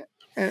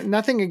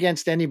nothing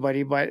against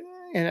anybody, but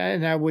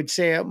and I would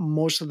say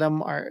most of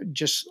them are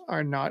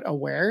not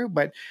aware,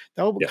 but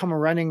they'll come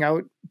running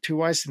out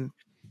to us, and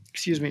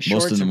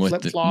shorts and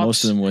flip flops.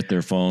 Most of them with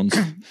their phones.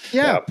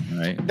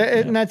 Right.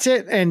 And that's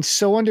it. And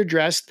so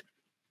underdressed.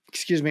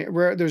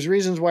 There's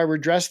reasons why we're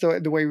dressed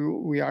the way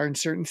we are in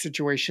certain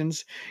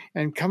situations,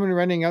 and coming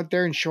running out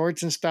there in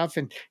shorts and stuff,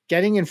 and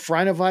getting in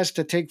front of us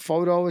to take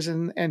photos,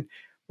 and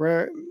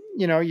we're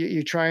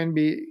you try and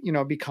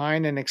be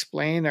kind and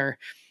explain. Or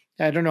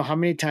I don't know how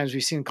many times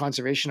we've seen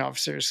conservation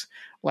officers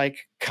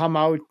come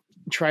out,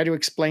 try to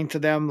explain to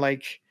them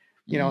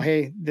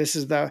hey, this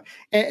is they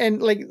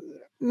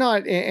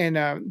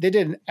did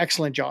an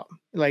excellent job.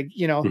 They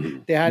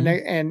had,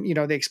 and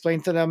they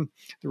explained to them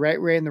the right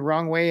way and the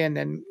wrong way. And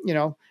then,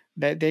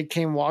 that they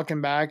came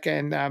walking back,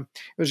 and it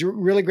was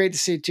really great to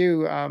see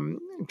too,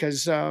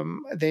 because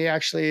they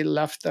actually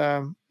left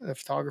the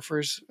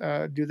photographers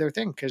do their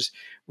thing, because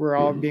we're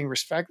all being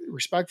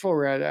respectful.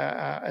 We're at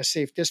a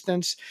safe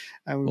distance.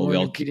 And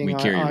we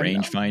carry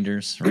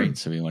rangefinders, right?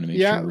 So we want to make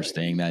sure we're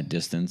staying that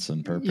distance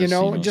on purpose.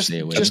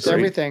 Just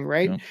everything,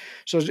 right?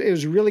 So it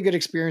was a really good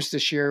experience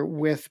this year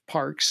with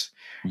parks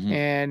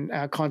and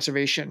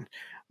conservation.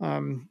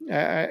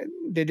 They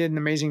did an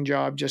amazing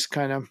job, just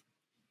kind of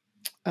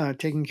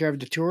taking care of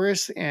the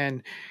tourists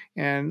and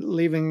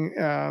leaving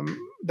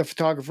the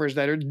photographers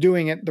that are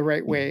doing it the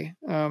right way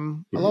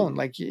alone.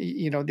 They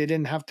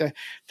didn't have to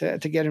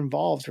get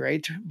involved,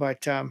 right?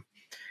 But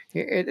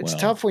it's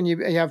tough when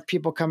you have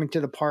people coming to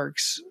the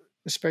parks,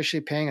 especially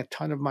paying a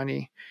ton of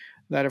money,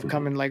 that have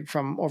come in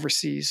from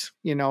overseas,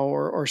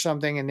 or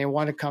something, and they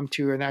want to come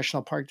to a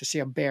national park to see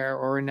a bear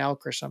or an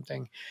elk or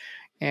something.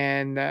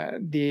 And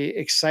the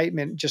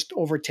excitement just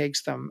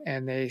overtakes them,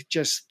 and they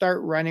just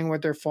start running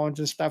with their phones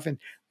and stuff. And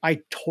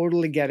I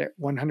totally get it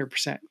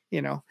 100%,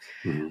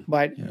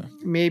 but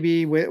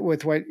maybe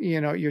with what,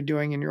 you're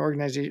doing in your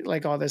organization,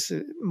 all this,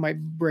 it might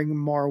bring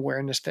more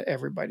awareness to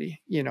everybody,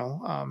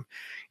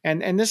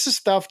 and this is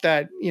stuff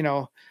that,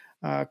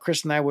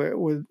 Chris and I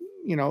would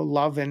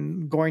love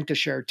and going to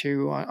share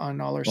too on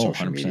all our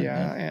social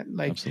media,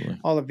 and absolutely.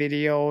 All the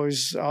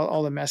videos,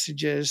 all the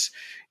messages,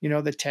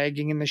 the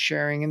tagging and the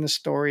sharing and the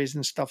stories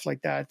and stuff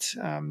like that.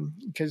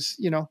 Because,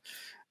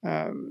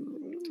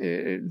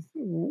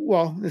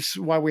 this is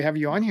why we have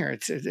you on here.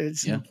 It's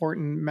an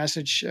important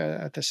message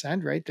to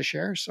send, right? To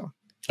share. So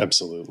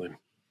absolutely.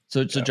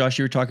 So Josh,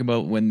 you were talking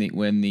about when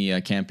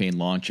the campaign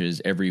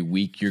launches, every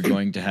week you're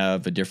going to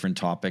have a different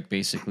topic.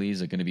 Basically,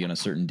 is it going to be on a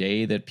certain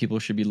day that people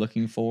should be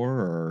looking for,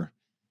 or?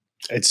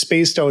 It's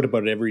spaced out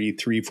about every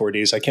 3-4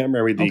 days. I can't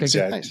remember the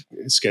exact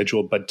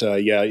schedule, but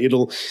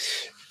it'll.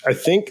 I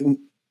think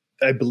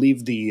I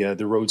believe the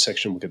road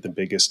section will get the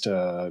biggest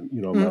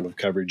amount of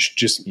coverage,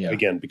 just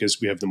again because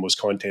we have the most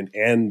content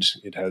and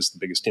it has the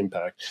biggest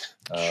impact.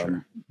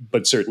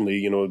 But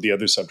certainly, the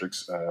other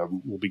subjects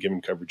will be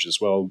given coverage as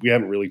well. We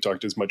haven't really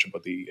talked as much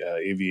about the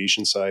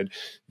aviation side.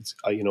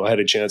 I had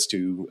a chance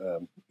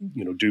to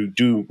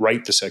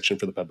write the section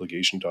for the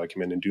publication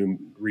document and do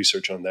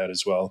research on that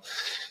as well.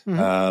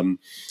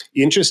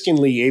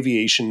 Interestingly,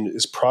 aviation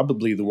is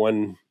probably the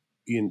one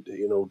in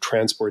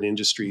transport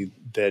industry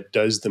that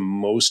does the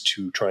most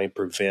to try and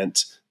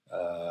prevent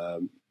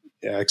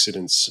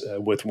accidents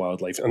with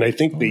wildlife, and I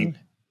think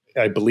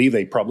I believe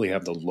they probably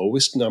have the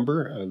lowest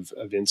number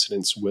of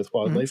incidents with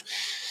wildlife.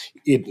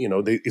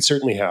 It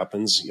certainly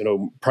happens,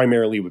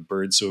 primarily with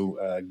birds.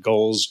 So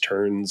gulls,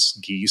 terns,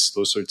 geese,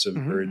 those sorts of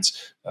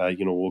birds,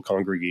 will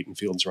congregate in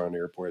fields around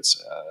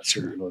airports.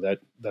 So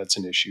that's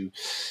an issue.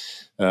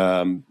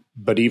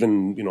 But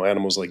even,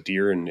 animals like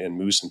deer and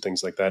moose and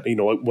things like that,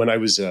 when I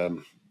was,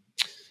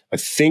 I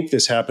think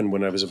this happened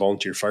when I was a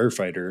volunteer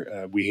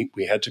firefighter,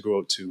 we had to go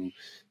out to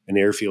an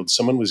airfield.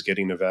 Someone was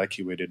getting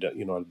evacuated,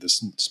 out of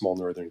this small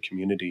northern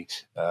community.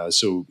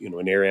 So,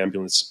 an air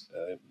ambulance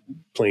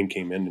plane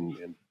came in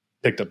and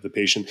picked up the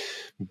patient.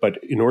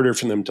 But in order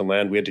for them to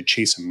land, we had to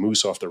chase a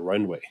moose off the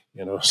runway,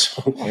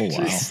 So,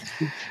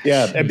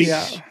 yeah.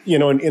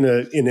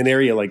 In an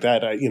area like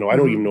that, I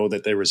don't even know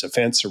that there was a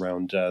fence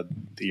around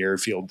the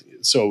airfield.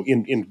 So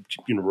in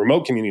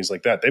remote communities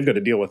like that, they've got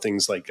to deal with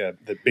things like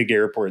the big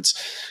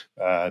airports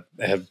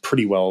have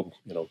pretty well,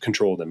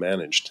 controlled and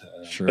managed.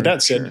 But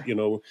that said,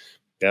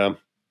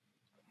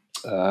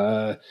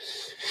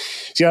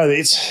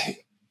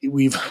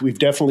 we've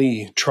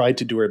definitely tried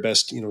to do our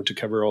best, to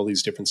cover all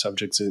these different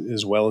subjects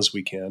as well as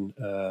we can.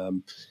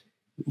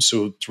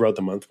 So throughout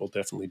the month, we'll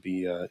definitely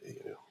be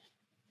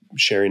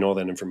sharing all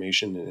that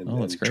information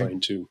and trying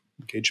to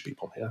engage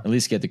people. Yeah, at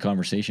least get the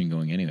conversation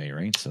going anyway,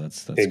 right? So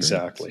that's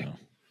exactly. Great,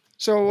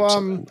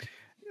 so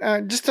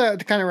just to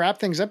kind of wrap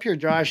things up here,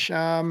 Josh,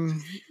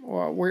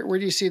 where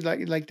do you see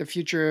like the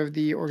future of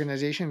the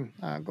organization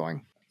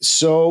going?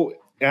 So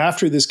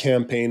after this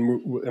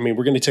campaign,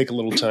 we're going to take a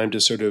little time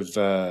to sort of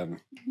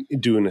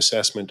do an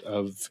assessment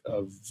of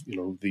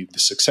the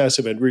success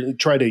of it. Really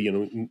try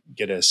to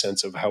get a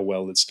sense of how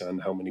well it's done,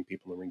 how many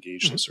people are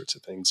engaged, those sorts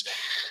of things.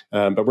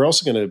 But we're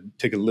also going to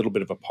take a little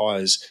bit of a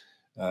pause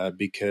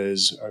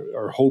because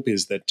our hope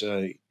is that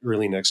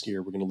early next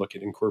year we're going to look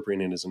at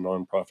incorporating it as a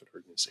nonprofit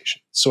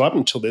organization. So up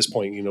until this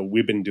point,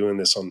 we've been doing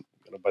this on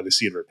by the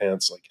seat of our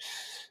pants,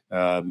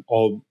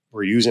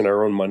 we're using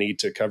our own money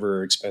to cover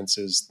our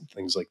expenses,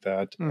 things like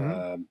that.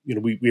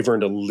 We've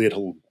earned a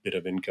little bit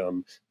of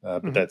income,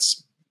 but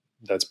that's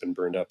been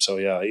burned up. So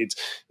yeah, it's,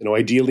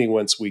 ideally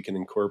once we can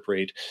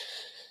incorporate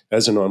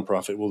as a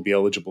nonprofit, we'll be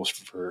eligible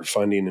for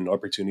funding and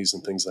opportunities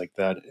and things like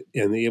that.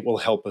 And it will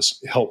help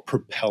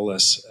propel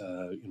us,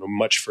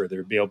 much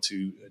further, be able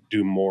to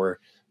do more,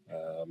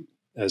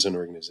 as an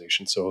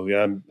organization. So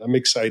yeah, I'm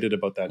excited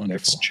about that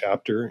next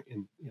chapter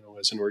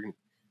as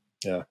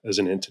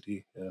an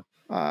entity. Yeah.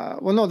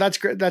 Well, no, that's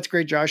great. That's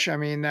great, Josh.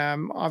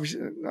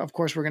 Obviously, of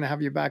course, we're going to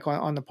have you back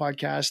on the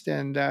podcast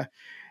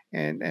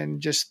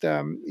and just,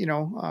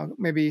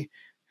 maybe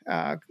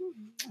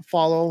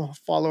follow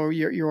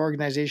your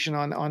organization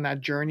on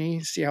that journey,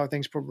 see how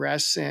things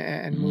progress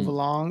and move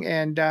along.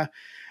 And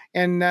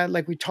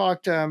like we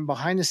talked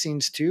behind the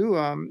scenes too,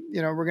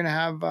 we're going to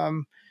have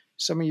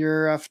some of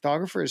your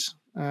photographers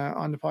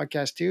on the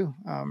podcast too,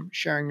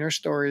 sharing their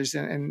stories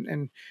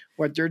and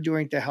what they're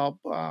doing to help,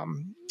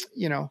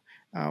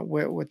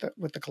 with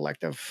the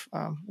collective,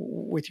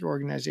 with your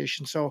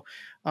organization. So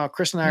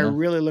Chris and I are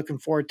really looking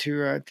forward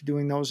to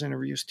doing those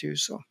interviews too.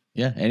 So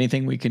yeah,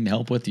 anything we can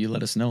help with, you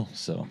let us know.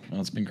 So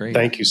it's been great.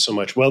 Thank you so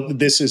much. Well,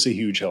 this is a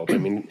huge help.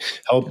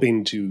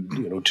 Helping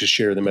to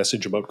share the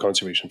message about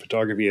conservation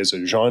photography as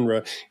a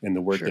genre and the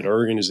work that our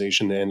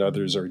organization and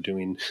others are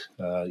doing,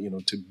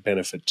 to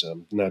benefit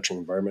the natural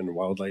environment and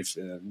wildlife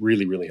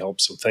really, really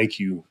helps. So thank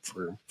you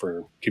for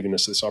giving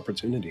us this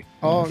opportunity.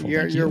 Oh,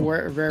 you're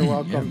very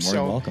welcome. More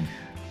than welcome.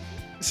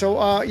 So,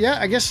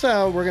 I guess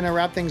we're going to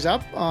wrap things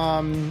up.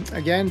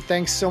 Again,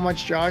 thanks so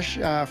much, Josh,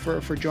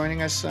 for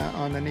joining us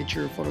on the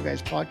Nature Photo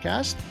Guys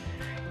podcast.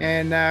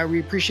 And we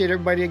appreciate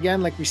everybody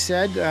again. Like we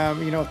said,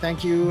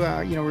 thank you.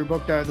 We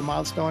booked the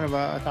milestone of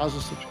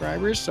 1,000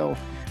 subscribers. So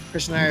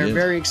Chris and I are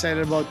very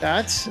excited about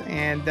that.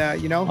 And,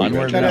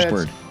 onward and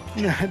upward.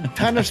 A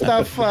ton of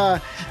stuff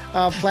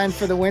planned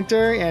for the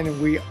winter.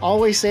 And we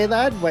always say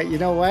that, but you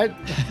know what?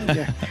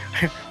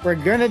 We're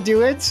going to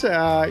do it.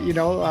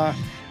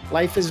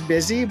 Life is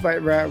busy,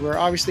 but we're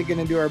obviously going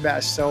to do our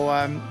best. So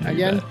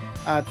again,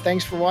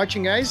 thanks for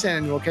watching, guys,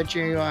 and we'll catch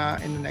you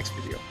in the next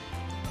video.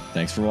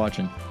 Thanks for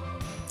watching.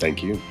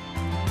 Thank you.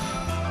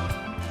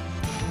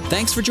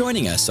 Thanks for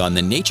joining us on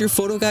the Nature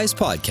Photo Guys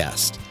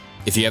podcast.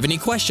 If you have any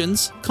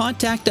questions,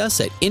 contact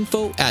us at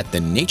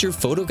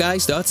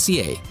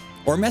info@thenaturePhotoGuys.ca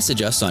or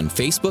message us on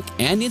Facebook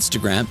and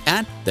Instagram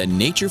at the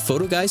Nature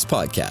Photo Guys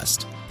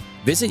podcast.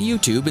 Visit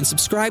YouTube and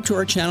subscribe to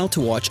our channel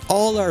to watch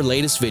all our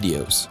latest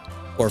videos.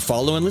 or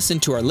follow and listen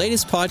to our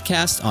latest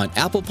podcast on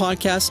Apple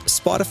Podcasts,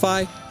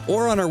 Spotify,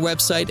 or on our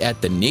website at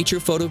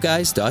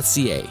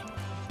thenaturePhotoGuys.ca.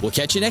 We'll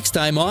catch you next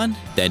time on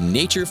the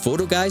Nature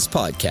Photo Guys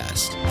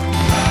Podcast.